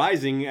dead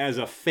rising as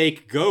a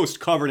fake ghost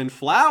covered in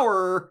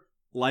flour,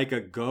 like a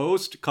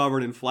ghost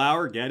covered in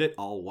flour, get it?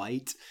 All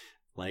white,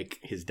 like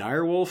his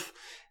direwolf.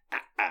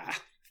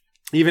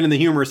 Even in the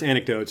humorous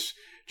anecdotes,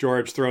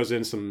 George throws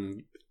in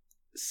some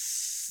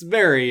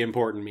very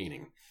important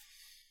meaning.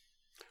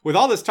 With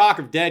all this talk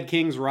of dead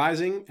kings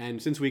rising,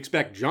 and since we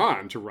expect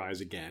Jon to rise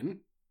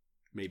again,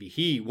 maybe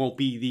he won't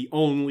be the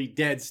only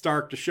dead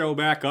Stark to show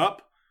back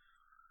up.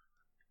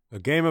 A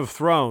Game of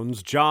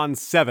Thrones, Jon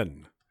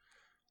 7.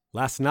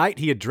 Last night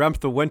he had dreamt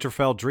the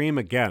Winterfell dream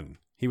again.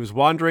 He was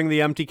wandering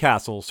the empty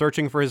castle,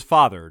 searching for his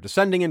father,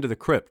 descending into the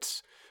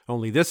crypts.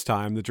 Only this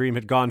time the dream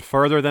had gone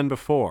further than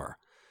before.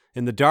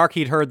 In the dark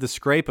he'd heard the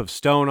scrape of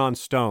stone on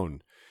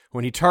stone.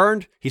 When he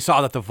turned, he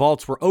saw that the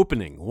vaults were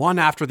opening, one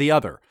after the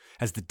other.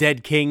 As the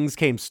dead kings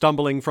came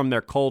stumbling from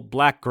their cold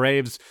black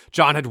graves,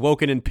 Jon had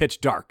woken in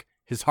pitch dark,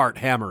 his heart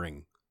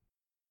hammering.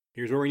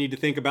 Here's where we need to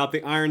think about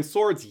the Iron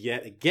Swords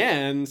yet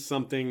again,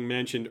 something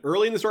mentioned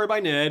early in the story by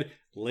Ned,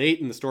 late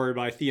in the story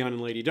by Theon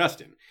and Lady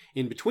Dustin.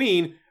 In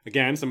between,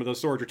 again, some of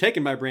those swords were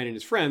taken by Bran and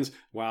his friends,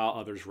 while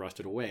others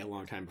rusted away a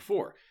long time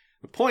before.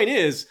 The point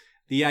is,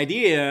 the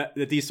idea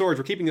that these swords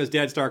were keeping those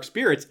dead Stark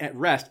spirits at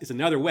rest is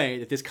another way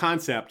that this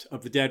concept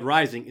of the dead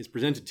rising is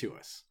presented to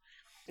us.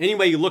 Any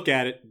way you look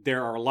at it,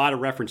 there are a lot of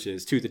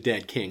references to the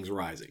dead kings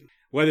rising.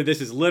 Whether this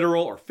is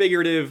literal or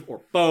figurative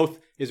or both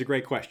is a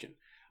great question.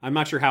 I'm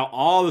not sure how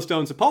all the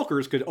stone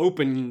sepulchres could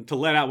open to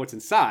let out what's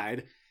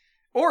inside,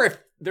 or if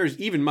there's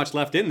even much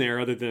left in there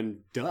other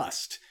than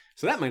dust.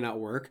 So that might not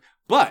work.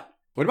 But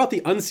what about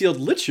the unsealed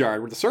lich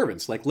yard where the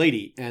servants, like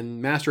Lady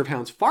and Master of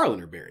Hounds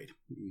Farland, are buried?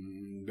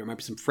 There might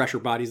be some fresher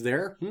bodies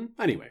there.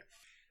 Anyway.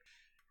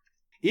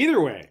 Either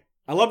way,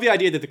 I love the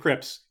idea that the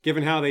crypts,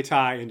 given how they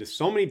tie into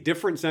so many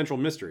different central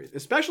mysteries,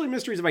 especially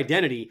mysteries of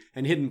identity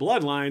and hidden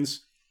bloodlines,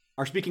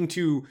 are speaking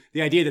to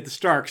the idea that the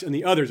Starks and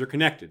the others are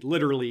connected,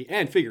 literally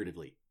and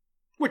figuratively.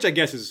 Which I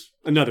guess is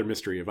another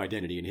mystery of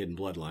identity and hidden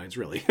bloodlines,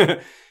 really.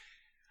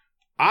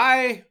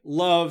 I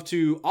love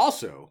to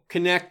also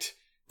connect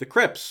the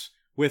crypts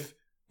with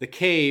the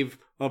cave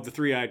of the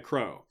three-eyed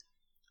crow.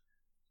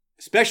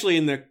 Especially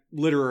in the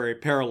literary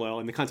parallel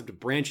in the concept of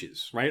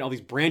branches, right? All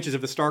these branches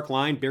of the Stark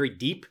line buried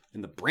deep,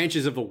 and the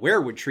branches of the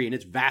weirwood tree and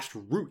its vast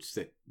roots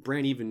that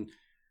Bran even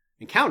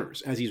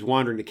encounters as he's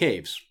wandering the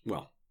caves.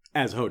 Well,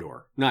 as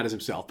Hodor, not as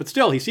himself, but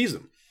still he sees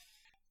them.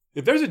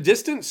 If there's a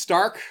distant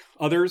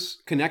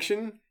Stark-others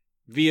connection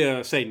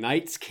via, say,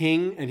 Night's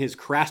King and his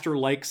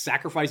Craster-like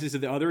sacrifices to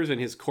the others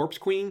and his corpse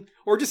queen,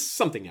 or just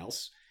something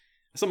else,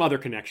 some other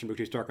connection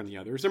between Stark and the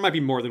others, there might be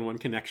more than one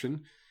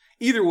connection.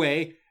 Either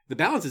way, the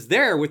balance is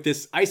there with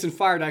this ice and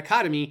fire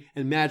dichotomy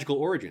and magical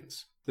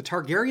origins. The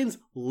Targaryens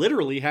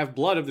literally have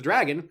blood of the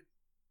dragon.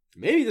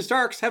 Maybe the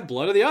Starks have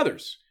blood of the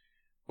others.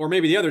 Or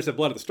maybe the others have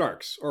blood of the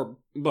Starks. Or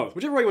both,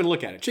 whichever way you want to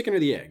look at it, chicken or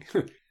the egg.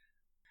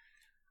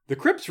 The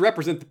crypts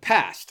represent the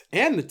past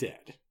and the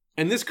dead.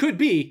 And this could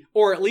be,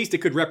 or at least it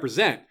could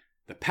represent,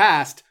 the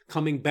past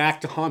coming back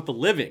to haunt the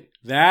living.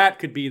 That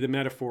could be the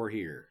metaphor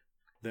here.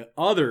 The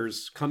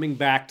others coming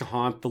back to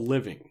haunt the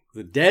living.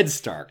 The dead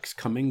Starks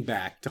coming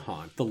back to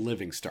haunt the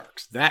living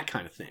Starks. That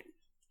kind of thing.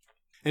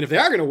 And if they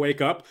are going to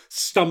wake up,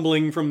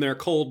 stumbling from their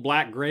cold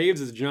black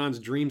graves, as Jon's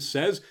dream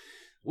says,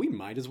 we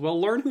might as well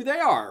learn who they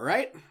are,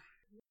 right?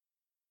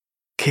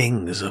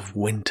 Kings of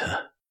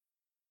Winter.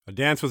 A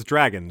Dance with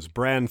Dragons,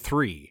 Bran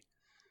 3.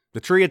 The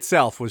tree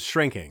itself was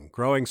shrinking,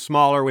 growing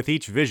smaller with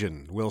each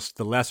vision, whilst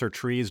the lesser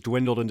trees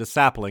dwindled into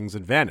saplings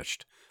and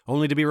vanished,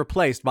 only to be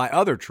replaced by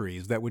other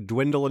trees that would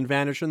dwindle and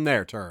vanish in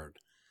their turn.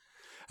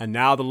 And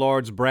now the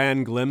lords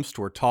Bran glimpsed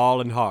were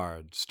tall and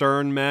hard,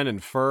 stern men in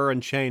fur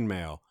and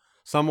chainmail.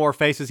 Some wore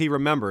faces he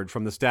remembered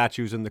from the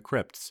statues in the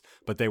crypts,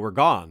 but they were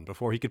gone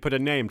before he could put a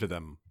name to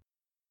them.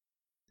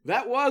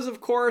 That was,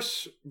 of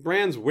course,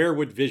 Bran's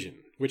weirwood vision,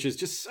 which is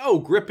just so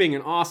gripping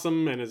and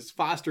awesome and has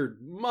fostered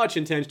much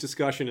intense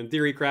discussion and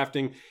theory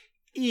crafting.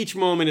 Each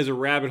moment is a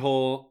rabbit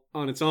hole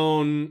on its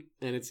own,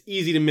 and it's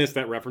easy to miss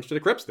that reference to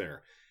the crypts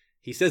there.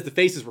 He says the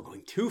faces were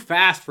going too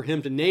fast for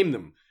him to name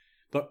them,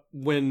 but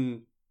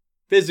when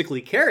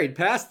physically carried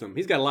past them,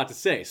 he's got a lot to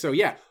say. So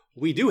yeah,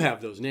 we do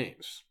have those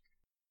names.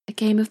 A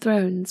Game of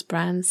Thrones,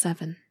 Bran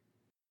 7.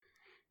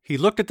 He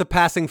looked at the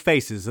passing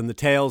faces and the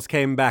tales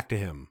came back to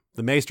him.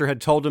 The maester had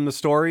told him the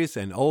stories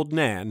and old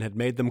Nan had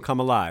made them come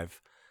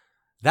alive.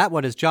 That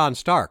one is Jon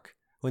Stark.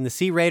 When the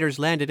Sea Raiders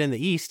landed in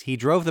the east, he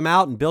drove them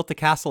out and built the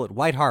castle at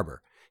White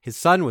Harbor. His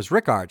son was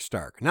Rickard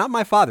Stark, not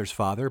my father's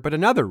father, but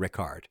another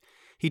Rickard.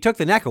 He took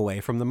the neck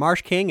away from the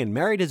Marsh King and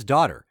married his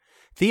daughter.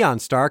 Theon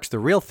Stark's the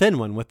real thin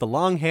one with the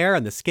long hair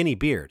and the skinny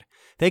beard.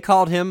 They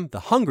called him the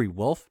Hungry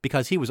Wolf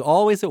because he was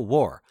always at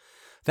war.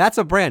 That's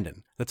a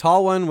Brandon, the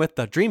tall one with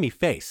the dreamy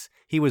face.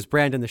 He was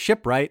Brandon the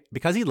Shipwright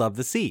because he loved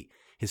the sea.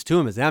 His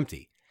tomb is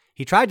empty.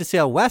 He tried to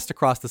sail west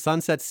across the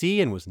Sunset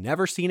Sea and was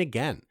never seen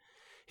again.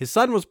 His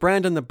son was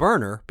Brandon the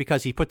Burner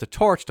because he put the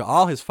torch to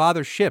all his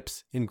father's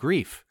ships in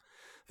grief.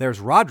 There's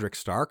Roderick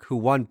Stark, who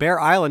won Bear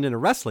Island in a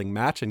wrestling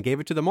match and gave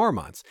it to the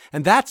Mormonts.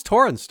 And that's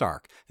Torrhen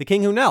Stark, the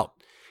king who knelt.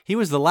 He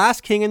was the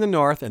last king in the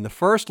north and the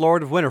first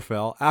lord of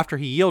Winterfell after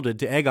he yielded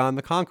to Aegon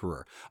the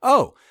Conqueror.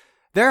 Oh,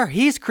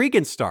 he's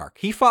Cregan Stark.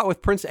 He fought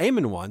with Prince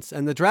Aemon once,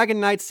 and the Dragon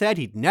Knight said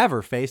he'd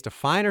never faced a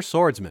finer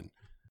swordsman.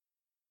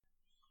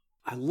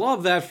 I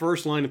love that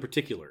first line in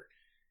particular.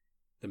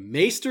 The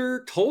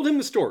Maester told him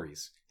the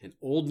stories, and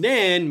Old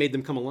Nan made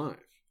them come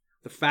alive.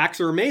 The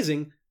facts are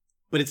amazing,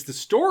 but it's the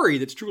story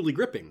that's truly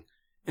gripping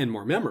and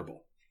more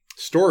memorable.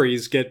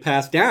 Stories get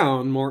passed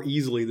down more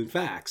easily than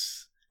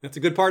facts. That's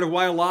a good part of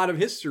why a lot of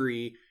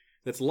history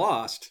that's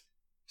lost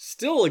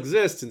still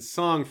exists in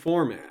song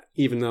format,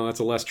 even though that's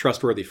a less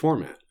trustworthy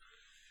format.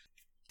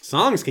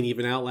 Songs can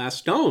even outlast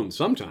stone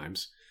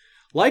sometimes.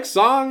 Like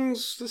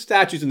songs, the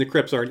statues in the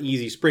crypts are an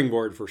easy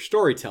springboard for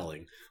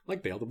storytelling,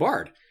 like Bale the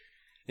Bard.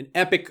 An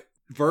epic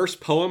verse,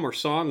 poem, or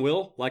song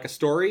will, like a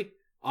story,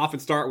 often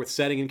start with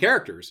setting and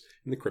characters,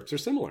 and the crypts are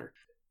similar.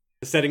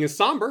 The setting is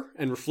somber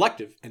and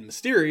reflective and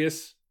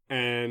mysterious,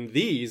 and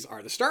these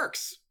are the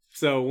Starks.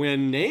 So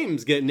when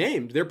names get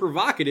named, they're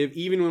provocative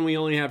even when we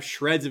only have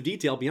shreds of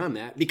detail beyond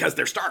that, because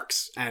they're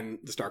Starks, and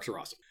the Starks are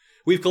awesome.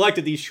 We've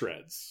collected these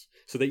shreds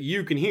so that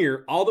you can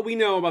hear all that we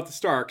know about the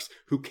Starks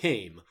who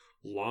came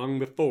long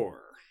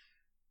before.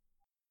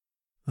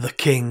 The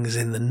Kings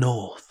in the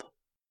North.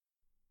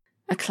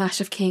 A Clash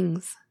of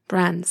Kings,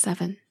 Bran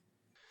 7.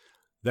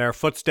 Their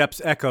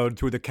footsteps echoed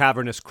through the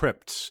cavernous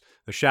crypts.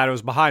 The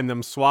shadows behind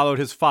them swallowed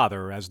his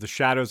father as the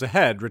shadows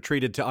ahead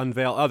retreated to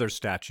unveil other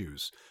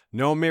statues.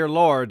 No mere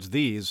lords,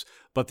 these,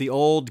 but the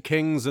old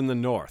kings in the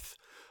north.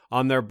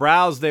 On their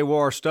brows they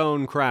wore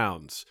stone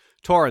crowns.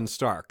 Torrhen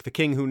Stark, the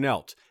king who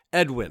knelt.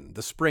 Edwin,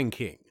 the Spring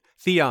King.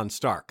 Theon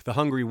Stark, the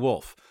Hungry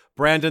Wolf.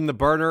 Brandon the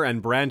Burner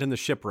and Brandon the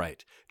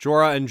Shipwright.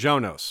 Jorah and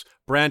Jonos.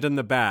 Brandon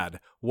the Bad.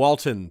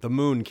 Walton, the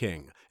Moon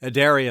King.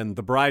 Edarion,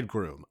 the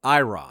Bridegroom.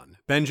 Iron.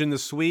 Benjen the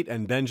Sweet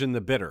and Benjen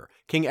the Bitter.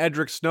 King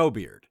Edric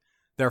Snowbeard.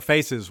 Their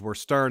faces were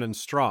stern and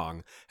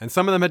strong, and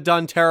some of them had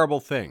done terrible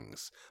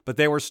things. But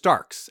they were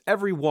Starks,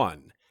 every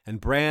one,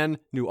 and Bran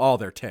knew all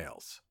their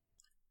tales.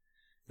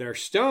 They're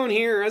stone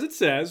here, as it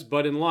says,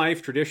 but in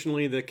life,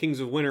 traditionally, the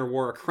Kings of Winter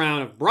wore a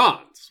crown of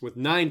bronze, with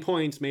 9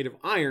 points made of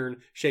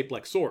iron, shaped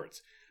like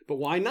swords. But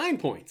why 9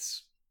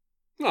 points?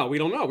 Well, we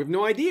don't know. We have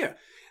no idea.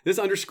 This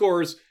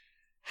underscores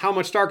how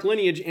much Stark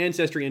lineage,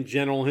 ancestry, and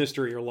general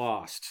history are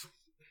lost.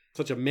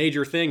 Such a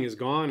major thing is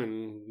gone,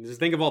 and just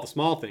think of all the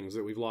small things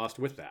that we've lost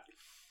with that.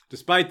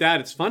 Despite that,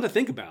 it's fun to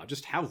think about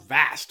just how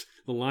vast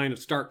the line of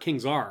Stark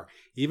kings are,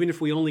 even if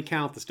we only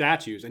count the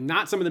statues and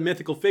not some of the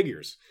mythical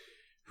figures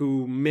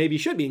who maybe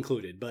should be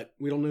included, but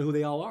we don't know who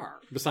they all are,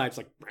 besides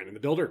like Brandon the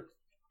Builder.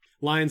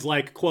 Lines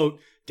like, quote,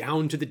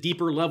 "Down to the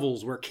deeper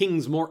levels where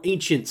kings more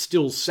ancient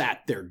still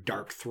sat their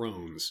dark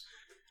thrones,"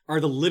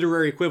 are the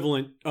literary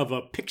equivalent of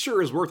 "a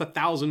picture is worth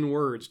 1,000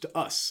 words" to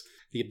us,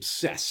 the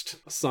obsessed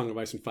A Song of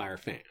Ice and Fire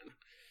fan.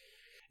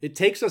 It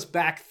takes us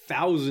back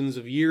thousands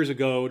of years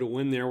ago to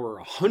when there were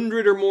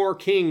 100 or more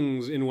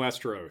kings in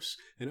Westeros.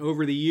 And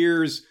over the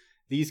years,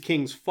 these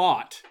kings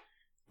fought,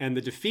 and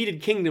the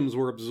defeated kingdoms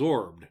were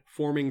absorbed,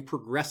 forming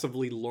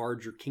progressively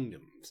larger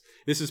kingdoms.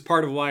 This is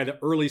part of why the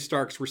early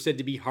Starks were said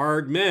to be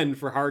hard men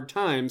for hard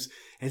times,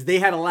 as they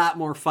had a lot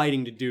more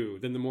fighting to do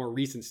than the more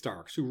recent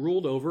Starks, who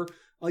ruled over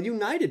a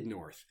united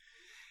North.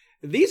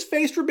 These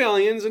faced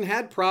rebellions and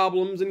had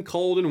problems in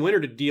cold and winter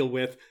to deal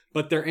with,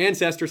 but their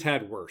ancestors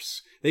had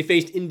worse. They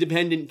faced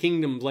independent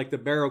kingdoms like the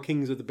Barrow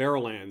Kings of the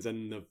Barrowlands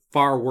and the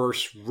far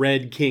worse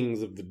Red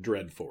Kings of the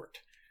Dreadfort.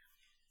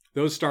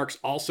 Those Starks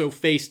also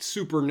faced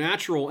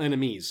supernatural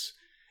enemies,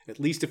 at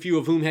least a few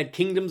of whom had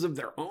kingdoms of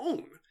their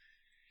own.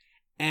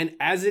 And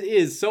as it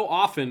is so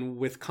often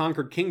with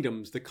conquered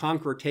kingdoms, the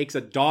conqueror takes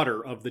a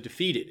daughter of the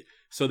defeated,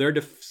 so their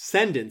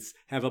descendants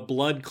have a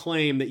blood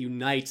claim that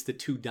unites the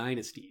two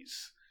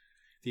dynasties.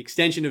 The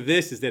extension of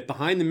this is that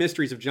behind the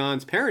mysteries of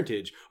Jon's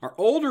parentage are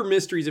older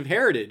mysteries of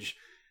heritage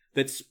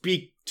that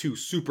speak to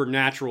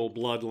supernatural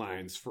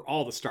bloodlines for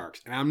all the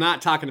Starks. And I'm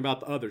not talking about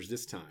the others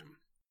this time.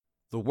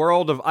 The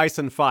world of ice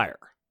and fire.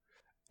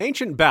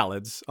 Ancient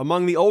ballads,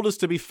 among the oldest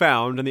to be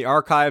found in the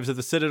archives of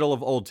the Citadel of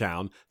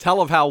Oldtown,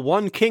 tell of how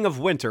one king of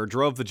winter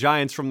drove the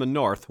giants from the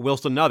north,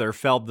 whilst another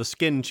felled the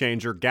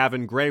skin-changer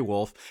Gavin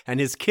Greywolf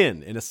and his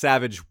kin in a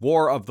savage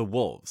War of the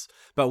Wolves.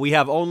 But we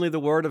have only the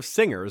word of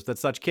singers that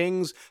such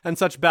kings and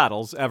such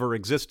battles ever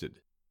existed.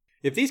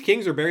 If these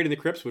kings are buried in the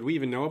crypts, would we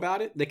even know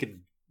about it? They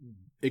could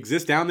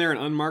exist down there in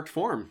unmarked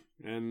form,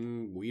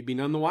 and we'd be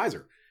none the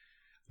wiser.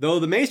 Though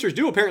the maesters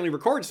do apparently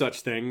record such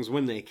things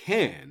when they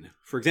can.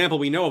 For example,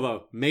 we know of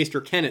a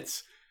Maester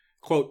Kennet's,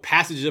 quote,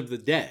 Passage of the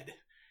Dead,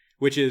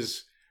 which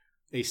is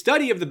a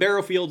study of the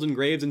barrow fields and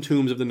graves and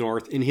tombs of the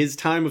North in his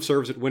time of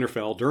service at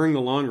Winterfell during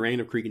the long reign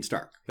of Cregan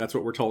Stark. That's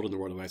what we're told in The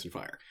World of Ice and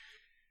Fire.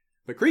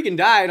 But Cregan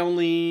died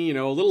only,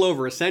 a little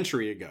over a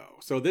century ago,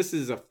 so this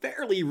is a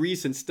fairly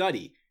recent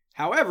study.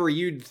 However,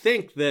 you'd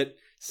think that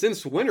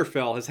since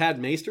Winterfell has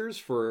had maesters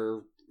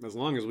for as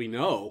long as we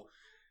know,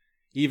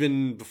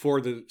 even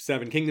before the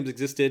Seven Kingdoms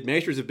existed,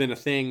 maesters have been a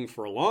thing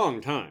for a long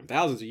time,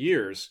 thousands of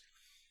years.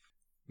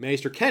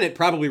 Maester Kennett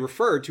probably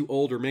referred to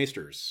older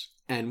maesters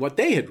and what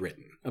they had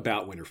written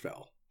about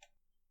Winterfell.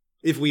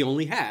 If we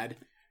only had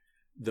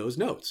those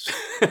notes.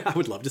 I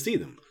would love to see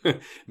them.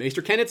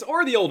 Maester Kennett's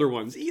or the older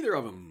ones, either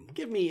of them.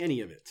 Give me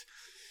any of it.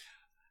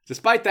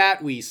 Despite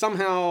that, we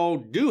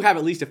somehow do have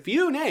at least a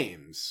few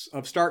names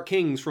of Stark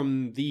kings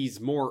from these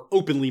more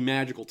openly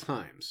magical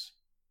times.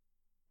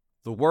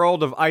 The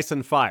World of Ice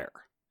and Fire.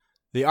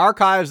 The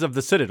archives of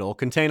the Citadel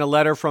contain a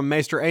letter from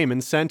Maester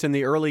Aemon sent in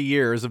the early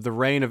years of the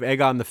reign of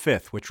Aegon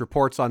V, which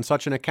reports on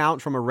such an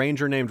account from a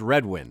ranger named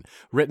Redwyn,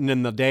 written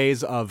in the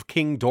days of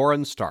King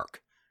Doran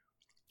Stark.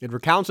 It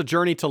recounts a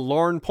journey to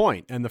Lorne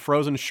Point and the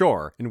frozen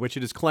shore, in which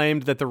it is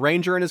claimed that the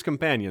ranger and his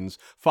companions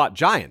fought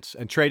giants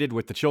and traded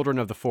with the children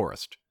of the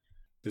forest.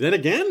 Then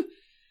again,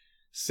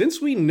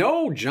 since we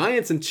know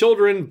giants and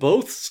children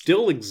both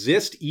still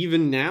exist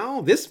even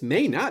now, this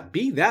may not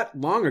be that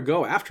long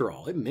ago after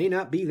all. It may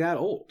not be that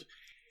old.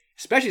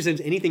 Especially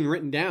since anything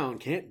written down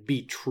can't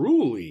be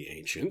truly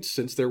ancient,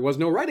 since there was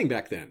no writing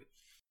back then.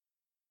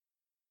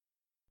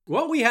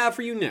 What we have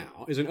for you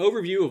now is an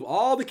overview of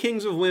all the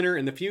kings of winter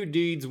and the few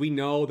deeds we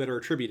know that are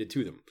attributed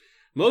to them.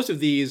 Most of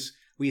these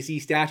we see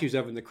statues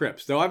of in the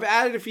crypts, though I've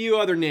added a few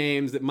other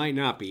names that might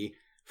not be.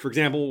 For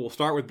example, we'll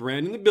start with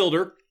Brandon the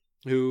Builder,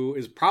 who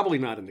is probably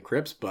not in the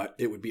crypts, but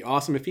it would be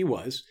awesome if he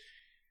was.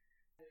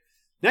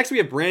 Next we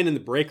have Brandon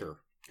the Breaker,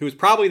 who is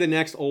probably the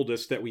next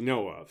oldest that we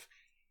know of.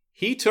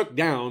 He took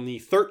down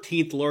the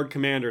 13th Lord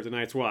Commander of the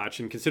Night's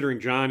Watch, and considering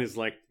Jon is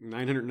like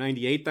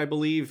 998th, I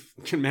believe,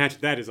 you can imagine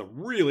that is a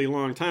really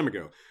long time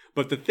ago.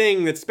 But the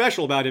thing that's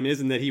special about him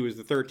isn't that he was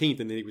the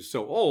 13th and that he was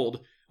so old,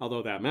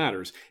 although that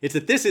matters. It's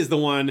that this is the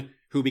one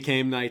who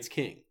became Night's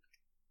King.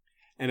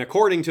 And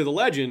according to the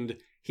legend,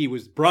 he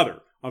was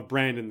brother of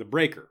Brandon the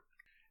Breaker.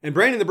 And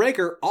Brandon the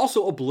Breaker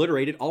also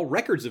obliterated all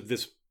records of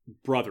this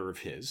brother of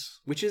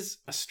his, which is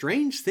a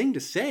strange thing to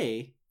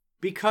say,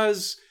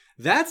 because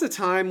that's a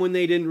time when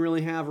they didn't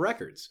really have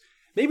records.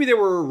 Maybe there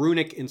were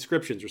runic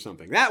inscriptions or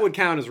something. That would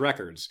count as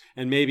records,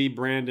 and maybe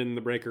Brandon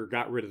the Breaker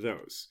got rid of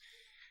those.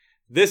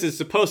 This is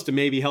supposed to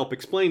maybe help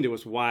explain to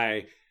us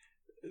why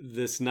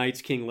this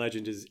Night's King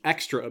legend is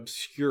extra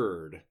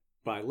obscured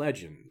by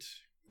legend.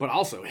 But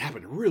also, it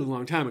happened a really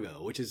long time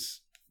ago,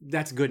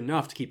 that's good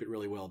enough to keep it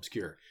really well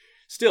obscure.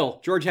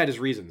 Still, George had his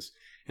reasons,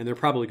 and they're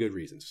probably good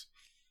reasons.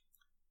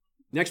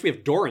 Next, we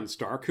have Doran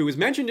Stark, who is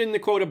mentioned in the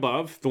quote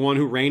above, the one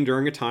who reigned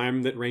during a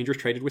time that rangers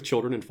traded with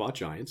children and fought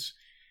giants.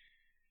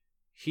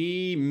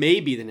 He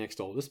may be the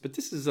next oldest, but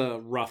this is a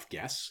rough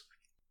guess.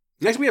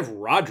 Next, we have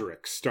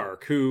Roderick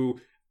Stark, who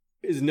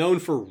is known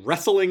for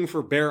wrestling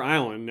for Bear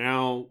Island,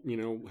 now,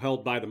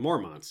 held by the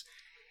Mormonts.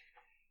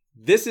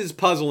 This is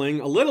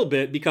puzzling a little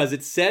bit because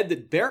it's said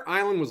that Bear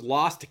Island was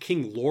lost to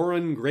King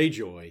Loren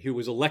Greyjoy, who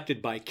was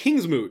elected by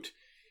Kingsmoot.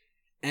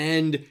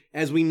 And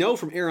as we know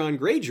from Aeron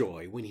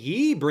Greyjoy, when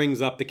he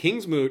brings up the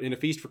Kingsmoot in A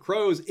Feast for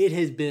Crows, it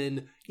has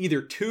been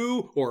either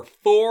 2,000 or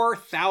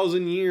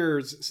 4,000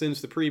 years since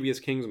the previous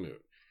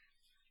Kingsmoot.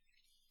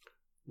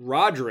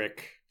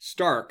 Roderick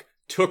Stark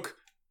took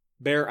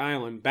Bear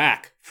Island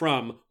back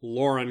from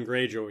Loren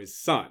Greyjoy's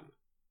son,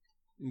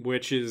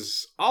 which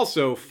is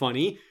also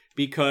funny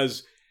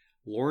because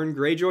Loren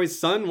Greyjoy's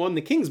son won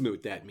the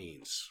Kingsmoot, that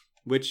means.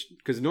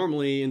 Because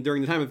normally,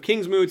 during the time of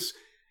Kingsmoots,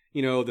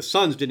 the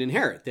sons didn't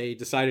inherit. They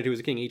decided who was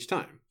a king each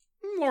time.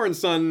 Loren's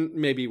son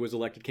maybe was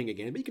elected king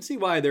again, but you can see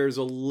why there's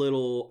a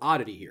little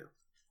oddity here.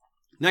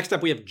 Next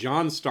up, we have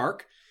Jon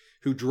Stark,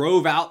 who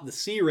drove out the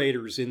Sea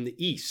Raiders in the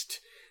east.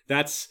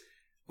 That's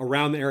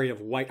around the area of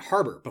White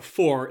Harbor,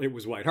 before it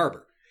was White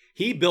Harbor.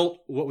 He built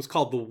what was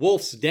called the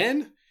Wolf's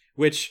Den,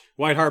 which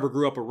White Harbor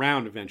grew up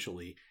around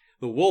eventually.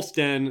 The Wolf's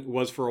Den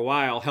was for a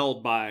while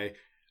held by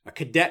a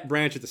cadet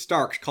branch of the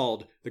Starks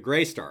called the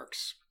Grey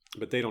Starks,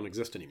 but they don't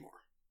exist anymore.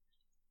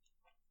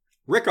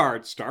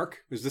 Rickard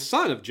Stark was the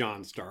son of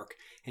Jon Stark,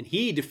 and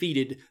he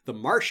defeated the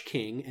Marsh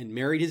King and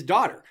married his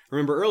daughter.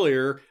 Remember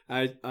earlier,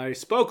 I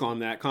spoke on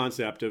that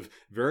concept of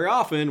very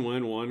often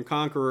when one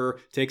conqueror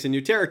takes a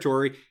new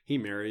territory, he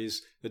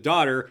marries the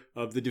daughter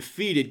of the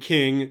defeated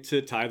king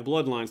to tie the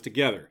bloodlines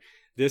together.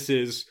 This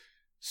is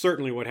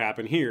certainly what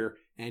happened here,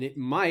 and it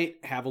might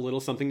have a little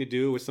something to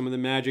do with some of the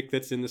magic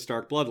that's in the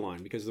Stark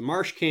bloodline, because the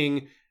Marsh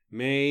King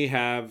may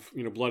have,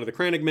 blood of the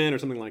Crannogmen or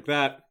something like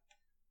that.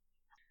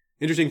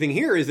 Interesting thing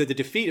here is that the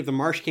defeat of the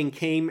Marsh King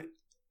came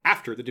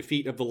after the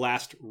defeat of the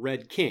last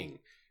Red King,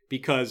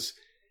 because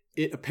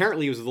it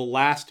apparently was the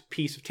last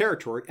piece of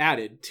territory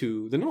added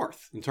to the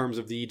North in terms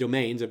of the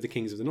domains of the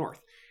kings of the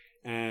North.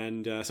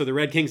 And so the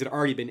Red Kings had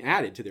already been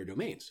added to their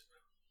domains.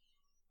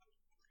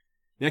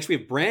 Next, we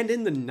have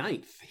Brandon the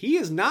Ninth. He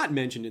is not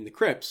mentioned in the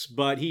crypts,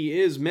 but he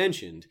is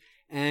mentioned,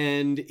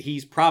 and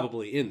he's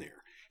probably in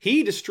there.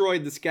 He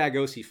destroyed the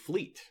Skagosi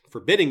fleet,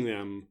 forbidding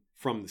them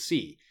from the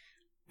sea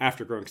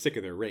after growing sick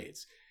of their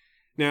raids.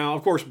 Now,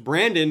 of course,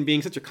 Brandon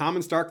being such a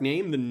common Stark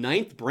name, the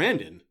Ninth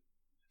Brandon,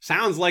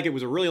 sounds like it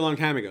was a really long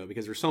time ago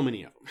because there's so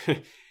many of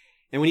them.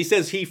 And when he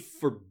says he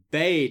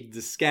forbade the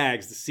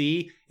Skags the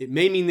sea, it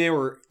may mean they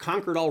were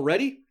conquered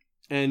already,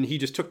 and he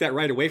just took that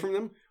right away from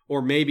them.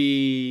 Or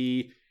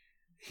maybe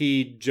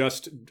he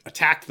just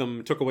attacked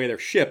them, took away their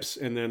ships,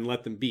 and then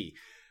let them be.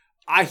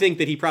 I think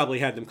that he probably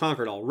had them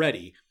conquered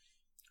already,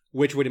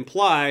 which would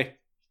imply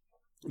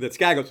that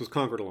Skagos was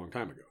conquered a long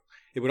time ago.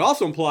 It would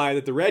also imply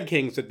that the Red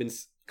Kings had been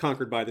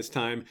conquered by this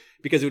time,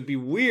 because it would be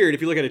weird,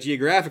 if you look at it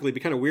geographically, it'd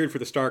be kind of weird for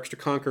the Starks to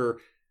conquer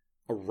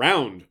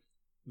around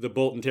the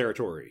Bolton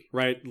territory,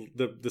 right?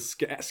 The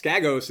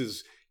Skagos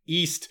is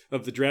east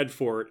of the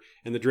Dreadfort,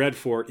 and the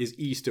Dreadfort is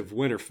east of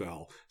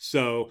Winterfell.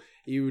 So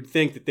you would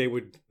think that they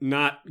would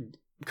not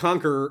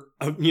conquer,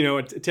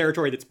 a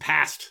territory that's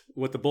past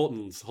what the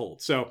Boltons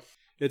hold. So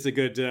it's a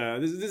good,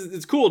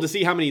 it's cool to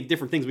see how many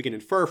different things we can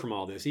infer from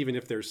all this, even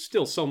if there's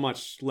still so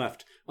much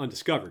left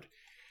undiscovered.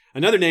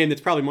 Another name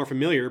that's probably more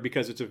familiar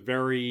because it's a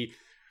very,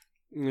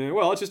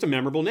 it's just a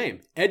memorable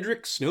name.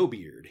 Edric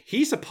Snowbeard.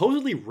 He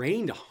supposedly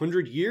reigned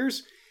 100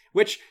 years,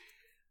 which,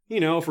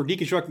 if we're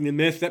deconstructing the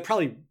myth, that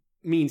probably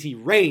means he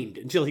reigned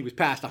until he was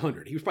past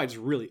 100. He was probably just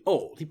really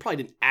old. He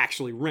probably didn't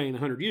actually reign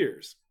 100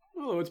 years.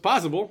 Although it's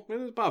possible. It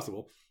is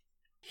possible.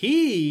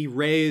 He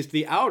raised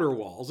the outer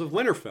walls of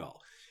Winterfell.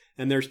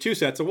 And there's two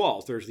sets of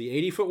walls. There's the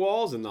 80-foot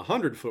walls and the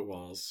 100-foot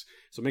walls.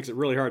 So it makes it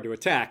really hard to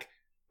attack,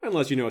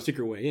 unless you know a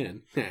secret way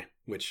in,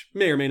 which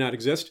may or may not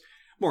exist.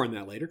 More on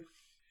that later.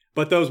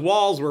 But those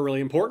walls were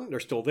really important. They're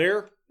still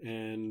there,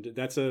 and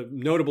that's a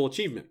notable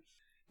achievement.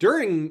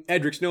 During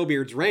Edric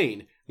Snowbeard's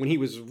reign, when he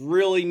was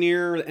really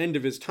near the end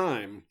of his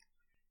time,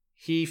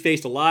 he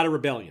faced a lot of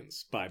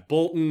rebellions by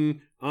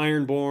Bolton,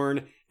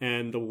 Ironborn,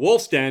 and the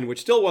Wolf's Den,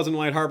 which still wasn't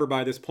White Harbor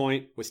by this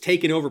point, was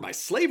taken over by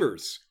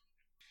slavers.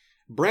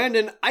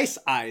 Brandon Ice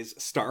Eyes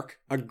Stark,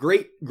 a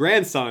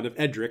great-grandson of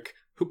Edric,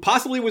 who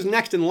possibly was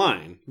next in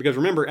line, because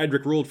remember,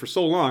 Edric ruled for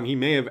so long, he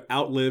may have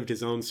outlived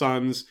his own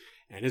sons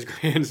and his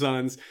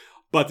grandsons,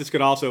 but this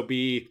could also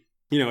be,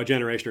 a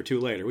generation or two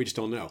later. We just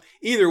don't know.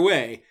 Either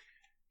way,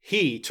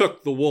 he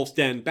took the Wolf's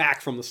Den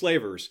back from the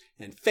slavers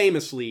and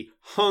famously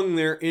hung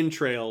their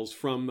entrails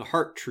from the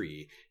heart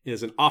tree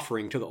as an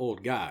offering to the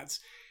old gods.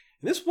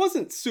 And this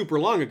wasn't super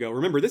long ago.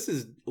 Remember, a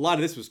lot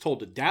of this was told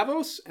to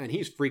Davos, and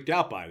he's freaked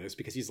out by this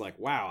because he's like,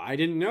 wow, I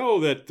didn't know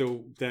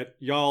that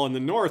y'all in the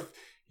north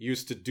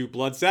used to do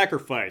blood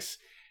sacrifice.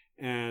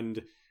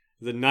 And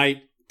the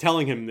knight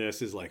telling him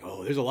this is like,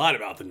 oh, there's a lot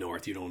about the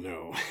north you don't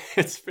know.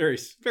 It's very,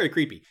 very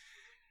creepy.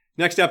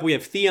 Next up, we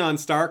have Theon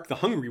Stark, the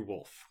Hungry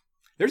Wolf.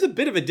 There's a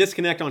bit of a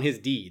disconnect on his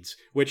deeds,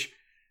 which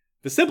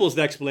the simplest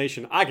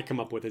explanation I could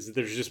come up with is that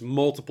there's just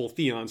multiple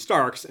Theon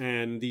Starks,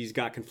 and these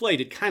got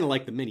conflated, kind of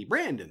like the mini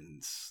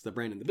Brandons, the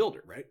Brandon the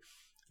Builder, right?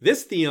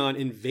 This Theon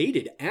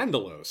invaded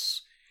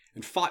Andalos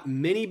and fought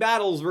many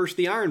battles versus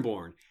the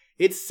Ironborn.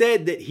 It's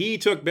said that he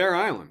took Bear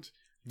Island.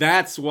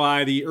 That's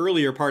why the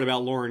earlier part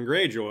about Loren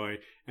Greyjoy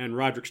and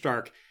Roderick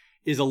Stark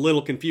is a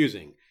little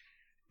confusing,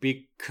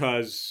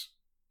 because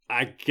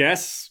I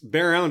guess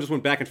Bear Island just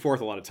went back and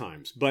forth a lot of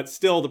times. But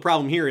still, the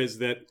problem here is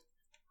that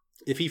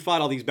if he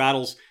fought all these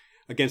battles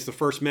against the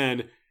First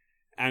Men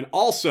and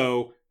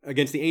also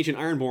against the ancient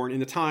Ironborn in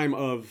the time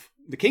of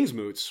the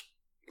Kingsmoots,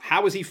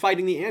 how was he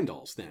fighting the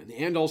Andals then? The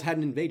Andals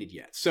hadn't invaded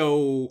yet.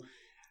 So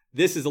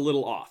this is a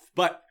little off.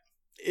 But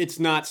it's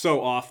not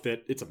so off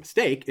that it's a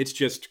mistake. It's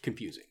just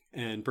confusing.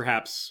 And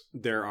perhaps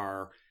there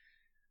are,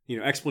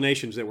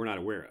 explanations that we're not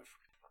aware of.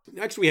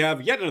 Next, we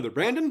have yet another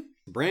Brandon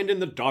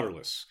the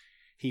Daughterless.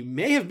 He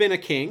may have been a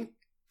king,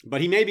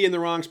 but he may be in the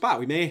wrong spot.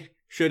 We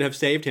should have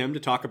saved him to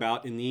talk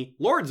about in the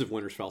Lords of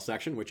Winterfell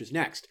section, which is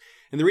next.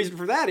 And the reason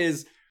for that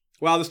is,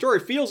 while the story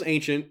feels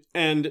ancient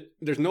and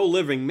there's no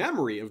living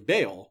memory of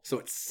Bael, so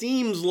it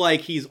seems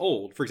like he's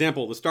old. For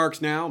example, the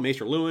Starks now,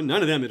 Maester Luwin,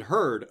 none of them had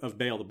heard of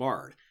Bael the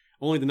Bard.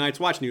 Only the Night's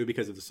Watch knew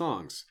because of the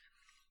songs.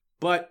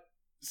 But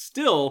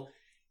still,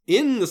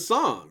 in the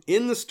song,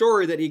 in the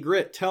story that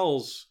Ygritte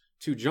tells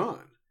to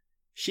Jon,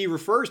 she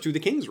refers to the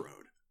King's Road.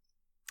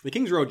 The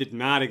King's Road did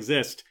not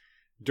exist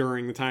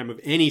during the time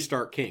of any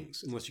Stark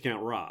kings, unless you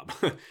count Robb.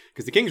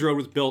 Because the King's Road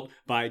was built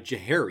by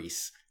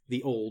Jaehaerys,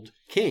 the old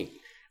king,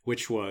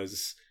 which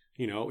was,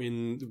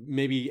 in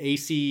maybe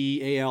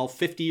ACAL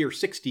 50 or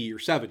 60 or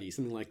 70,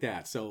 something like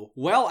that. So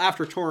well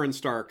after Torrhen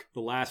Stark,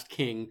 the last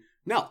king,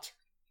 knelt.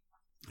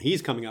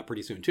 He's coming up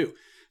pretty soon, too.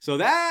 So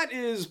that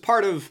is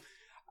part of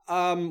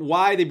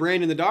why the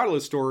Brandon the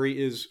Daughterless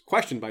story is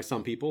questioned by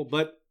some people.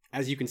 But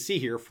as you can see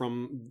here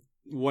from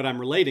what I'm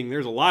relating,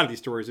 there's a lot of these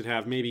stories that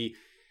have maybe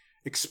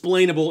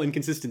explainable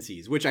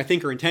inconsistencies, which I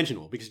think are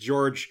intentional, because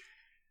George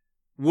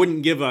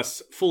wouldn't give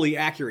us fully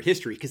accurate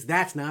history, because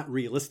that's not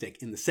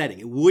realistic in the setting.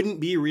 It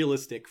wouldn't be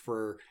realistic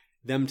for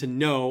them to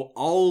know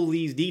all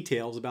these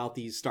details about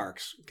these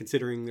Starks,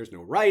 considering there's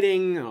no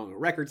writing, no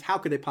records. How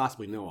could they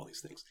possibly know all these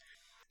things?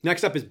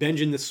 Next up is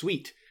Benjen the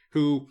Sweet,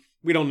 who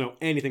we don't know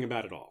anything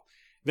about at all.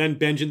 Then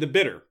Benjen the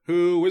Bitter,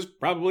 who was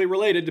probably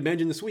related to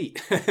Benjen the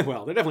Sweet.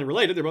 Well, they're definitely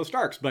related. They're both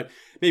Starks, but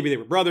maybe they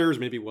were brothers.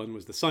 Maybe one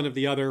was the son of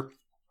the other.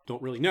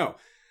 Don't really know.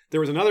 There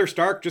was another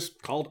Stark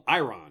just called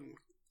Iron.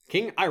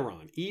 King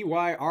Iron.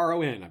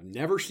 Eyron. I've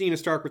never seen a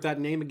Stark with that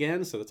name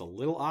again, so that's a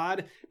little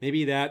odd.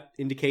 Maybe that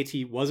indicates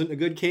he wasn't a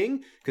good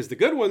king, because the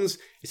good ones,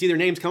 you see their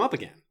names come up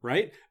again,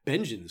 right?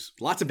 Benjens.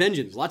 Lots of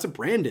Brandons,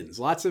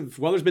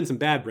 well, there's been some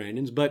bad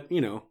Brandons, but,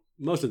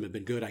 most of them have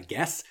been good, I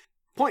guess.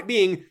 Point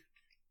being,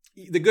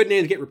 the good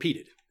names get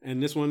repeated.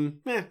 And this one,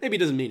 maybe it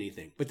doesn't mean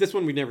anything. But this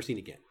one we've never seen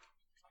again.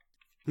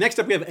 Next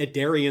up, we have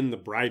Edarion the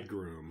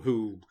Bridegroom,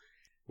 who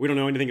we don't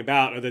know anything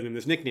about other than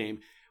this nickname.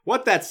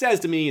 What that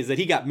says to me is that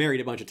he got married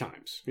a bunch of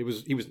times. He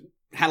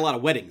had a lot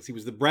of weddings. He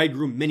was the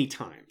bridegroom many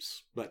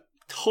times. But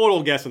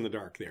total guess in the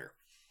dark there.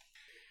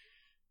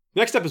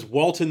 Next up is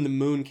Walton the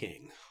Moon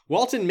King.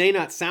 Walton may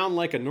not sound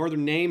like a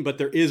northern name, but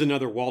there is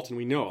another Walton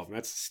we know of. And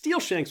that's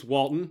Steelshanks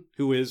Walton,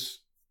 who is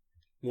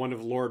one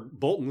of Lord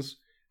Bolton's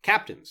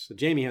captains that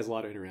Jaime has a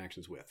lot of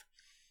interactions with.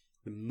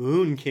 The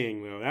Moon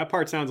King, though, that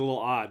part sounds a little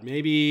odd.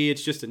 Maybe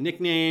it's just a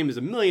nickname. There's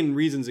a million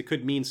reasons it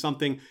could mean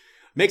something.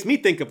 Makes me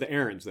think of the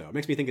Arryns, though. It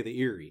makes me think of the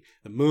Eyrie,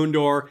 the Moon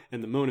Door,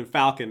 and the Moon and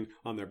Falcon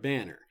on their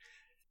banner.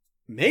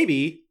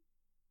 Maybe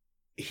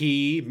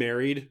he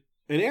married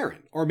an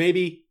Arryn, or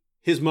maybe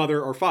his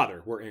mother or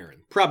father were Arryn.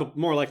 Probably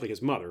more likely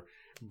his mother,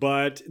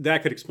 but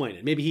that could explain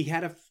it. Maybe he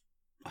had a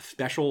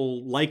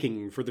special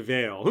liking for the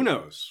Vale. Who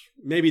knows?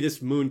 Maybe this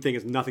moon thing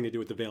has nothing to do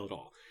with the Vale at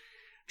all.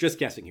 Just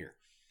guessing here.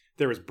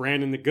 There was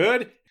Brandon the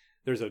Good.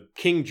 There's a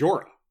King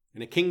Jorah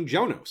and a King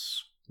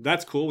Jonas.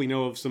 That's cool. We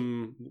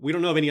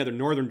don't know of any other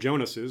northern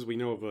Jonases. We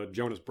know of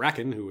Jonas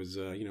Bracken, who is,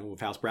 of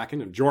House Bracken,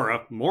 and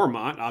Jorah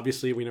Mormont.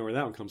 Obviously, we know where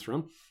that one comes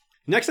from.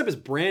 Next up is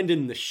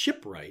Brandon the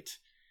Shipwright.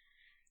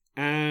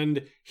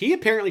 And he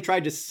apparently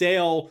tried to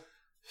sail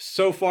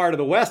so far to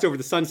the west over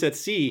the Sunset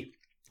Sea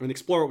and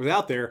explore what was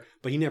out there,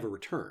 but he never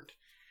returned.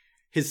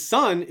 His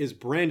son is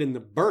Brandon the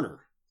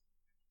Burner.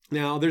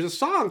 Now, there's a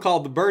song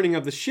called The Burning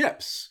of the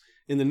Ships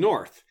in the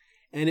north,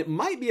 and it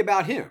might be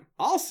about him.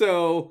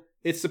 Also,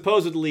 it's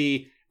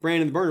supposedly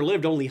Brandon the Burner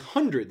lived only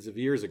hundreds of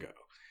years ago,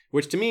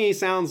 which to me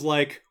sounds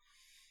like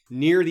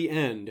near the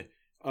end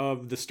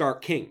of the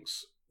Stark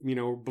Kings,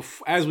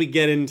 as we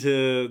get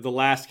into the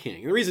last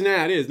king. And the reason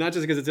that is not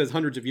just because it says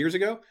hundreds of years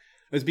ago,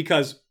 it's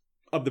because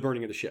of the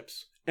burning of the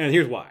ships. And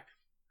here's why.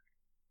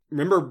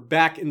 Remember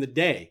back in the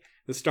day,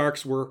 the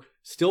Starks were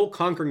still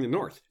conquering the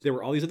north. There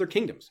were all these other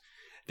kingdoms.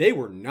 They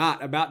were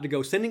not about to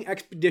go sending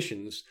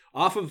expeditions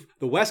off of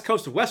the west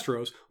coast of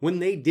Westeros when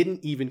they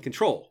didn't even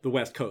control the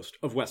west coast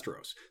of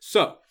Westeros.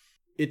 So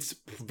it's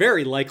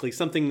very likely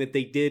something that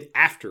they did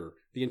after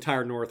the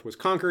entire north was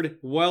conquered,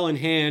 well in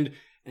hand.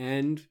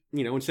 And,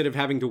 instead of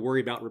having to worry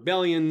about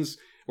rebellions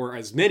or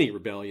as many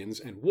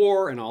rebellions and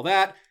war and all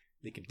that,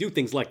 they could do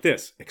things like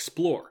this,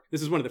 explore.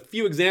 This is one of the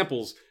few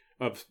examples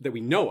that we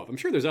know of. I'm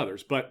sure there's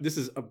others, but this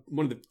is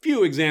one of the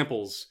few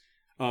examples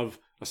of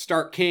a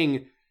Stark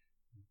king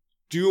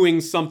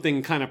doing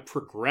something kind of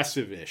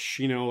progressive-ish,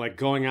 like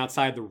going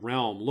outside the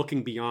realm,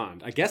 looking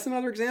beyond. I guess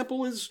another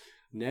example is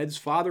Ned's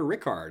father,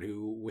 Rickard,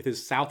 who with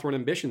his southward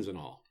ambitions and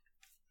all.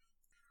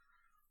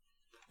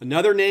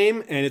 Another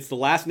name, and it's the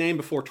last name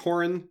before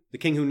Torrin, the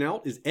king who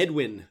knelt, is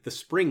Edwin, the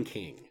Spring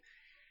King.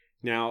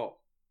 Now,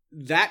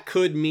 that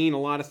could mean a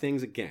lot of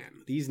things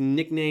again. These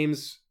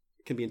nicknames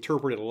can be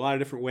interpreted a lot of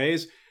different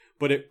ways,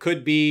 but it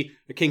could be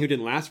a king who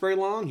didn't last very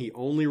long. He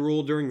only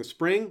ruled during the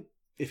spring.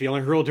 If he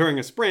only ruled during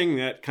a spring,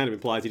 that kind of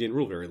implies he didn't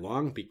rule very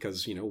long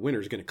because,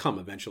 winter's going to come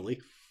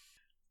eventually.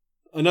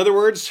 In other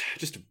words,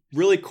 just a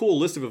really cool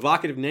list of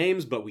evocative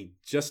names, but we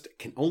just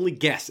can only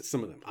guess at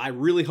some of them. I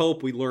really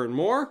hope we learn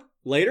more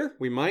later.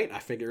 We might. I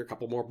figure a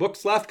couple more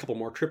books left, a couple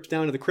more trips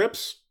down to the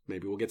crypts.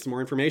 Maybe we'll get some more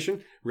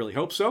information. Really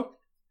hope so.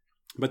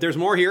 But there's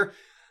more here.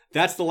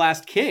 That's the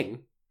last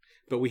king,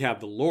 but we have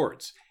the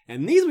lords.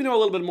 And these we know a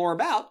little bit more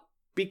about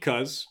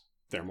because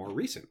they're more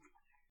recent.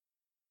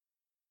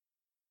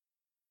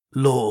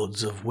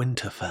 Lords of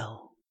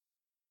Winterfell.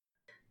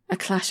 A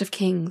Clash of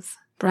Kings,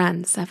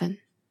 Bran 7.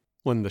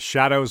 When the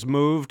shadows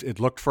moved, it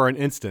looked for an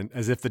instant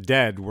as if the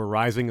dead were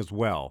rising as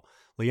well.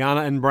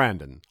 Lyanna and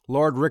Brandon,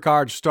 Lord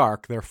Rickard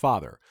Stark, their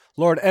father,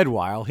 Lord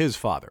Edwyle, his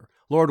father,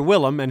 Lord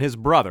Willem and his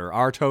brother,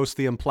 Artos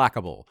the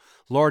Implacable,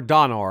 Lord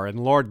Donor and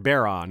Lord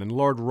Beron and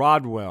Lord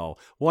Rodwell,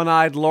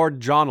 One-Eyed Lord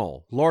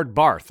Jonel, Lord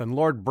Barth and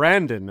Lord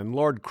Brandon and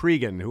Lord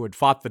Cregan, who had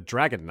fought the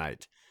Dragon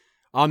Knight.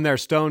 On their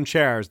stone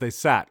chairs they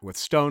sat with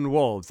stone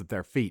wolves at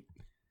their feet.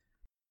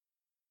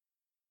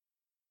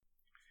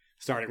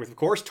 Starting with, of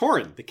course,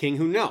 Torrin, the king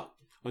who knelt,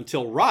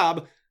 until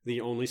Robb,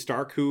 the only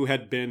Stark who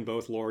had been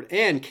both lord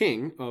and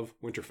king of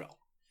Winterfell.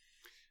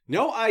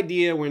 No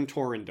idea when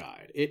Torrin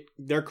died.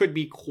 There could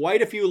be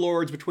quite a few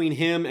lords between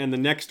him and the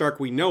next Stark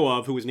we know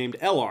of, who was named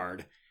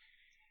Ellard.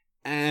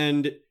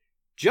 And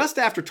just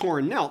after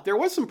Torrin knelt, there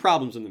was some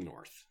problems in the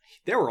north.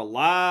 there were a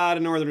lot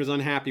of Northerners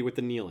unhappy with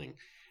the kneeling.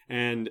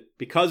 And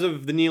because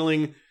of the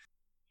kneeling,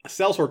 a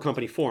sellsword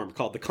company formed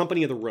called the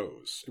Company of the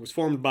Rose. It was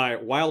formed by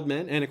wild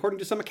men and, according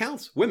to some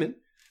accounts, women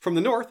from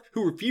the north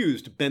who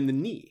refused to bend the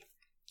knee.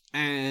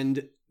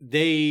 And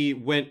they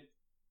went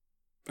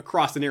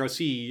across the narrow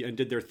sea and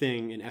did their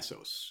thing in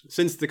Essos.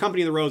 Since the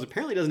Company of the Rose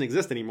apparently doesn't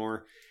exist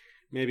anymore,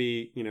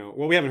 maybe,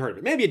 we haven't heard of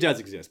it. Maybe it does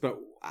exist, but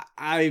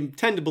I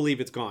tend to believe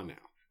it's gone now.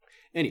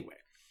 Anyway,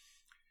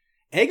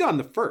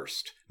 Aegon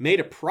I made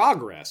a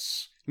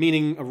progress,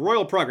 meaning a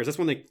royal progress. That's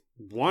when they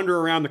wander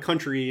around the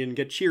country and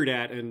get cheered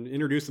at and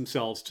introduce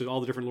themselves to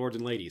all the different lords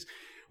and ladies.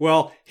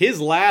 Well,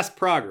 his last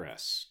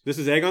progress, this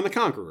is Aegon the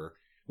Conqueror,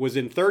 was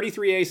in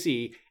 33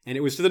 AC, and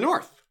it was to the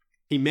north.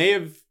 He may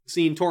have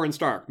seen Torrhen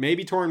Stark.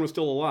 Maybe Torrhen was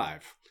still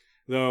alive,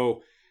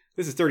 though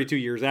this is 32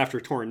 years after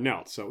Torrhen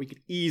knelt, so we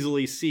could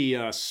easily see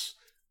us,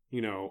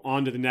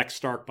 on to the next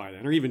Stark by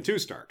then, or even two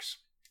Starks.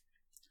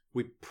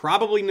 We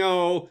probably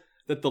know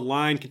that the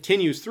line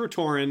continues through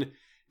Torrhen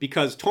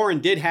because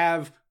Torrhen did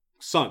have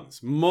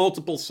sons,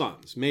 multiple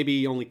sons,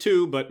 maybe only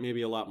two, but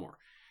maybe a lot more.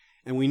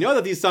 And we know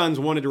that these sons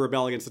wanted to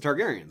rebel against the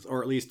Targaryens,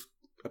 or at least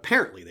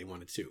apparently they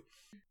wanted to.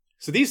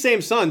 So these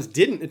same sons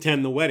didn't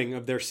attend the wedding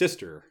of their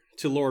sister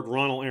to Lord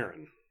Ronald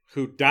Arryn,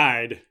 who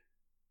died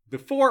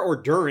before or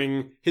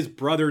during his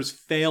brother's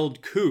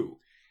failed coup.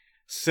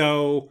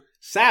 So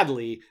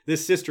sadly,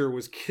 this sister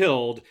was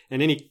killed,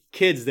 and any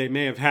kids they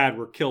may have had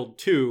were killed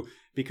too,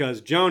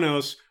 because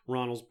Jonos,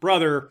 Ronald's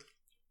brother,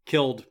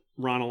 killed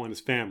Ronald and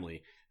his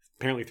family.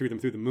 Apparently threw them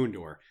through the moon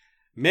door.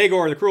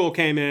 Maegor the Cruel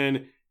came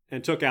in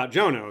and took out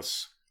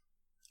Jonos.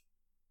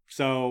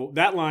 So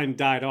that line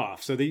died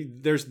off. So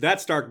there's that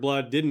Stark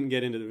blood didn't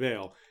get into the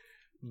Vale.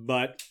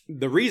 But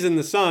the reason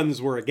the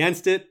sons were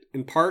against it,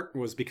 in part,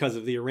 was because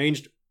of the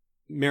arranged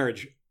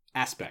marriage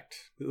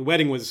aspect. The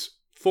wedding was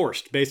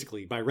forced,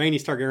 basically, by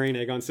Rhaenys Targaryen,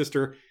 Aegon's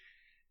sister.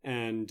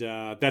 And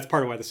that's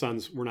part of why the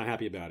sons were not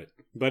happy about it.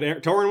 But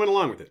Torrhen went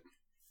along with it.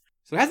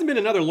 So there hasn't been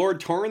another Lord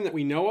Torrhen that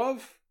we know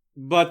of.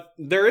 But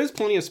there is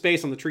plenty of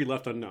space on the tree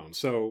left unknown,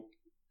 so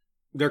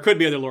there could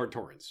be other Lord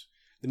Torrens.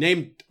 The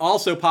name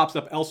also pops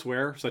up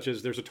elsewhere, such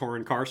as there's a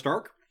Torrhen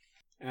Karstark.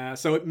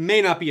 So it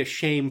may not be a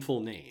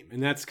shameful name,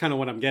 and that's kind of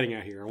what I'm getting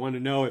at here. I want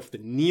to know if the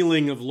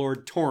kneeling of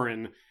Lord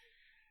Torrhen,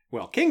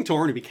 King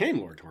Torrhen, who became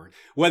Lord Torrhen,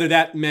 whether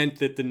that meant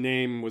that the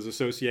name was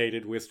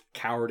associated with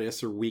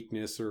cowardice or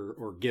weakness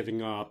or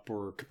giving up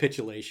or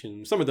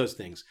capitulation, some of those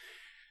things.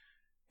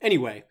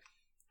 Anyway,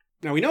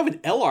 now, we know of an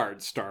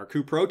Ellared Stark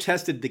who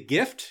protested the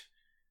gift.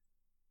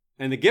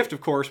 And the gift, of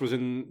course, was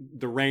in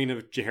the reign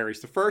of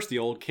Jaehaerys I, the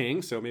old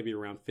king, so maybe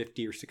around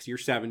 50 or 60 or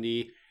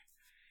 70.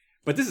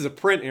 But this is a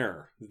print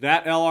error.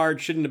 That Ellared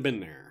shouldn't have been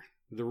there.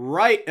 The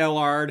right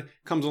Ellared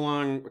comes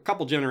along a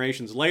couple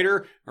generations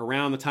later,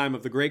 around the time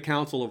of the Great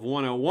Council of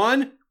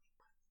 101.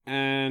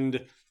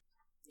 And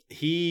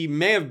he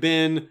may have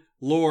been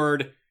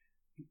Lord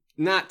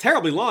not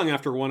terribly long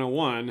after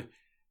 101,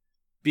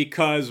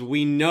 because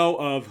we know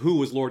of who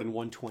was Lord in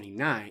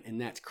 129, and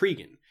that's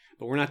Cregan.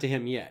 But we're not to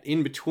him yet.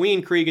 In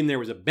between Cregan, there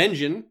was a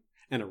Benjen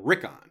and a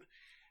Rickon.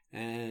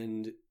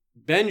 And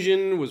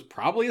Benjen was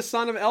probably a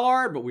son of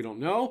Ellared, but we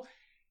don't know.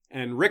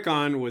 And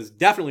Rickon was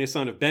definitely a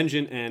son of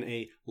Benjen and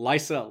a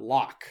Lysa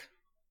Locke.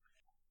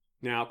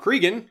 Now,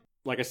 Cregan,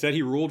 like I said,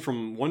 he ruled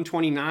from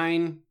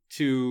 129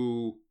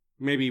 to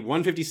maybe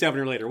 157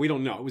 or later. We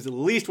don't know. It was at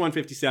least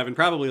 157,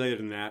 probably later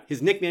than that.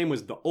 His nickname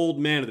was the Old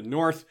Man of the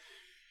North.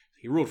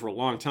 He ruled for a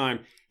long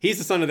time. He's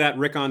the son of that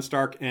Rickon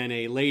Stark and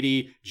a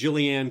lady,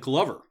 Gillian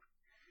Glover.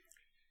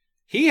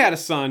 He had a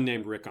son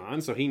named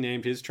Rickon, so he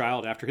named his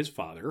child after his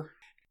father.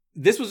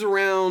 This was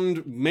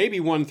around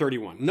maybe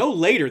 131, no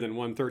later than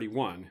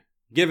 131,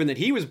 given that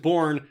he was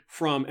born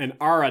from an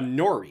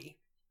Aranori.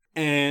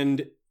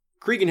 And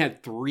Cregan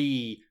had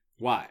 3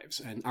 wives,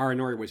 and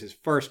Aranori was his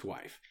first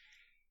wife.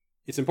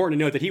 It's important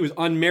to note that he was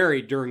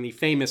unmarried during the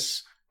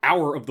famous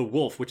Hour of the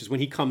Wolf, which is when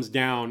he comes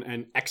down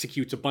and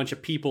executes a bunch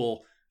of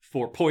people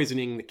for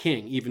poisoning the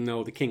king, even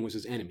though the king was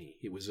his enemy.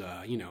 It was,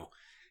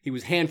 he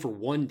was hand for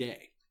one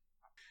day.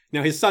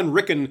 Now, his son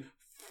Rickon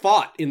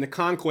fought in the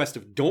conquest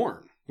of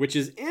Dorne, which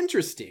is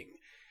interesting.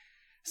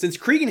 Since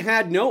Cregan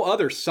had no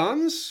other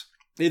sons,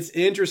 it's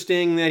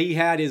interesting that he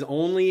had his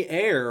only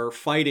heir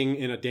fighting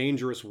in a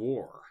dangerous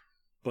war.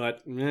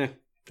 But,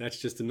 that's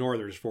just the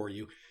Northers for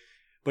you.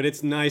 But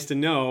it's nice to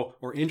know,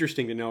 or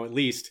interesting to know at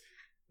least,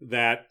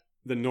 that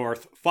the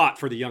North fought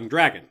for the young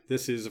dragon.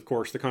 This is, of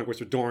course, the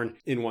conquest of Dorne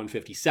in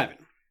 157.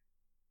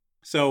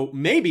 So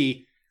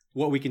maybe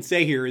what we can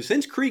say here is,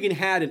 since Cregan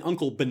had an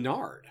uncle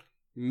Bernard,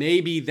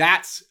 maybe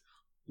that's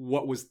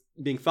what was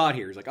being thought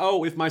here. It's like,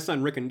 oh, if my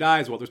son Rickon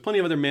dies, well, there's plenty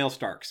of other male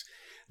Starks.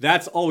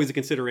 That's always a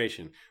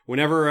consideration.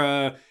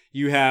 Whenever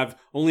you have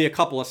only a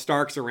couple of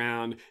Starks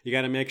around, you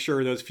got to make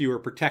sure those few are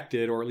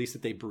protected, or at least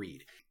that they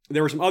breed.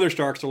 There were some other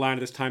Starks aligned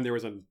at this time. There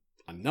was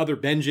another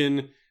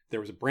Benjen,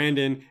 there was a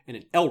Brandon, and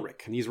an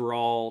Elric, and these were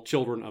all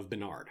children of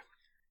Bernard.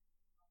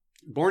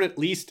 Born at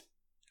least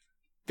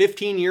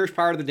 15 years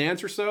prior to the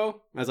dance or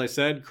so. As I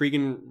said,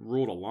 Cregan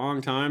ruled a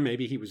long time.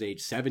 Maybe he was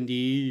age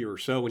 70 or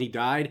so when he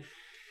died.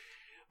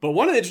 But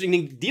one of the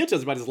interesting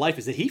details about his life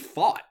is that he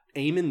fought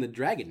Aemon the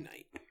Dragon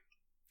Knight.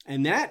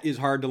 And that is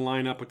hard to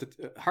line up with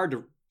hard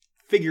to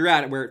figure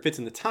out where it fits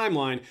in the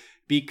timeline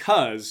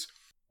because,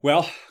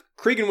 well,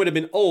 Cregan would have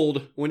been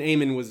old when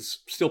Aemon was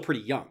still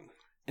pretty young.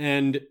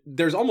 And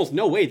there's almost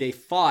no way they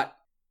fought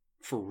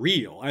for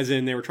real, as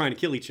in they were trying to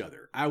kill each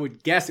other. I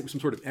would guess it was some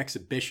sort of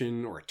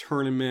exhibition or a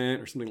tournament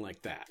or something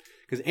like that.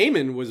 Because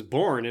Aemon was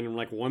born in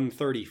like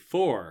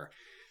 134.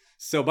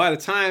 So by the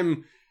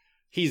time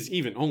he's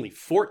even only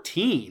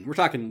 14, we're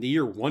talking the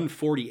year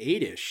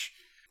 148-ish,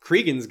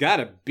 Cregan's got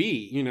to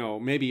be,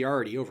 maybe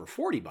already over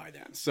 40 by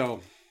then. So,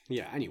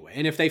 yeah, anyway.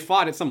 And if they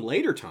fought at some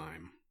later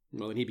time,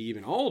 well, then he'd be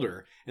even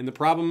older. And the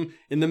problem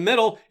in the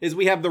middle is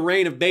we have the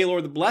reign of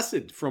Baelor the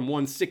Blessed from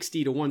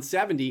 160 to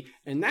 170.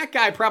 And that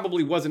guy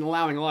probably wasn't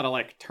allowing a lot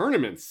of,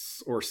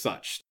 tournaments or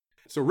such.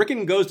 So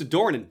Rickon goes to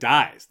Dorne and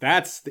dies.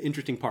 That's the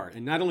interesting part.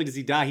 And not only does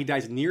he die, he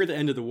dies near the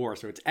end of the war.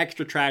 So it's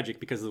extra tragic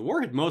because the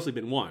war had mostly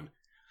been won.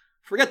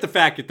 Forget the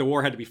fact that the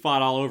war had to be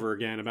fought all over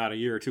again about a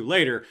year or two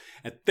later.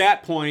 At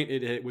that point,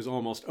 it was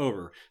almost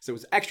over. So it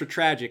was extra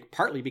tragic,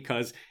 partly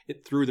because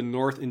it threw the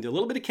North into a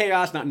little bit of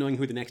chaos, not knowing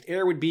who the next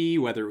heir would be,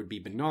 whether it would be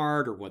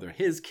Bernard or whether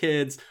his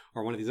kids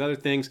or one of these other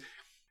things.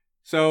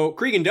 So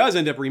Cregan does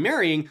end up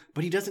remarrying,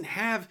 but he doesn't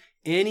have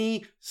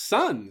any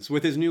sons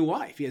with his new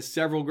wife. He has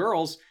several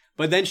girls,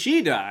 but then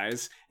she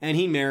dies and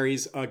he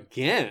marries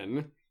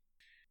again.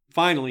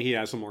 Finally, he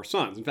has some more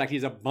sons. In fact, he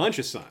has a bunch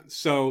of sons.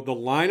 So the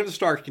line of the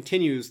Starks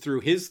continues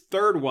through his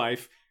third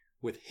wife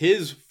with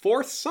his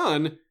fourth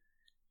son,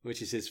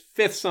 which is his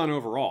fifth son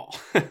overall.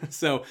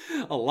 So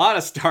a lot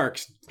of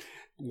Starks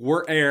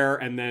were heir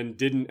and then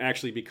didn't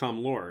actually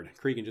become Lord.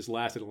 Cregan just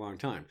lasted a long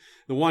time.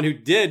 The one who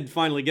did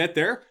finally get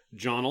there,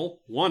 Jonel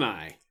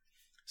One-Eye,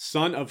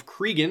 son of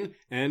Cregan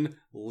and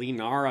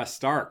Lyanna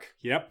Stark.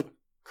 Yep,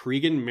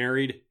 Cregan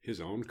married his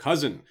own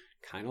cousin,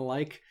 kind of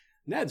like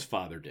Ned's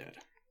father did.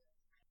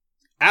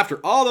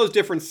 After all those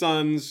different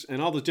sons and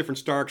all those different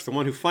Starks, the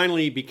one who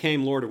finally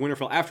became Lord of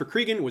Winterfell after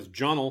Cregan was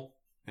Jonel,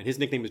 and his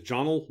nickname was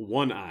Jonel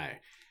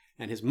One-Eye.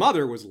 And his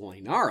mother was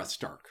Lyanna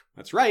Stark.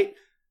 That's right.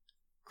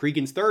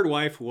 Cregan's third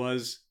wife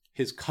was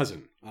his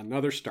cousin,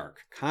 another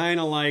Stark, kind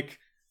of like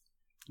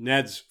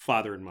Ned's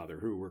father and mother,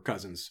 who were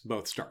cousins,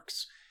 both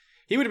Starks.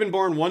 He would have been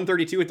born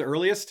 132 at the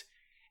earliest,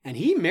 and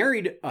he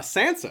married a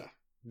Sansa,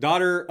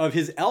 daughter of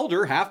his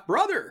elder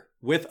half-brother,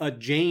 with a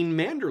Jane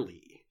Manderly.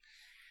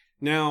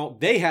 Now,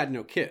 they had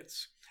no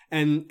kids.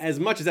 And as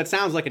much as that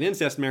sounds like an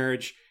incest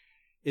marriage,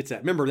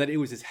 remember that it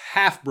was his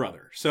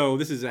half-brother. So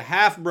this is a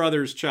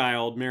half-brother's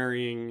child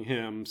marrying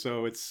him.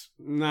 So it's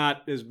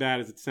not as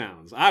bad as it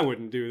sounds. I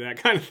wouldn't do that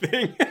kind of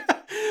thing.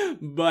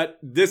 But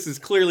this is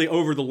clearly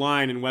over the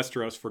line in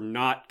Westeros for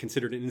not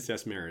considered an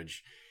incest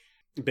marriage,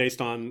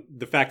 based on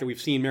the fact that we've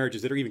seen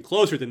marriages that are even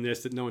closer than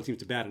this that no one seems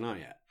to bat an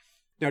eye at.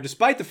 Now,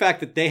 despite the fact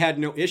that they had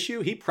no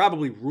issue, he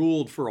probably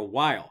ruled for a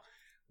while.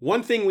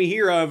 One thing we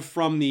hear of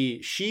from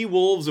the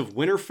She-Wolves of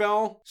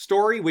Winterfell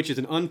story, which is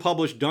an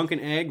unpublished Dunk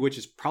and Egg, which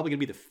is probably going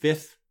to be the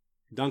fifth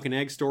Dunk and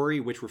Egg story,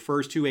 which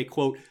refers to a,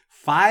 quote,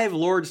 5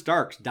 Lord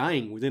Starks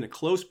dying within a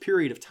close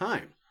period of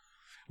time.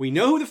 We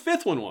know who the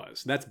fifth one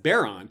was. That's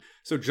Baron.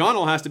 So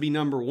Jonel has to be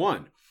number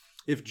 1.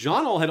 If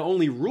Jonel had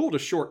only ruled a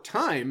short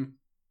time,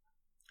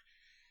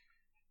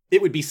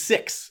 it would be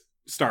 6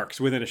 Starks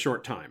within a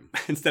short time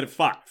instead of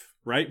 5,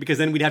 right? Because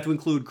then we'd have to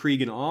include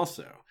Cregan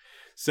also.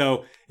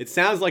 So it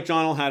sounds like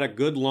Jonel had a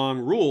good long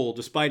rule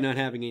despite not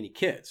having any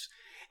kids.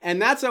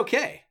 And that's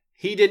okay.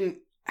 He didn't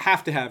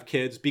have to have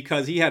kids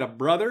because he had a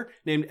brother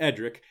named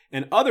Edric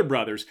and other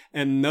brothers,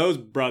 and those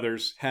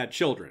brothers had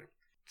children.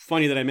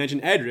 Funny that I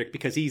mentioned Edric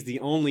because he's the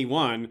only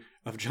one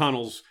of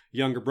Jonel's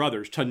younger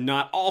brothers to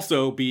not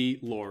also be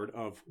Lord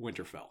of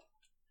Winterfell.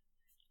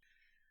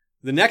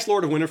 The next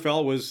Lord of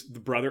Winterfell was the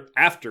brother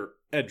after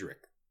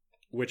Edric,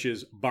 which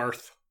is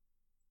Barth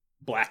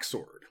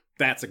Blacksword.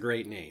 That's a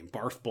great name,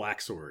 Barth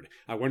Blacksword.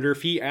 I wonder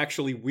if he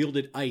actually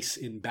wielded ice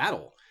in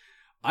battle.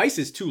 Ice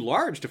is too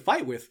large to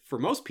fight with for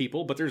most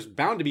people, but there's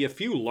bound to be a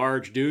few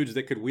large dudes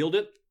that could wield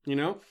it,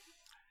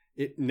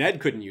 Ned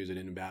couldn't use it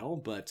in battle,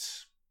 but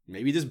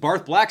maybe this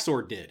Barth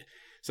Blacksword did.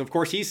 So, of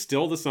course, he's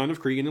still the son of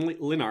Cregan and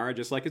Lyanna,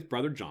 just like his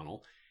brother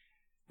Jonel.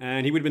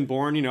 And he would have been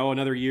born,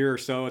 another year or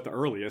so at the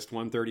earliest,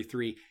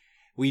 133.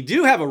 We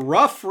do have a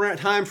rough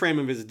time frame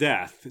of his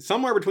death,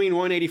 somewhere between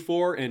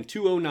 184 and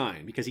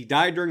 209, because he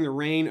died during the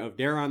reign of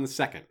Daeron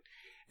II,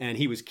 and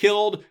he was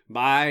killed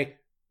by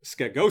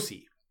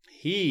Scagosi.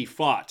 He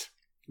fought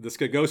the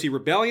Scagosi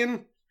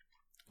Rebellion,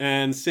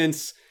 and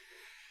since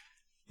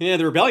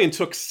the rebellion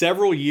took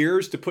several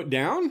years to put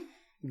down,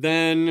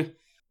 then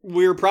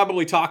we're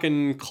probably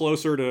talking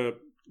closer to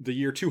the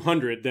year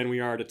 200 than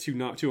we are to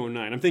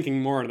 209. I'm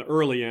thinking more on the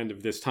early end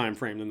of this time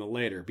frame than the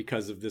later,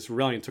 because of this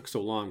rebellion took so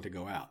long to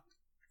go out.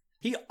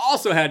 He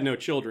also had no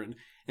children,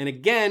 and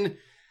again,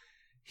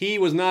 he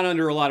was not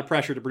under a lot of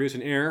pressure to produce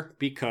an heir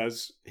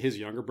because his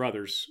younger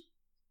brothers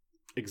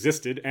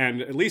existed,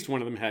 and at least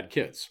one of them had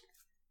kids.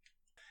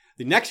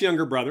 The next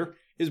younger brother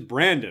is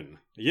Brandon.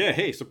 Yeah,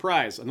 hey,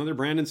 surprise, another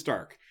Brandon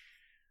Stark.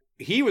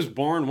 He was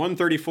born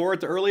 134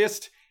 at the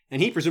earliest,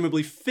 and he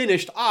presumably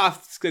finished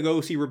off the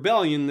Skagosy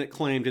rebellion that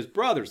claimed his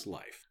brother's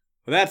life.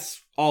 Well,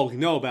 that's all we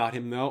know about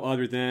him, though,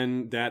 other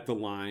than that the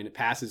line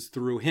passes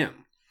through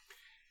him.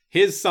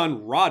 His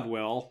son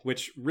Rodwell,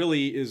 which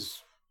really is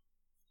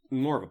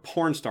more of a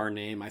porn star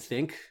name, I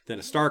think, than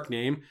a Stark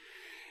name,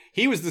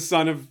 he was the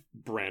son of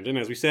Brandon,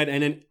 as we said,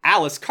 and an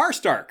Alice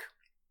Karstark.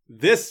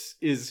 This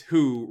is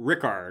who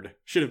Rickard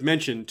should have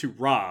mentioned to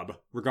Robb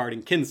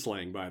regarding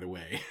kinslaying, by the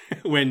way.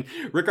 When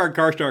Rickard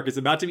Karstark is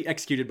about to be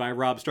executed by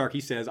Robb Stark,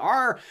 he says,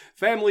 our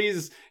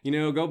families,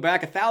 go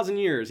back 1,000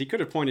 years. He could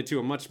have pointed to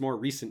a much more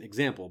recent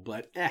example,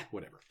 but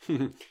whatever.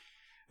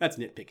 That's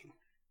nitpicking.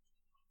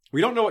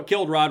 We don't know what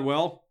killed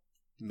Rodwell.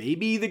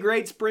 Maybe the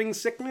Great Spring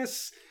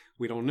Sickness?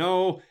 We don't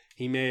know.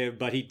 He may have,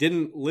 but he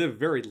didn't live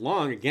very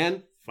long.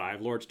 Again,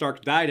 5 Lord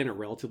Starks died in a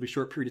relatively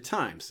short period of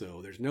time,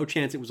 so there's no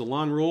chance it was a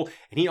long rule.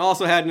 And he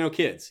also had no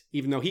kids,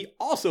 even though he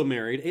also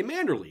married a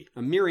Manderly,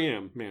 a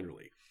Miriam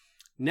Manderly.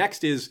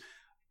 Next is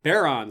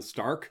Baron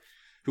Stark,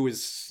 who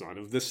is son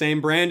of the same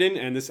Brandon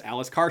and this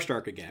Alice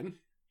Karstark again.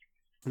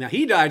 Now,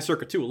 he died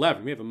circa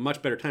 211. We have a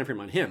much better time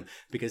frame on him,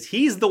 because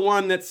he's the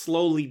one that's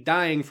slowly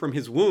dying from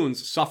his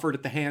wounds suffered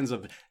at the hands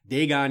of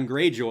Dagon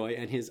Greyjoy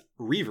and his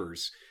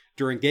Reavers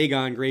during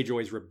Dagon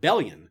Greyjoy's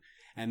rebellion.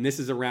 And this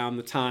is around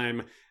the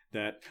time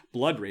that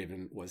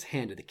Bloodraven was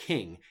handed the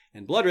king.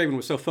 And Bloodraven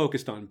was so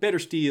focused on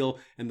Bittersteel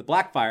and the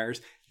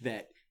Blackfires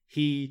that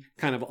he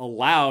kind of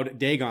allowed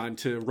Dagon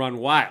to run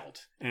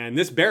wild. And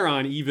this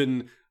Baron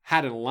even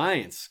had an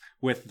alliance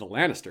with the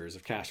Lannisters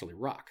of Casterly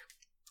Rock.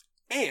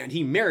 And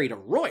he married a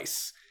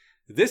Royce.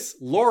 This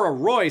Laura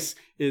Royce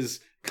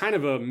is kind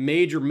of a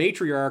major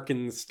matriarch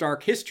in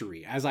Stark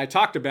history, as I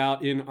talked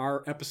about in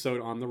our episode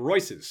on the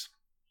Royces.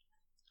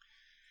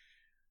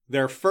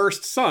 Their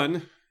first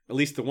son, at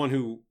least the one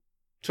who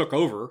took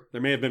over,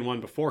 there may have been one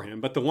before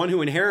him, but the one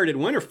who inherited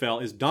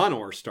Winterfell is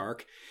Donor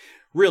Stark.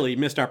 Really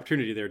missed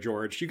opportunity there,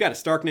 George. You got a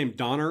Stark named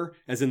Donner,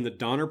 as in the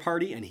Donner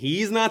Party, and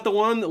he's not the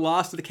one that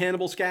lost to the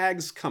Cannibal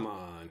Skags? Come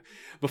on.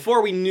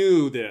 Before we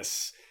knew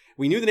this,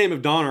 we knew the name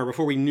of Donner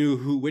before we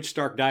knew which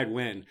Stark died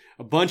when.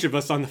 A bunch of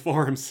us on the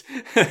forums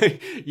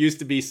used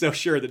to be so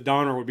sure that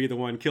Donner would be the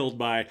one killed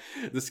by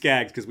the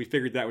Skags because we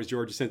figured that was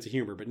George's sense of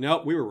humor. But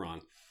nope, we were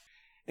wrong.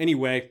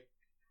 Anyway,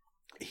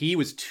 he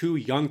was too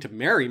young to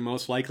marry,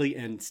 most likely,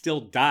 and still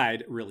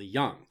died really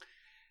young.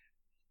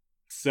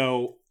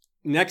 So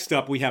next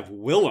up, we have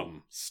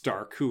Willem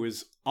Stark, who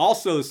is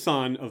also the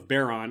son of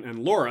Baron and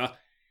Laura.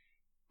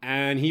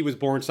 And he was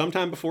born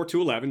sometime before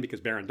 211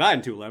 because Baron died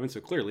in 211. So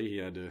clearly he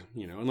had to,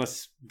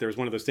 unless there was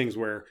one of those things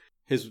where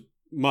his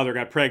mother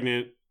got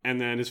pregnant and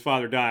then his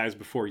father dies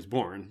before he's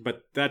born.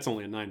 But that's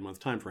only a 9-month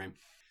time frame.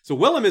 So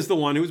Willem is the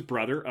one who is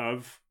brother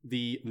of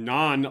the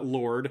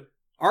non-Lord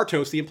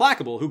Artos the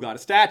Implacable, who got a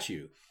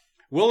statue.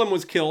 Willem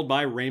was killed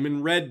by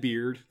Raymond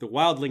Redbeard, the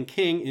Wildling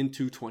King, in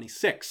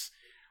 226.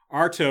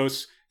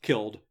 Artos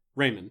killed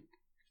Raymond,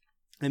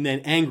 and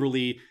then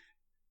angrily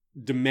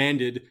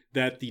demanded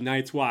that the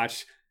Night's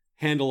Watch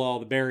handle all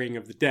the burying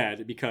of the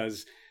dead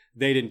because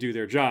they didn't do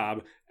their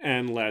job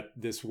and let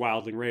this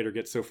Wildling Raider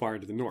get so far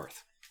into the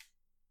north.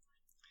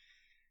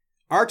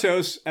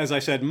 Artos, as I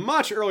said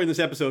much earlier in this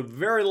episode,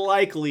 very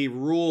likely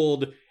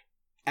ruled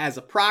as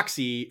a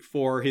proxy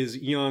for his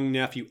young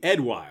nephew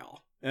Edwyle.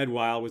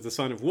 Edwyle was the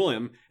son of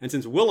Willem, and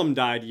since Willem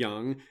died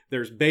young,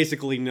 there's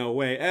basically no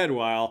way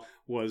Edwyle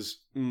was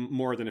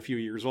more than a few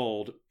years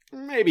old.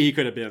 Maybe he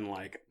could have been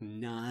like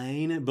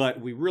 9, but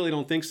we really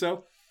don't think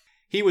so.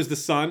 He was the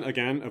son,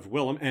 again, of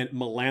Willem and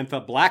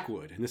Melantha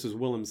Blackwood, and this is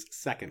Willem's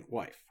second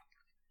wife.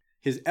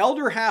 His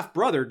elder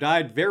half-brother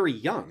died very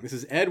young. This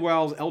is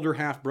Edwyle's elder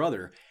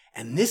half-brother,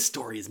 and this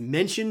story is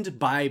mentioned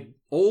by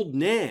Old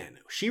Nan.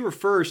 She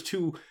refers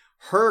to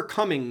her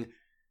coming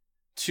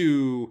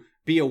to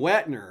be a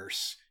wet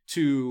nurse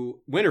to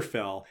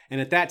Winterfell,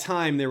 and at that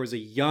time there was a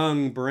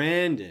young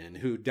Brandon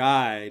who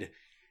died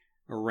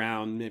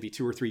around maybe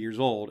 2 or 3 years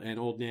old, and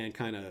Old Nan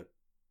kind of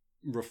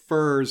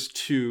refers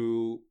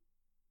to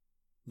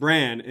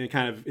Bran and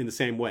kind of in the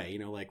same way,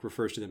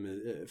 refers to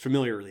them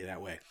familiarly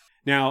that way.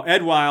 Now,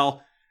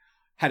 Edwyle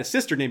had a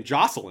sister named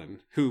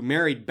Jocelyn who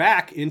married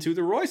back into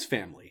the Royce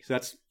family. So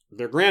that's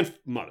their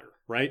grandmother,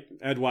 right?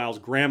 Edwyle's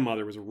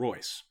grandmother was a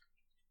Royce.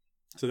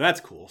 So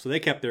that's cool. So they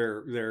kept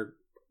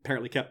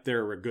apparently kept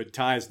their good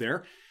ties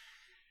there.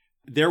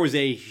 There was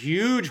a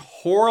huge,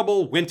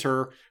 horrible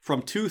winter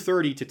from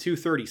 230 to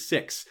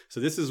 236. So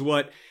this is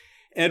what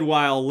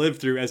Edwyle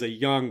lived through as a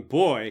young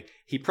boy.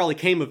 He probably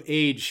came of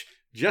age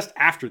just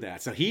after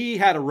that. So he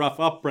had a rough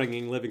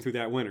upbringing living through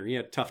that winter. He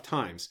had tough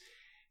times.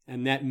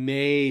 And that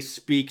may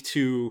speak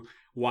to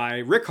why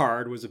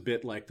Rickard was a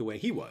bit like the way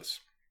he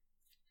was.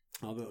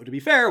 Although, to be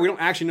fair, we don't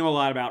actually know a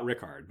lot about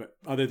Rickard, but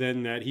other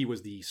than that, he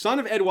was the son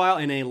of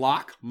Edwyle and a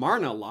Locke,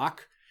 Marna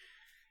Locke,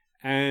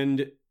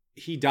 and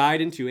he died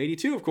in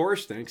 282, of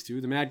course, thanks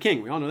to the Mad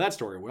King. We all know that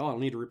story well. I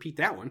don't need to repeat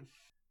that one.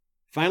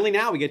 Finally,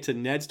 now we get to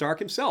Ned Stark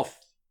himself.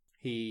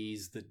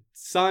 He's the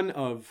son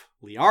of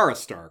Lyanna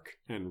Stark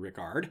and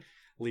Rickard.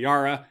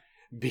 Lyanna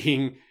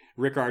being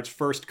Rickard's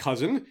first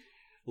cousin.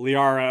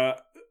 Lyanna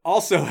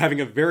also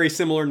having a very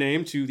similar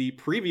name to the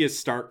previous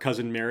Stark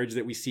cousin marriage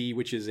that we see,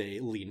 which is a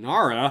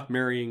Lyanna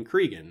marrying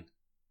Cregan.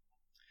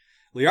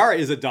 Lyanna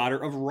is a daughter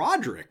of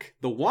Roderick,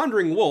 the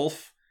Wandering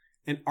Wolf,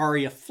 and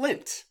Arya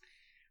Flint.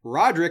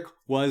 Roderick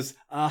was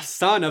a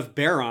son of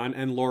Beren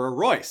and Laura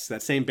Royce,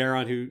 that same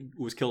Beren who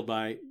was killed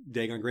by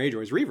Dagon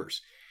Greyjoy's Reavers.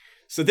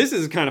 So this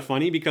is kind of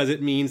funny because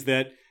it means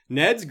that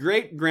Ned's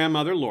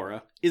great-grandmother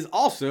Laura is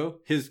also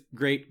his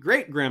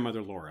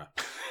great-great-grandmother Laura.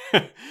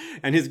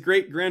 And his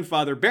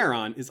great-grandfather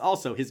Beren is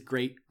also his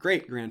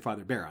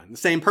great-great-grandfather Beren. The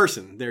same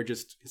person. They're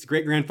just his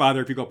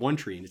great-grandfather if you go up one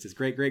tree, and it's his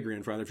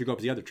great-great-grandfather if you go up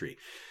the other tree.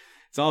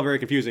 It's all very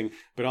confusing,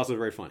 but also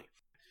very funny.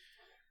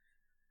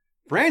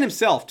 Bran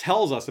himself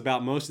tells us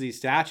about most of these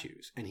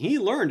statues, and he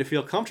learned to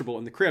feel comfortable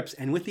in the crypts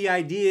and with the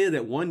idea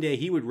that one day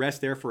he would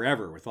rest there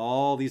forever with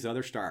all these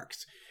other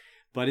Starks.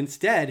 But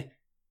instead,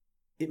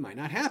 it might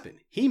not happen.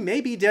 He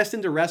may be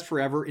destined to rest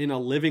forever in a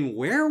living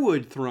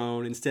weirwood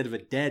throne instead of a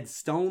dead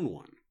stone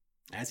one.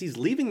 As he's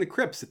leaving the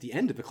crypts at the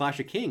end of the Clash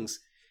of Kings,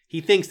 he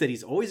thinks that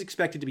he's always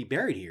expected to be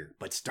buried here,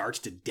 but starts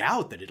to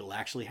doubt that it'll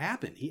actually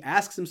happen. He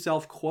asks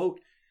himself, quote,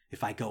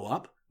 "If I go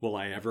up, will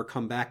I ever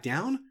come back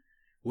down?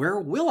 Where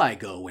will I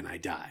go when I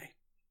die?"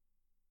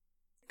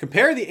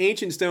 Compare the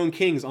ancient stone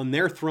kings on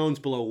their thrones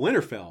below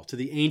Winterfell to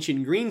the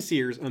ancient green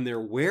seers on their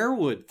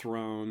weirwood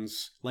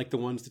thrones, like the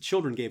ones the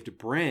children gave to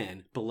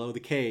Bran below the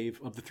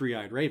cave of the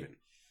Three-Eyed Raven.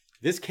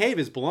 This cave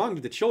has belonged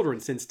to the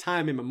children since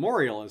time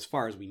immemorial, as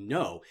far as we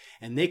know,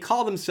 and they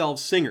call themselves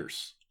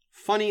singers.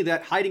 Funny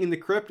that hiding in the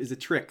crypt is a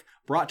trick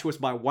brought to us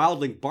by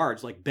wildling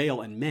bards like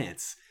Bale and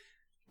Mance.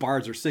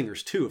 Bards are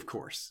singers too, of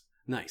course.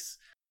 Nice.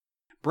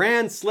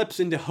 Bran slips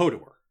into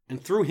Hodor,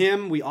 and through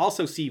him we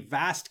also see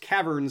vast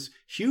caverns,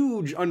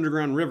 huge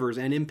underground rivers,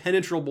 and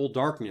impenetrable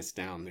darkness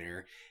down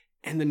there,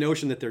 and the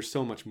notion that there's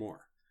so much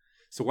more.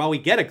 So while we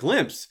get a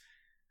glimpse,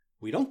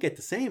 we don't get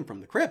the same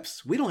from the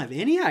crypts. We don't have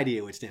any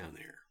idea what's down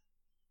there.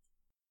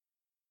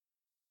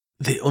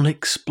 The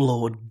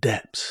unexplored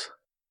depths.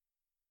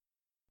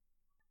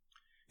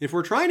 If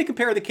we're trying to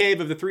compare the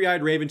cave of the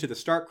Three-Eyed Raven to the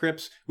Stark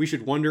crypts, we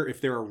should wonder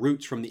if there are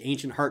roots from the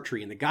ancient heart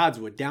tree in the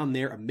Godswood down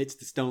there amidst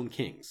the Stone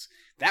Kings.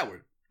 That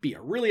would be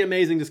a really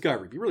amazing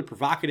discovery. It'd be really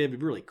provocative. It'd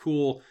be really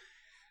cool.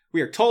 We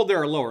are told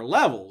there are lower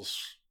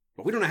levels,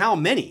 but we don't know how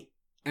many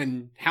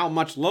and how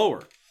much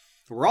lower.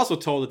 We're also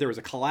told that there was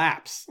a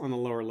collapse on the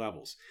lower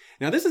levels.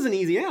 Now, this is an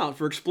easy out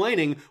for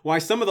explaining why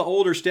some of the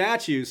older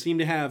statues seem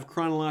to have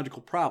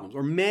chronological problems,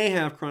 or may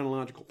have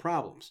chronological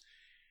problems.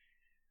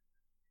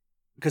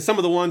 Because some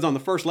of the ones on the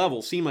first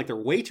level seem like they're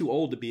way too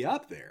old to be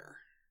up there,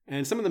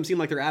 and some of them seem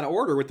like they're out of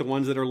order with the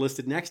ones that are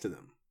listed next to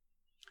them.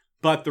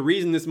 But the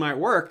reason this might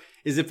work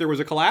is if there was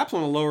a collapse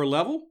on a lower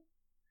level,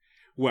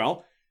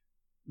 well,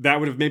 that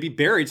would have maybe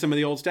buried some of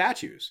the old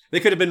statues.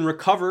 They could have been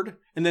recovered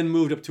and then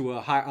moved up to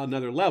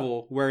another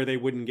level where they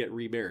wouldn't get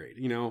reburied.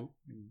 You know,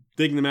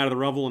 digging them out of the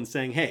rubble and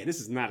saying, hey, this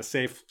is not a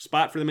safe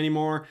spot for them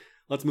anymore.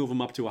 Let's move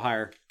them up to a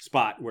higher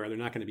spot where they're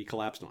not going to be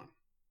collapsed on.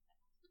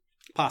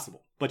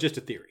 Possible, but just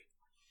a theory.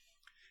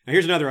 Now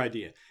here's another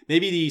idea.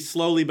 Maybe the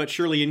slowly but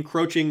surely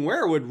encroaching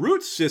weirwood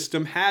root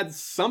system had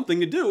something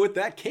to do with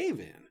that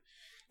cave-in.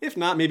 If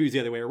not, maybe it was the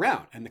other way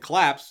around, and the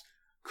collapse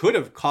could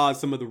have caused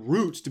some of the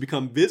roots to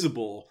become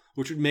visible,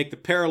 which would make the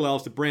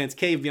parallels to Bran's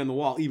cave beyond the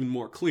wall even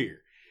more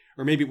clear.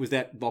 Or maybe it was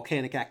that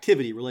volcanic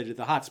activity related to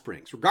the hot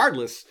springs.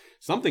 Regardless,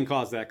 something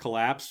caused that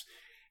collapse,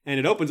 and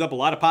it opens up a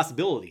lot of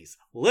possibilities,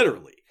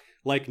 literally,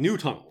 like new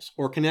tunnels,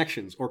 or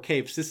connections, or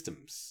cave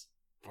systems,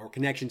 or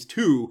connections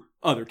to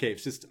other cave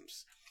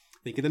systems.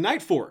 Think of the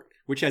Night Fort,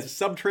 which has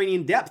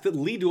subterranean depths that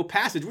lead to a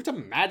passage with a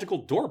magical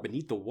door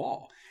beneath the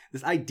wall.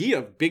 This idea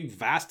of big,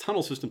 vast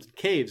tunnel systems and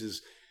caves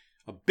is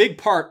a big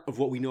part of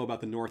what we know about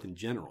the North in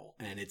general,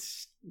 and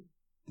it's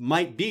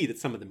might be that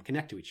some of them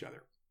connect to each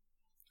other.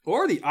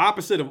 Or the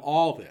opposite of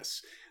all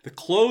this, the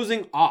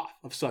closing off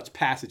of such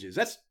passages.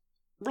 That's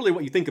really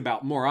what you think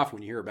about more often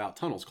when you hear about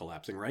tunnels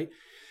collapsing, right?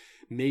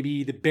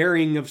 Maybe the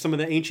burying of some of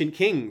the ancient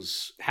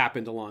kings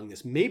happened along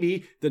this.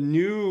 Maybe the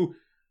new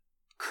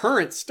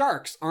current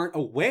Starks aren't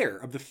aware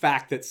of the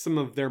fact that some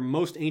of their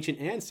most ancient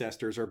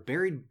ancestors are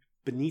buried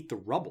beneath the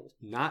rubble,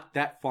 not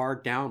that far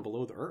down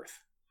below the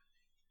earth.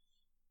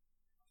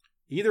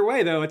 Either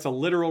way, though, it's a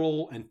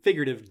literal and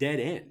figurative dead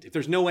end. If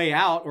there's no way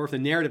out, or if the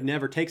narrative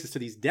never takes us to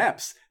these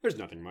depths, there's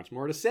nothing much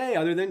more to say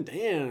other than,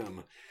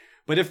 damn.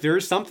 But if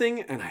there's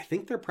something, and I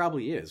think there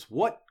probably is,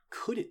 what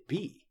could it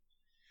be?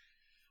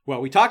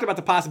 Well, we talked about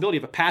the possibility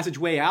of a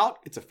passageway out.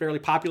 It's a fairly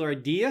popular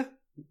idea.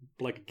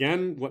 Like,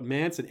 again, what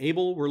Mance and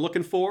Abel were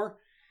looking for.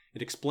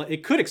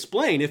 It could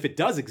explain, if it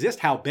does exist,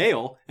 how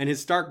Bale and his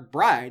Stark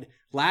bride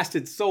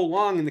lasted so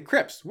long in the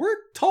crypts. We're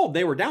told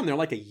they were down there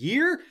like a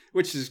year,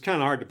 which is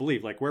kind of hard to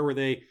believe. Like, where were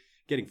they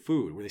getting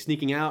food? Were they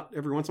sneaking out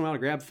every once in a while to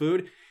grab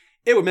food?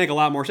 It would make a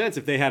lot more sense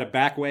if they had a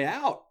back way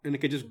out and it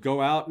could just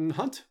go out and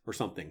hunt or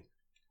something.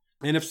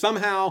 And if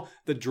somehow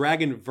the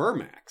dragon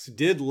Vermax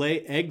did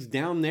lay eggs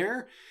down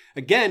there,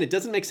 again, it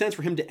doesn't make sense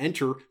for him to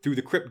enter through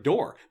the crypt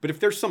door. But if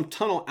there's some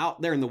tunnel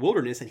out there in the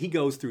wilderness and he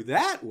goes through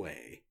that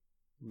way,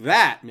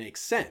 that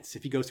makes sense.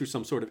 If he goes through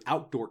some sort of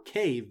outdoor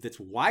cave that's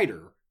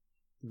wider,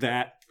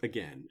 that,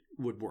 again,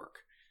 would work.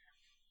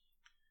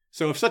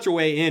 So if such a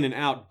way in and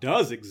out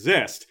does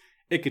exist,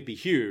 it could be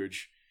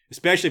huge,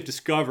 especially if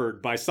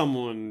discovered by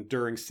someone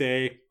during,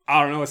 say,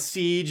 I don't know, a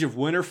siege of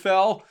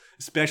Winterfell,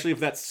 especially if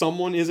that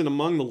someone isn't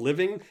among the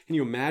living. Can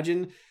you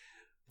imagine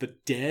the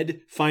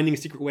dead finding a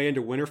secret way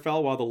into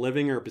Winterfell while the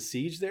living are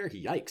besieged there?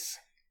 Yikes.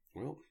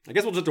 Well, I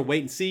guess we'll just have to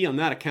wait and see on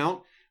that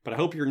account, but I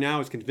hope you're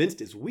now as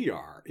convinced as we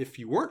are, if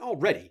you weren't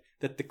already,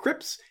 that the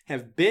Crypts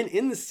have been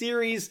in the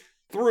series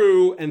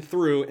through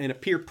and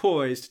appear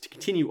poised to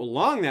continue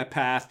along that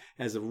path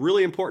as a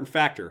really important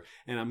factor,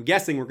 and I'm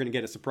guessing we're going to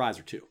get a surprise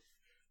or two.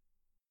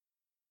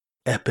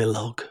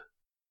 Epilogue.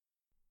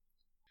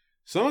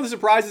 Some of the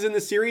surprises in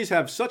this series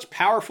have such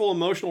powerful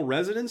emotional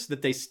resonance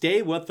that they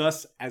stay with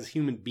us as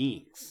human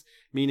beings,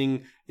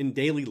 meaning in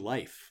daily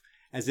life,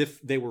 as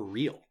if they were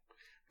real.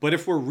 But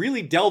if we're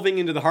really delving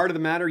into the heart of the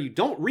matter, you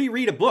don't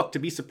reread a book to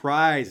be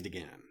surprised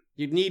again.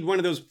 You'd need one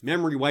of those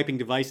memory-wiping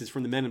devices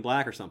from the Men in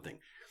Black or something.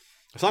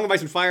 A Song of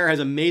Ice and Fire has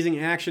amazing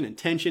action and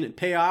tension and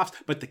payoffs,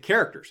 but the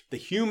characters, the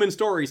human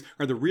stories,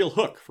 are the real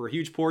hook for a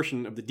huge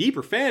portion of the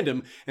deeper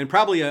fandom and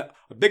probably a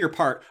bigger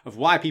part of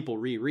why people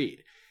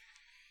reread.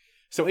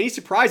 So any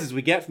surprises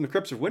we get from the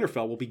Crypts of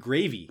Winterfell will be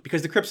gravy,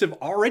 because the Crypts have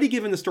already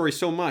given the story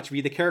so much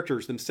via the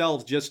characters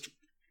themselves just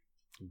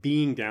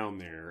being down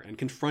there and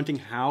confronting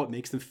how it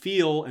makes them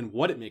feel and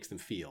what it makes them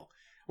feel,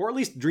 or at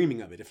least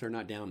dreaming of it if they're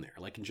not down there,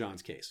 like in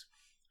Jon's case.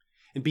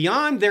 And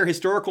beyond their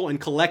historical and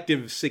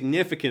collective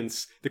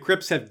significance, the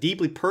Crypts have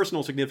deeply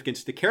personal significance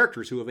to the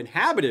characters who have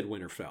inhabited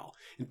Winterfell.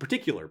 In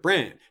particular,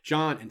 Bran,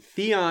 Jon, and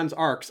Theon's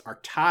arcs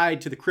are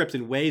tied to the Crypts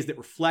in ways that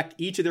reflect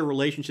each of their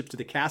relationships to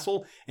the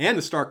castle and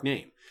the Stark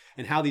name,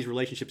 and how these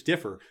relationships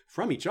differ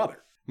from each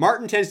other.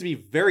 Martin tends to be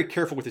very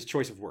careful with his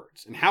choice of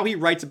words, and how he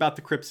writes about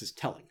the Crypts is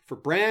telling. For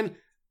Bran,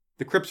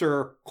 the Crypts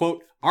are,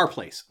 quote, our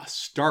place, a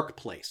Stark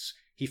place.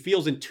 He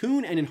feels in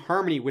tune and in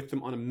harmony with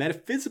them on a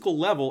metaphysical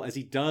level as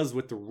he does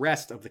with the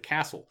rest of the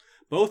castle.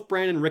 Both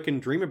Bran and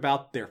Rickon dream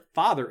about their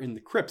father in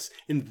the Crypts,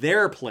 in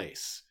their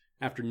place,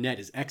 after Ned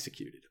is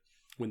executed.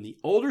 When the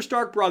older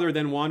Stark brother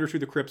then wanders through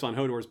the Crypts on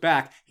Hodor's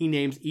back, he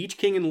names each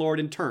king and lord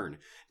in turn,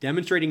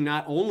 demonstrating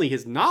not only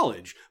his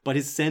knowledge, but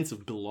his sense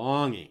of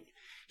belonging.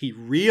 He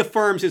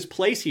reaffirms his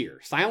place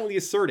here, silently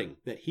asserting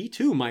that he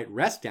too might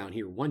rest down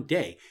here one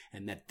day,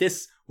 and that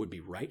this would be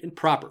right and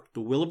proper,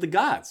 the will of the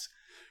gods.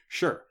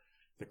 Sure,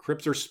 the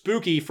Crypts are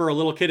spooky for a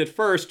little kid at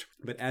first,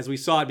 but as we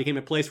saw, it became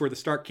a place where the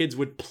Stark kids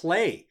would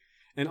play.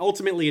 And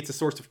ultimately, it's a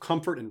source of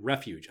comfort and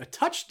refuge, a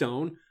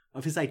touchstone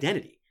of his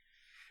identity.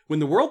 When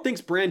the world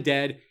thinks Bran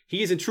dead,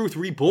 he is in truth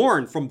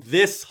reborn from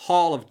this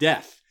hall of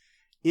death.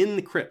 In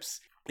the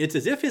Crypts, it's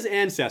as if his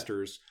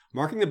ancestors,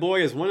 marking the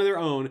boy as one of their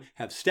own,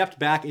 have stepped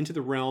back into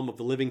the realm of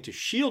the living to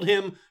shield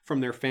him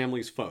from their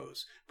family's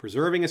foes,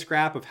 preserving a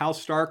scrap of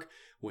House Stark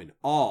when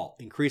all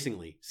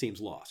increasingly seems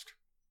lost.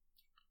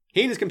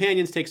 He and his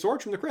companions take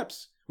swords from the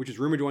Crypts, which is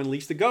rumored to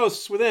unleash the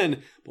ghosts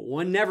within, but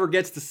one never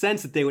gets the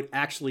sense that they would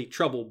actually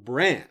trouble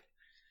Bran.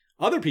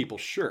 Other people,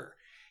 sure.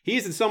 He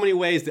is in so many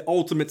ways the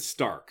ultimate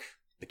Stark,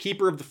 the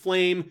keeper of the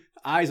flame,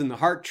 the eyes in the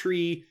heart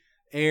tree,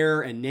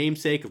 heir and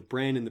namesake of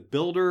Brandon the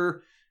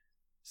Builder.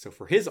 So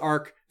for his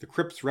arc, the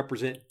Crypts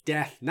represent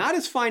death, not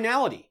as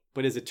finality,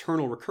 but as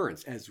eternal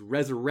recurrence, as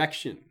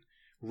resurrection.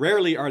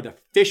 Rarely are the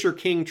Fisher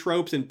King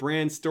tropes in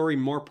Bran's story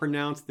more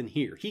pronounced than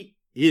here. He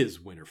is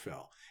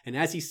Winterfell. And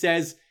as he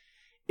says,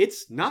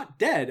 it's not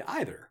dead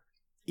either,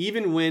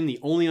 even when the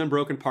only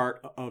unbroken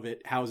part of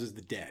it houses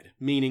the dead.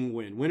 Meaning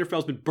when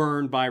Winterfell's been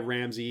burned by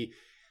Ramsay,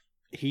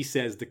 he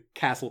says the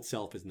castle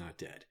itself is not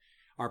dead.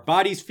 Our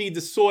bodies feed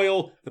the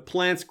soil, the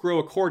plants grow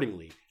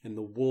accordingly, and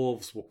the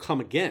wolves will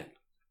come again.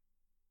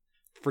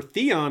 For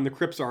Theon, the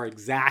Crypts are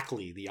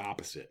exactly the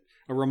opposite.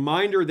 A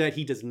reminder that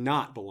he does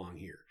not belong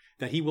here,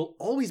 that he will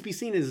always be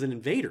seen as an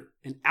invader,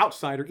 an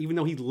outsider, even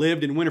though he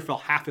lived in Winterfell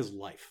half his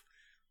life.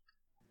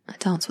 A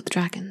Dance with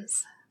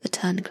Dragons, the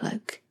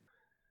Turncloak.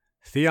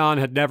 Theon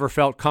had never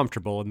felt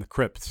comfortable in the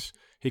Crypts.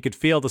 He could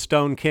feel the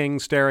Stone King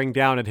staring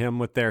down at him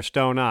with their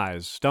stone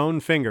eyes, stone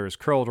fingers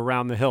curled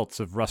around the hilts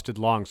of rusted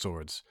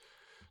longswords.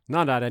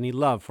 Not had any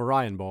love for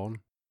Ironborn.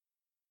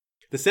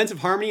 The sense of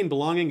harmony and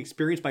belonging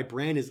experienced by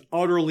Bran is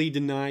utterly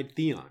denied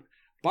Theon.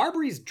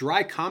 Barbary's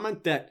dry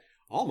comment that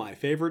all my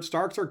favorite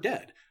Starks are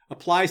dead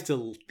applies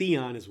to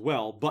Theon as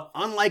well, but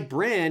unlike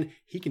Bran,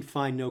 he can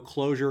find no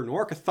closure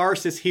nor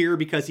catharsis here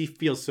because he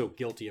feels so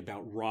guilty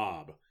about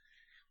Robb.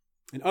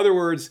 In other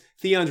words,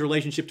 Theon's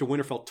relationship to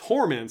Winterfell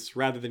torments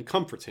rather than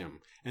comforts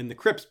him, and the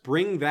Crypts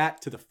bring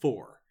that to the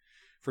fore.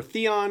 For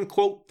Theon,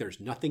 quote, there's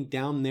nothing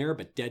down there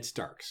but dead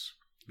Starks,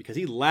 because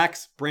he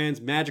lacks Bran's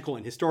magical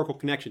and historical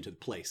connection to the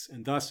place,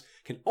 and thus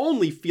can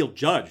only feel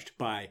judged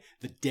by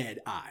the dead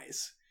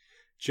eyes.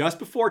 Just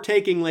before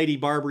taking Lady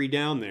Barbary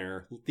down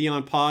there,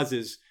 Theon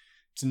pauses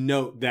to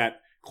note that,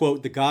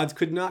 quote, the gods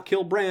could not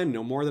kill Bran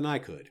no more than I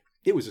could.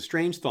 It was a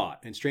strange thought,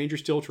 and stranger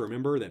still to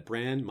remember that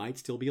Bran might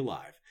still be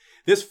alive.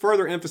 This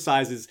further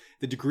emphasizes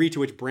the degree to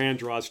which Bran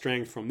draws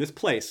strength from this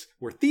place,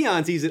 where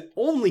Theon sees it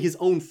only his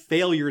own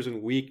failures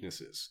and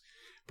weaknesses.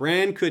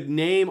 Bran could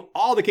name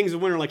all the Kings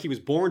of Winter like he was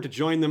born to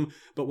join them,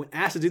 but when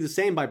asked to do the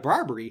same by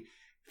Barbary,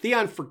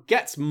 Theon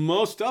forgets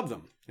most of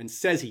them and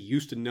says he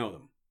used to know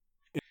them.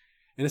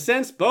 In a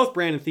sense, both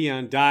Bran and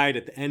Theon died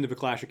at the end of the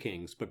Clash of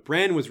Kings, but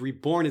Bran was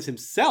reborn as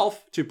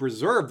himself to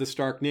preserve the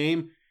Stark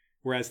name,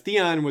 whereas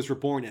Theon was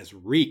reborn as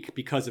Reek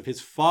because of his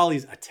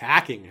follies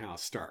attacking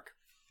House Stark.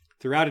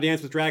 Throughout A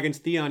Dance with Dragons,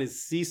 Theon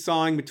is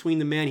seesawing between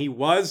the man he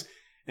was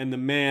and the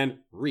man,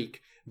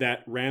 Reek,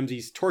 that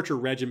Ramsay's torture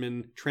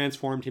regimen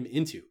transformed him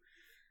into.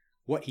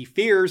 What he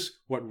fears,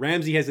 what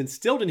Ramsay has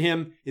instilled in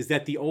him, is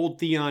that the old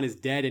Theon is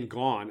dead and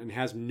gone and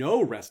has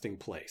no resting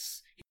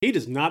place. He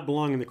does not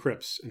belong in the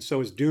crypts, and so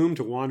is doomed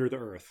to wander the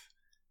earth.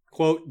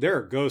 Quote, "There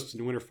are ghosts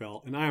in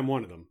Winterfell, and I am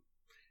one of them."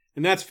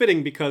 And that's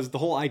fitting because the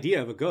whole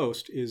idea of a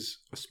ghost is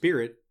a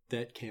spirit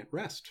that can't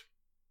rest.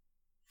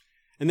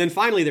 And then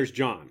finally there's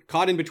Jon,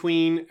 caught in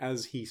between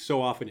as he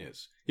so often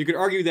is. You could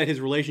argue that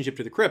his relationship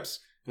to the crypts,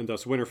 and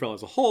thus Winterfell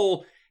as a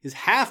whole, is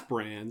half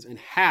Bran's and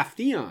half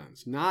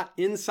Theon's, not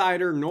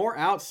insider nor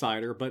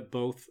outsider, but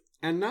both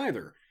and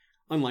neither.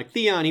 Unlike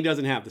Theon, he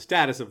doesn't have the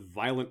status of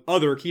violent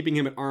other keeping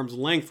him at arm's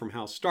length from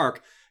House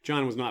Stark.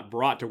 Jon was not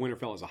brought to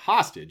Winterfell as a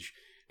hostage,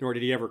 nor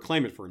did he ever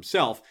claim it for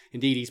himself.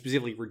 Indeed, he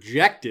specifically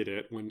rejected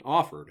it when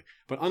offered.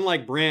 But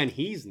unlike Bran,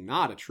 he's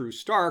not a true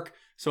Stark,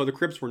 so the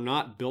crypts were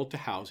not built to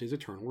house his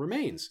eternal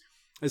remains.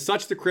 As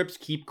such, the crypts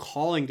keep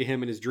calling to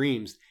him in his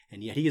dreams,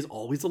 and yet he is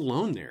always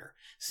alone there,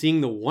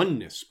 seeing the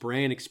oneness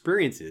Bran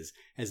experiences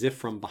as if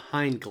from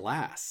behind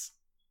glass.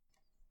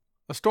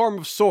 A Storm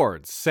of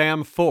Swords,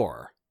 Sam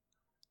 4.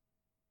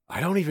 I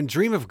don't even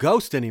dream of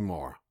ghosts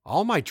anymore.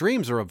 All my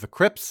dreams are of the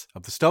crypts,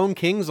 of the Stone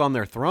Kings on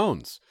their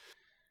thrones.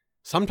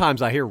 Sometimes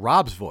I hear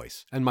Robb's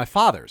voice, and my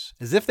father's,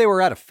 as if they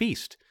were at a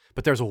feast,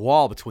 but there's a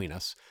wall between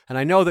us, and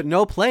I know that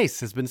no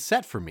place has been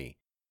set for me.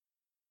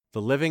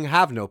 The living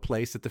have no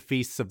place at the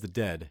feasts of the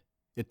dead.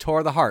 It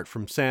tore the heart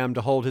from Sam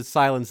to hold his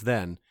silence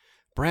then.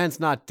 Bran's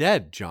not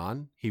dead,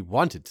 Jon, he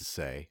wanted to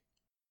say.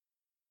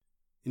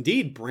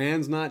 Indeed,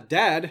 Bran's not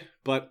dead,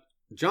 but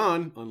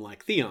Jon,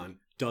 unlike Theon,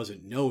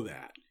 doesn't know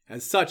that.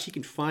 As such, he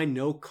can find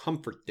no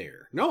comfort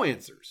there. No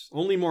answers,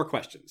 only more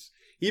questions.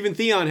 Even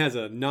Theon has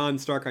a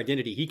non-Stark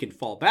identity he can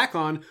fall back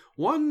on,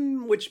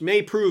 one which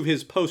may prove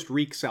his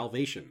post-Reek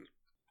salvation.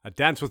 A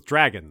Dance with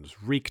Dragons,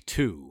 Reek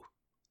 2.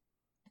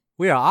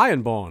 We are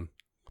Ironborn,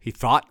 he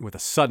thought with a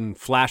sudden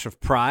flash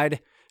of pride,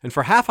 and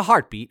for half a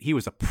heartbeat he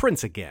was a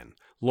prince again,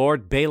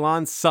 Lord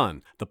Balon's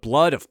son, the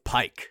blood of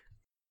Pike.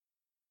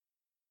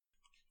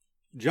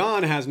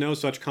 Jon has no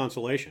such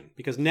consolation,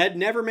 because Ned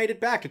never made it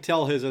back to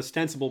tell his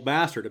ostensible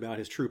bastard about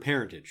his true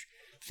parentage.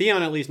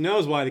 Theon at least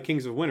knows why the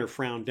Kings of Winter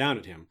frowned down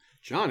at him.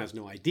 Jon has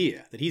no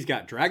idea that he's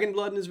got dragon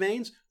blood in his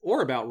veins,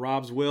 or about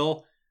Robb's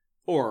will,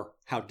 or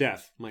how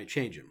death might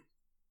change him.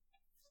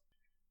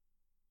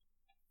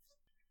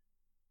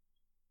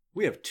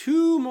 We have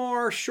two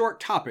more short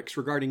topics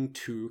regarding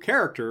two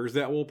characters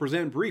that we'll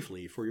present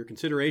briefly for your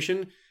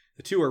consideration.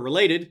 The two are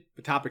related,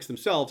 the topics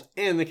themselves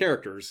and the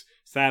characters.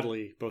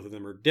 Sadly, both of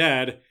them are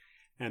dead,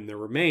 and their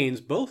remains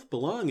both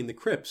belong in the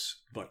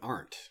crypts, but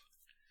aren't.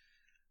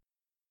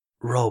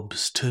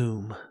 Robb's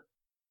tomb.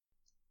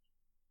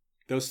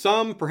 Though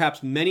some,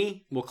 perhaps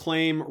many, will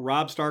claim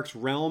Robb Stark's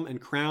realm and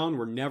crown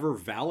were never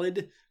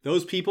valid,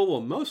 those people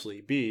will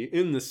mostly be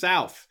in the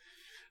South.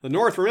 The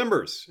North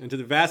remembers, and to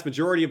the vast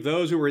majority of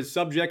those who were his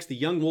subjects, the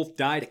young wolf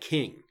died a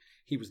king.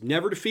 He was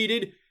never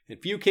defeated, and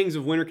few Kings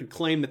of Winter could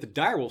claim that the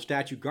direwolf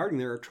statue guarding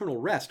their eternal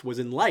rest was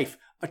in life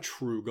a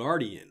true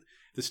guardian.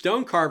 The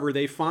stone carver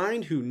they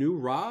find who knew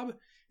Robb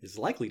is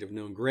likely to have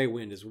known Grey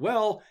Wind as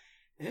well,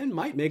 and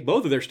might make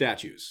both of their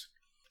statues.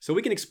 So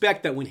we can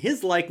expect that when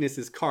his likeness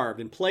is carved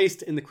and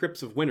placed in the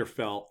Crypts of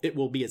Winterfell, it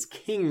will be as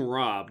King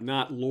Robb,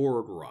 not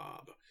Lord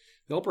Robb.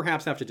 They'll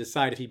perhaps have to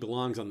decide if he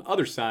belongs on the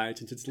other side,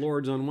 since it's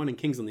lords on one and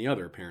kings on the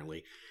other,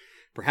 apparently.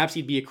 Perhaps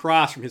he'd be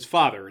across from his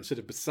father instead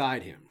of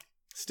beside him.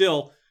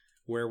 Still,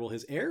 where will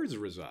his heirs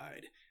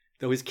reside?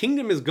 Though his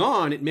kingdom is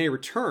gone, it may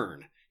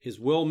return. His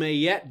will may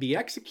yet be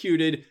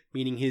executed,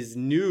 meaning his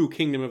new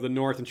kingdom of the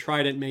North and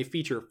Trident may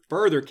feature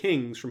further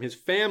kings from his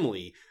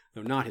family,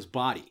 though not his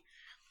body.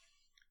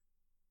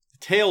 The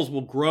tales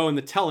will grow in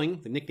the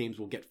telling, the nicknames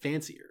will get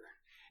fancier.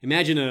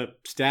 Imagine a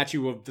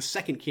statue of the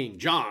second king,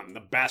 Jon,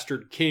 the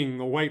bastard king,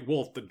 the white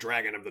wolf, the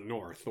dragon of the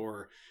north,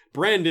 or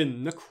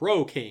Brandon, the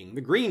crow king,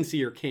 the green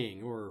seer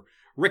king, or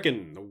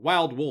Rickon, the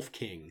wild wolf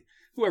king,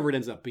 whoever it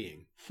ends up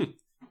being.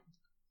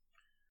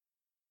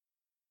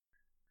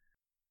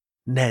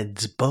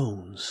 Ned's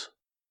bones.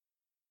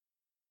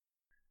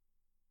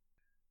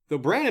 Though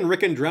Bran and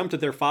Rickon dreamt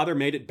that their father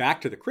made it back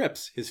to the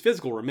crypts, his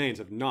physical remains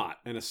have not,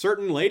 and a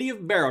certain Lady of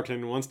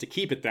Barrowton wants to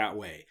keep it that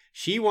way.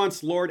 She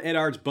wants Lord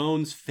Eddard's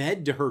bones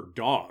fed to her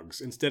dogs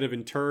instead of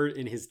interred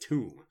in his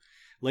tomb.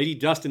 Lady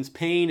Dustin's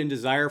pain and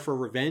desire for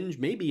revenge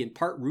may be in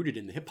part rooted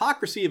in the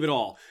hypocrisy of it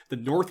all. The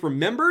North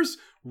remembers?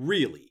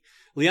 Really?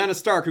 Lyanna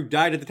Stark, who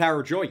died at the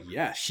Tower of Joy,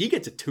 yeah, she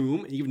gets a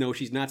tomb, even though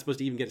she's not supposed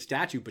to even get a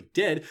statue, but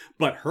did.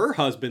 But her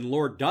husband,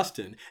 Lord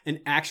Dustin, an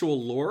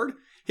actual lord,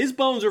 his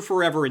bones are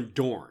forever in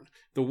Dorne.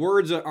 The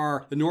words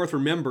are, the North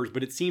remembers,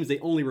 but it seems they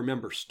only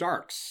remember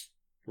Starks,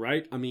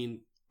 right? I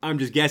mean, I'm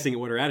just guessing at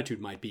what her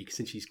attitude might be,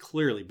 since she's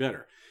clearly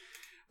bitter.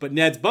 But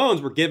Ned's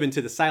bones were given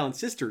to the Silent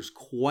Sisters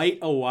quite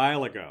a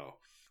while ago.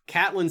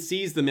 Catelyn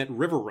sees them at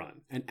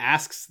Riverrun and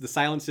asks the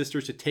Silent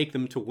Sisters to take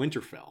them to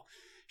Winterfell.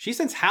 She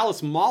sends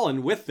Hallis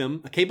Mullen with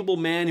them, a capable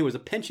man who has a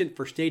penchant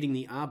for stating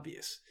the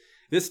obvious.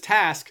 This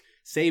task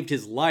saved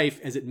his life,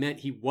 as it meant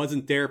he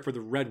wasn't there for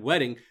the Red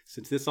Wedding,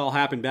 since this all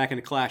happened back in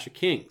A Clash of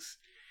Kings.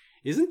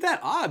 Isn't that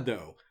odd,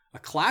 though? A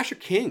Clash of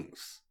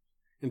Kings.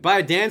 And by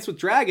a dance with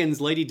dragons,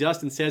 Lady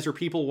Dustin says her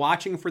people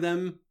watching for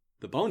them,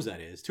 the bones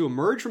that is, to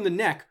emerge from the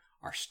neck,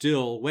 are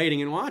still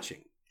waiting and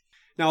watching.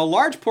 Now, a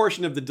large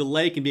portion of the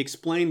delay can be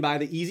explained by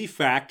the easy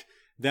fact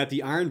that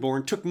the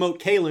Ironborn took Moat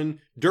Cailin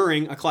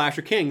during A Clash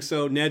of Kings,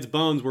 so Ned's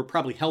bones were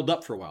probably held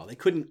up for a while. They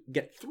couldn't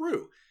get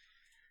through.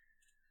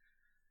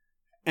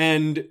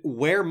 And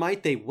where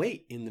might they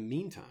wait in the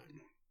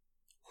meantime?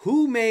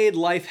 Who made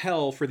life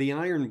hell for the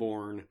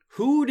Ironborn?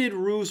 Who did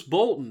Roose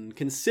Bolton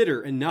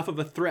consider enough of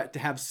a threat to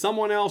have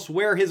someone else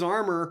wear his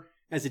armor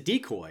as a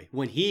decoy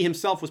when he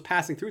himself was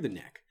passing through the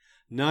neck?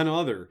 None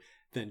other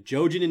than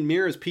Jojen and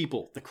Mira's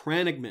people, the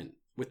Crannogmen,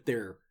 with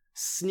their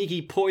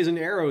sneaky poisoned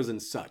arrows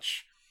and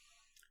such.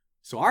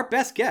 So our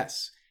best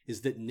guess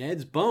is that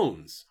Ned's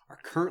bones are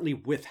currently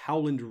with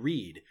Howland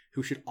Reed,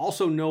 who should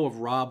also know of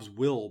Robb's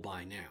will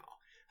by now.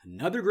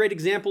 Another great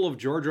example of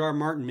George R. R.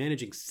 Martin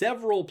managing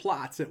several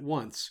plots at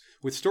once,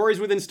 with stories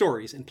within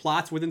stories and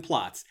plots within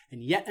plots,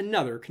 and yet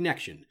another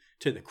connection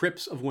to the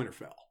Crypts of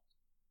Winterfell.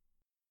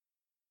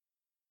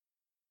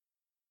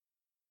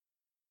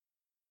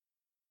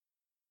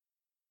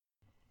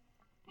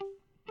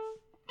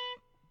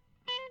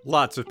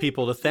 Lots of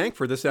people to thank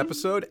for this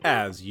episode,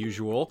 as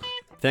usual.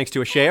 Thanks to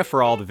Ashea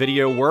for all the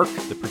video work,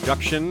 the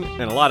production,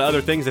 and a lot of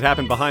other things that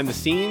happened behind the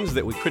scenes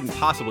that we couldn't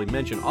possibly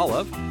mention all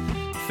of.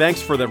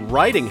 Thanks for the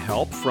writing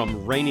help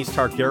from Rhaenys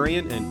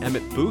Targaryen and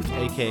Emmett Booth,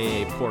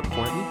 a.k.a. Poor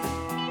Quentin.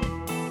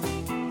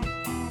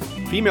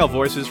 Female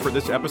voices for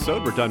this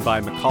episode were done by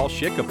McCall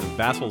Schick of the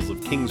Vassals of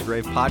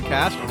Kingsgrave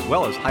podcast, as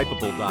well as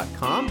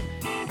Hypable.com.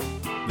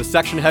 The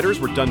section headers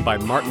were done by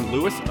Martin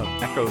Lewis of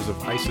Echoes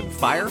of Ice and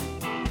Fire.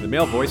 The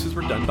male voices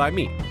were done by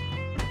me.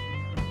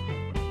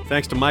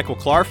 Thanks to Michael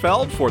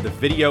Klarfeld for the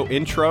video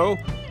intro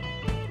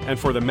and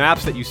for the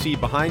maps that you see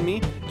behind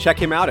me. Check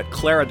him out at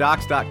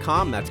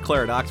claradox.com. That's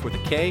Claradox with a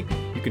K.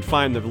 You can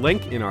find the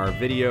link in our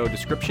video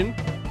description.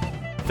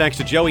 Thanks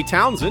to Joey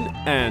Townsend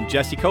and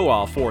Jesse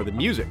Kowal for the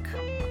music.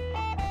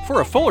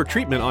 For a fuller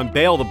treatment on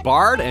Bale the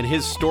Bard and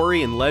his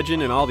story and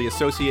legend and all the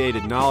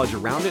associated knowledge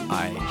around it,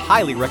 I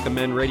highly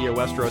recommend Radio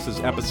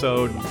Westeros'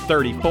 episode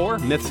 34,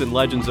 Myths and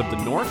Legends of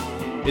the North.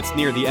 It's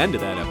near the end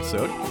of that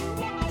episode.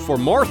 For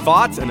more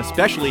thoughts and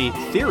especially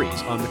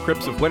theories on the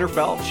Crypts of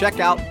Winterfell, check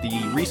out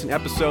the recent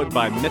episode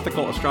by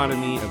Mythical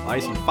Astronomy of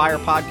Ice and Fire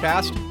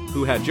podcast,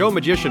 who had Joe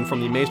Magician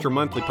from the Maester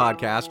Monthly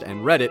podcast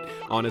and Reddit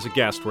on as a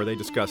guest, where they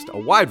discussed a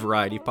wide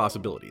variety of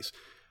possibilities.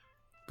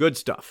 Good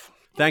stuff.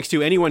 Thanks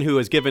to anyone who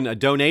has given a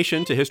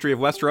donation to History of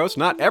Westeros.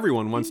 Not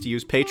everyone wants to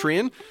use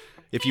Patreon.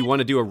 If you want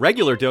to do a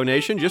regular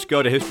donation, just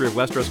go to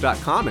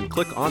historyofwesteros.com and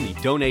click on the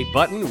donate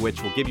button,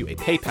 which will give you a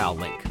PayPal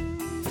link.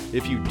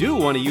 If you do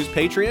want to use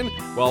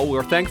Patreon, well,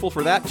 we're thankful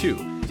for that too.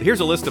 So here's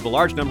a list of a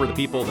large number of the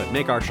people that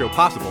make our show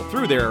possible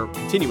through their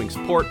continuing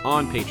support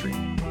on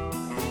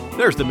Patreon.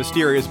 There's the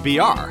mysterious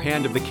BR,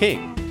 Hand of the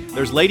King.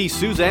 There's Lady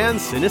Suzanne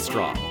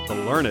Sinistral, the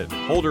learned,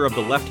 holder of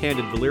the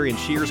left-handed Valyrian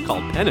shears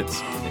called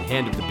Penance and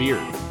Hand of the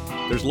Beard.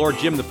 There's Lord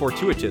Jim the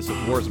Fortuitous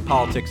of Wars and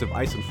Politics of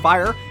Ice and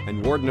Fire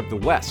and Warden of the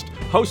West,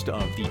 host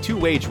of the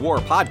Two-Wage War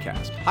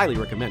podcast, highly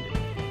recommended.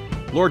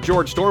 Lord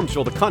George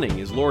Stormsville the Cunning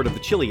is Lord of the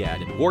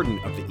Chiliad and Warden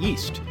of the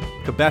East.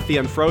 Cabeth the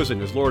Unfrozen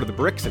is Lord of the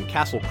Bricks and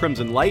Castle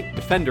Crimson Light,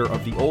 Defender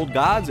of the Old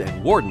Gods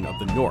and Warden of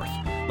the North.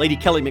 Lady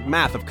Kelly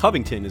McMath of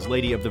Covington is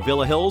Lady of the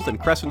Villa Hills and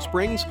Crescent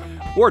Springs,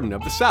 Warden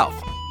of the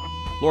South.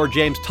 Lord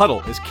James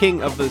Tuttle is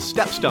King of the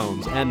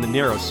Stepstones and the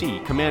Narrow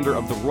Sea, Commander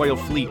of the Royal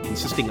Fleet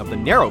consisting of the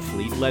Narrow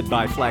Fleet led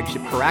by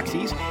Flagship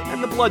Caraxes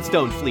and the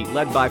Bloodstone Fleet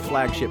led by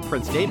Flagship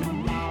Prince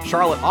Daemon.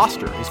 Charlotte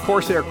Auster is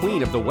Corsair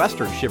Queen of the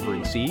Western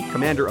Shivering Sea,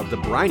 Commander of the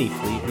Briny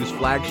Fleet, whose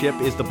flagship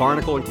is the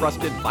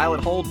barnacle-encrusted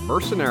violet-hulled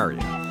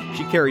Mercenaria.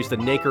 She carries the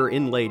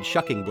nacre-inlaid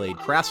shucking blade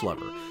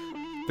Crasslover.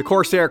 The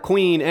Corsair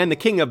Queen and the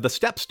King of the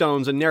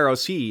Stepstones and Narrow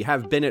Sea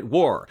have been at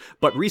war,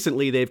 but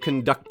recently they've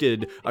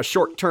conducted a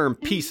short-term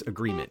peace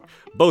agreement.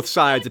 Both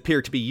sides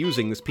appear to be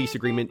using this peace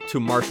agreement to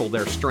marshal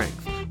their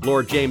strength.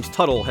 Lord James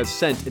Tuttle has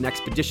sent an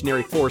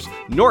expeditionary force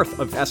north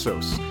of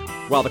Essos,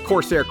 while the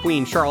Corsair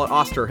Queen Charlotte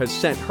Auster has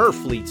sent her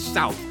fleet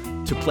south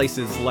to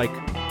places like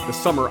the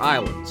Summer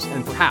Islands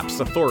and perhaps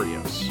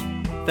Sathorios.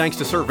 Thanks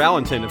to Sir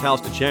Valentin of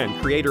House Chen,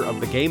 creator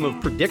of the Game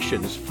of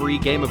Predictions free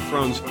Game of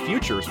Thrones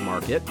futures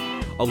market.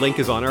 A link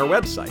is on our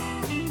website.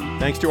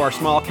 Thanks to our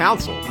small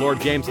council, Lord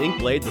James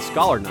Inkblade, the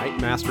Scholar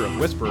Knight, Master of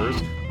Whisperers,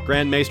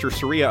 Grand Maester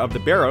Saria of the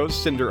Barrows,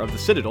 Cinder of the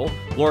Citadel,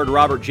 Lord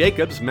Robert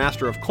Jacobs,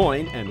 Master of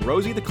Coin, and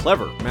Rosie the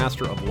Clever,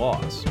 Master of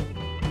Laws.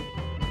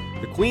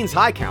 The Queen's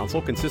High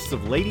Council consists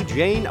of Lady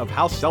Jane of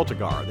House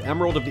Celtigar, the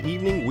Emerald of the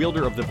Evening,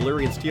 wielder of the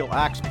Valyrian Steel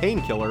Axe,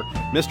 Painkiller,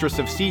 Mistress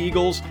of Sea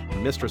Eagles,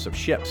 and Mistress of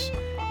Ships.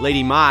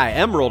 Lady Mai,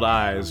 Emerald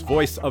Eyes,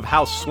 voice of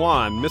House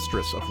Swan,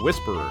 Mistress of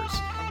Whisperers.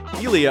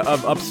 Elia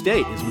of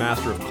Upstate is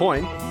Master of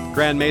Coin.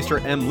 Grand Maester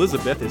M.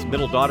 Elizabeth is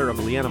middle daughter of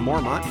Lyanna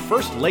Mormont,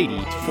 First Lady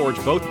to forge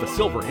both the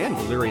Silver and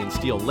Valyrian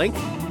Steel Link.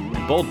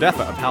 And Bold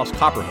Betha of House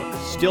Copperhook.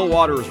 Still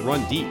waters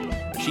run deep,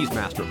 but she's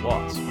Master of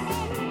Laws.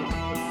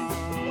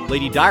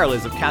 Lady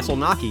Direliz of Castle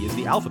Naki is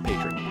the Alpha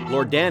Patron.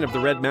 Lord Dan of the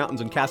Red Mountains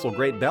and Castle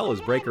Great Bell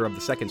is Breaker of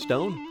the Second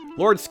Stone.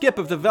 Lord Skip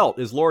of the Veldt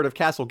is Lord of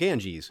Castle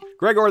Ganges.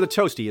 Gregor the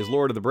Toasty is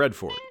Lord of the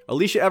Breadfort.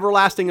 Alicia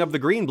Everlasting of the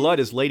Green Blood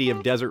is Lady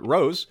of Desert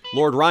Rose.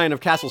 Lord Ryan of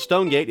Castle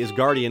Stonegate is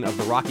Guardian of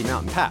the Rocky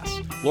Mountain Pass.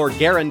 Lord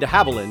Garin de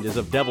Haviland is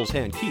of Devil's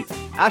Hand Keep.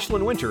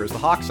 Ashlyn Winter is the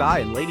Hawk's Eye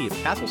and Lady of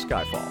Castle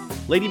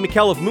Skyfall. Lady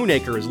Mikkel of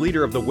Moonacre is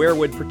leader of the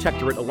Werewood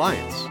Protectorate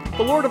Alliance.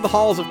 The Lord of the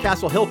Halls of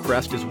Castle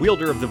Hillcrest is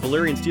wielder of the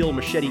Valyrian Steel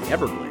Machete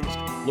Everglazed.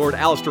 Lord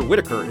Alistair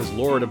Whitaker is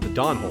Lord of the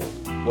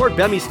Dawnhold. Lord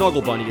Bemmy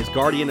Snugglebunny is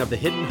Guardian of the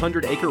Hidden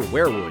 100-Acre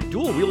Werewood,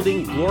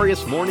 dual-wielding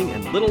Glorious Morning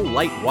and Little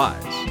Light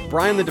Wise.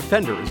 Brian the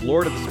Defender is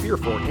Lord of the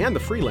Spearfort and the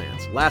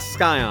Freelance. Last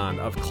Scion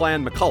of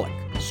Clan McCulloch,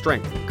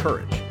 Strength and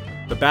Courage.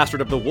 The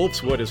Bastard of the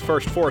Wolfswood is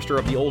First Forester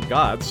of the Old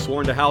Gods,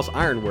 sworn to House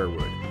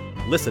Ironwerewood.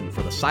 Listen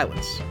for the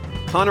silence.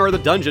 Connor the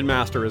Dungeon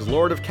Master is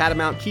Lord of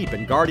Catamount Keep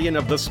and Guardian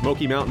of the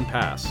Smoky Mountain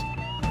Pass.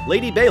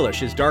 Lady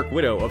Baelish is Dark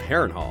Widow of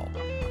Harrenhal.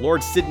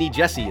 Lord Sidney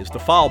Jesse is the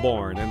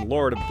Fallborn and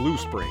Lord of Blue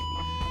Spring.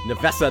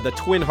 Nevessa the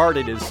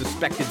Twin-Hearted is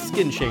Suspected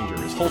Skin Changer,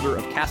 is holder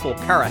of Castle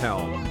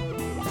Carahelm.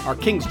 Our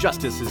King's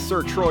Justice is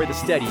Sir Troy the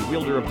Steady,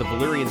 wielder of the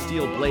Valyrian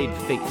Steel Blade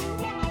Fate.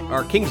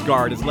 Our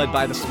Kingsguard is led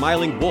by the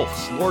Smiling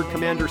Wolves, Lord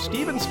Commander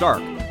Stephen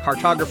Stark,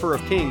 cartographer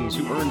of kings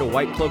who earned a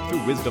white cloak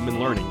through wisdom and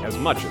learning, as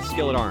much as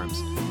skill at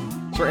arms.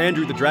 Sir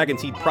Andrew the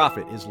Dragonseed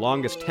Prophet is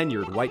longest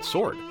tenured white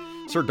sword.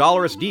 Sir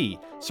Dolorous D,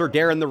 Sir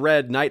Darren the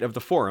Red, Knight of the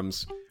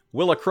Forums.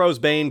 Willa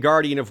Crowsbane,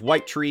 Guardian of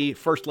White Tree,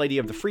 First Lady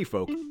of the Free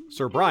Folk.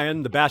 Sir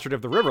Brian, the Bastard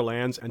of the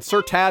Riverlands, and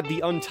Sir Tad the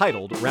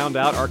Untitled round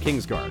out our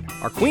Kingsguard.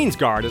 Our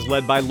Queensguard is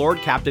led by Lord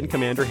Captain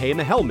Commander Hay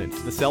the Helmint,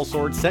 the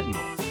Sellsword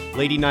Sentinel.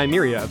 Lady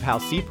Nymeria of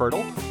House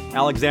Seapurtle.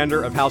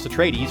 Alexander of House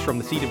Atreides from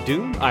the Seat of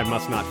Doom, I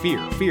must not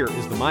fear. Fear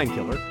is the Mind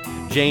Killer.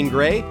 Jane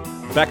Grey,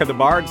 Becca the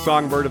Bard,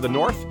 Songbird of the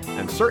North,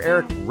 and Sir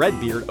Eric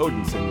Redbeard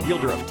Odinson,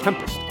 wielder of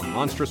Tempest, a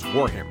monstrous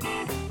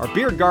warhammer. Our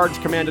Beard Guards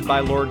commanded by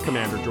Lord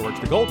Commander George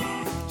the Golden.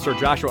 Sir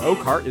Joshua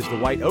Oakhart is the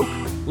White Oak.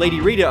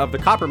 Lady Rita of the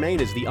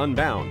Coppermane is the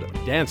Unbound.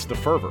 Dance the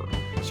Fervor.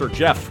 Sir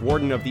Jeff,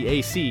 Warden of the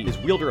AC, is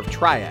wielder of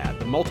Triad,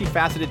 the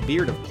multifaceted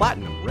beard of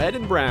Platinum, Red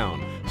and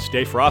Brown.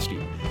 Stay frosty.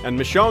 And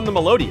Michonne the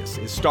Melodious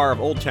is Star of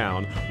Old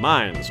Town,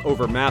 Minds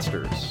over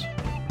Masters.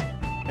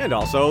 And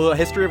also, the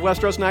History of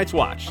Westeros Night's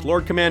Watch.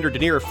 Lord Commander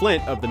Daenerys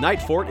Flint of the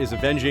Night Fort is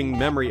avenging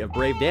memory of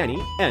Brave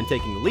Dany and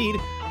taking the lead.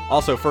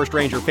 Also, First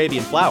Ranger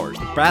Fabian Flowers,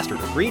 the Bastard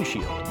of Green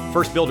Shield.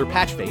 First Builder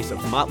Patchface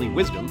of Motley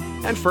Wisdom,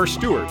 and First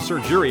Steward Sir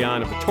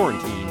Jurion of the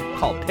Torrentine,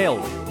 called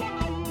Palewind.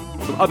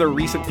 Some other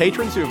recent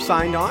patrons who have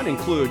signed on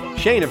include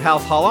Shane of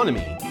House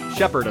Holonomy,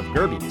 Shepherd of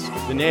Gerbies,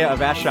 Linnea of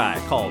Ashai,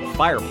 called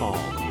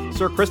Firepalm,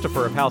 Sir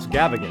Christopher of House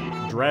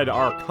Gavigan, Dread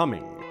Our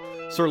Coming,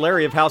 Sir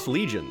Larry of House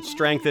Legion,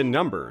 Strength in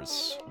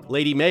Numbers,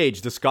 Lady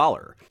Mage the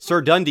Scholar,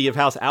 Sir Dundee of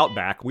House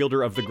Outback,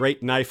 wielder of the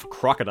Great Knife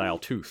Crocodile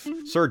Tooth,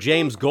 Sir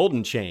James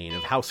Golden Chain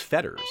of House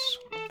Fetters,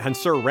 and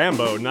Sir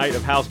Rambo, Knight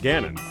of House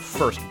Gannon,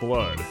 First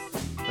Blood.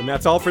 And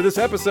that's all for this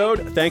episode.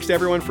 Thanks to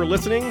everyone for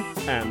listening,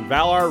 and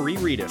Valar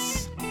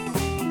Rereadus.